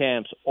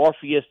Mellencamp's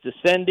Orpheus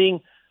Descending.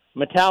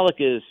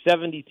 Metallica's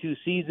 72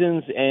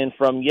 Seasons. And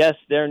from Yes,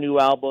 their new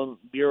album,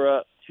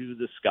 Mira to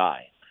the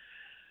Sky.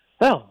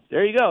 Well,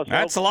 there you go. So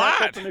that's a lot.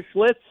 Crack open a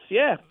Schlitz.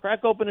 Yeah,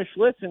 crack open a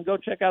Schlitz and go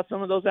check out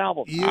some of those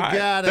albums. You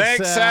got it,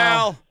 Thanks,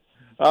 Sal.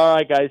 All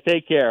right, guys.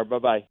 Take care.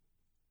 Bye-bye.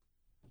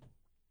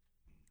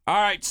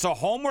 All right, so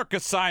homework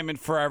assignment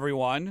for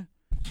everyone.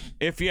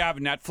 If you have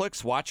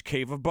Netflix, watch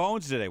Cave of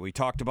Bones today. We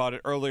talked about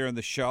it earlier in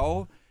the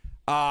show.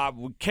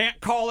 We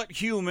can't call it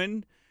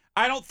human.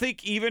 I don't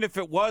think even if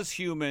it was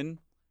human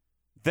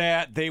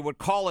that they would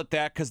call it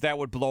that because that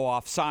would blow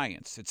off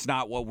science. It's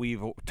not what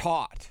we've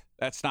taught.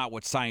 That's not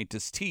what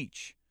scientists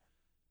teach.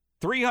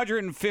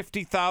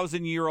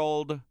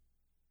 350,000-year-old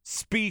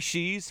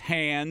species,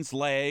 hands,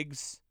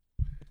 legs,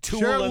 tool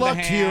sure in the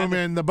looked hand.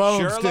 human. The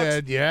bones Sure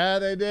did. Yeah,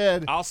 they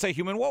did. I'll say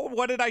human.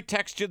 What did I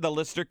text you? The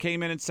listener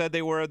came in and said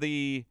they were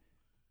the...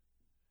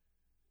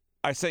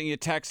 I sent you a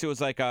text. It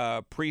was like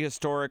a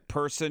prehistoric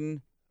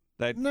person.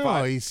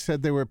 He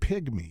said they were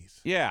pygmies.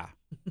 Yeah.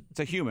 It's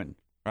a human,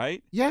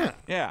 right? Yeah.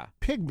 Yeah.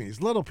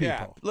 Pygmies, little people.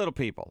 Yeah, little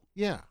people.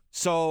 Yeah.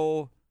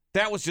 So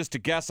that was just a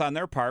guess on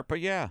their part, but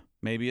yeah,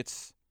 maybe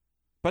it's...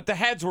 But the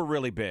heads were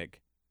really big.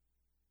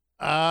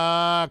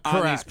 Correct.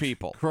 On these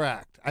people.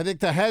 Correct. I think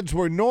the heads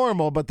were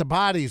normal, but the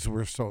bodies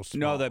were so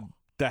small. No,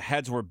 the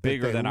heads were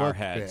bigger than our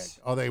heads.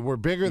 Big. Oh, they were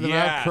bigger than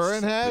our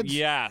current heads?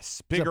 Yes.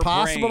 Is Bigger it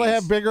possible brains. to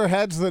have bigger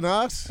heads than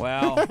us?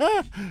 Well,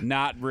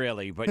 not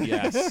really, but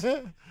yes.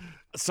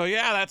 So,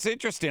 yeah, that's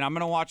interesting. I'm going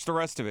to watch the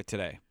rest of it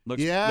today.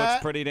 Looks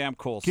pretty damn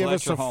cool. So Give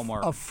that's us your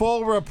homework. A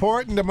full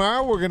report, and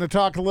tomorrow we're going to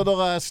talk a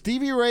little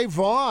Stevie Ray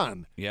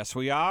Vaughan. Yes,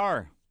 we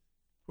are.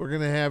 We're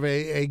going to have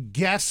a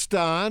guest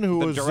on who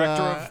was the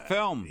director of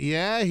film.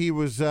 Yeah, he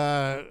was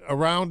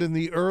around in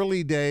the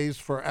early days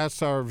for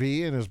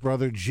SRV and his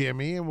brother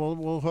Jimmy, and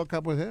we'll hook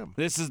up with him.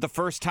 This is the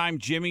first time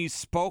Jimmy's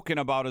spoken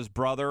about his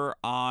brother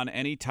on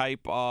any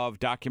type of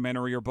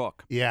documentary or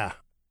book. Yeah,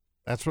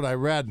 that's what I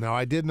read. Now,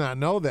 I did not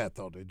know that,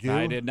 though. Did you?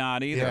 I did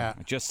not either. Yeah.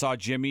 I just saw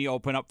Jimmy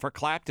open up for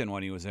Clapton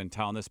when he was in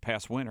town this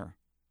past winter.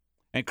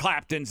 And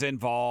Clapton's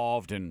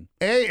involved. And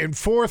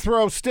fourth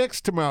row sticks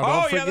tomorrow.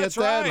 Don't forget that's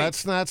that. right.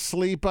 Let's not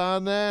sleep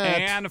on that.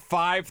 And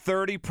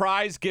 5:30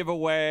 prize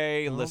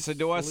giveaway. Listen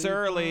to us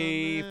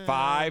early.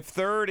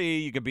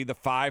 5:30. You could be the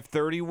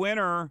 5:30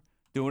 winner.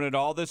 Doing it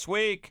all this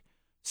week.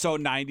 So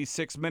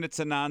 96 minutes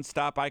of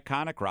nonstop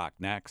iconic rock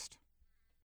next.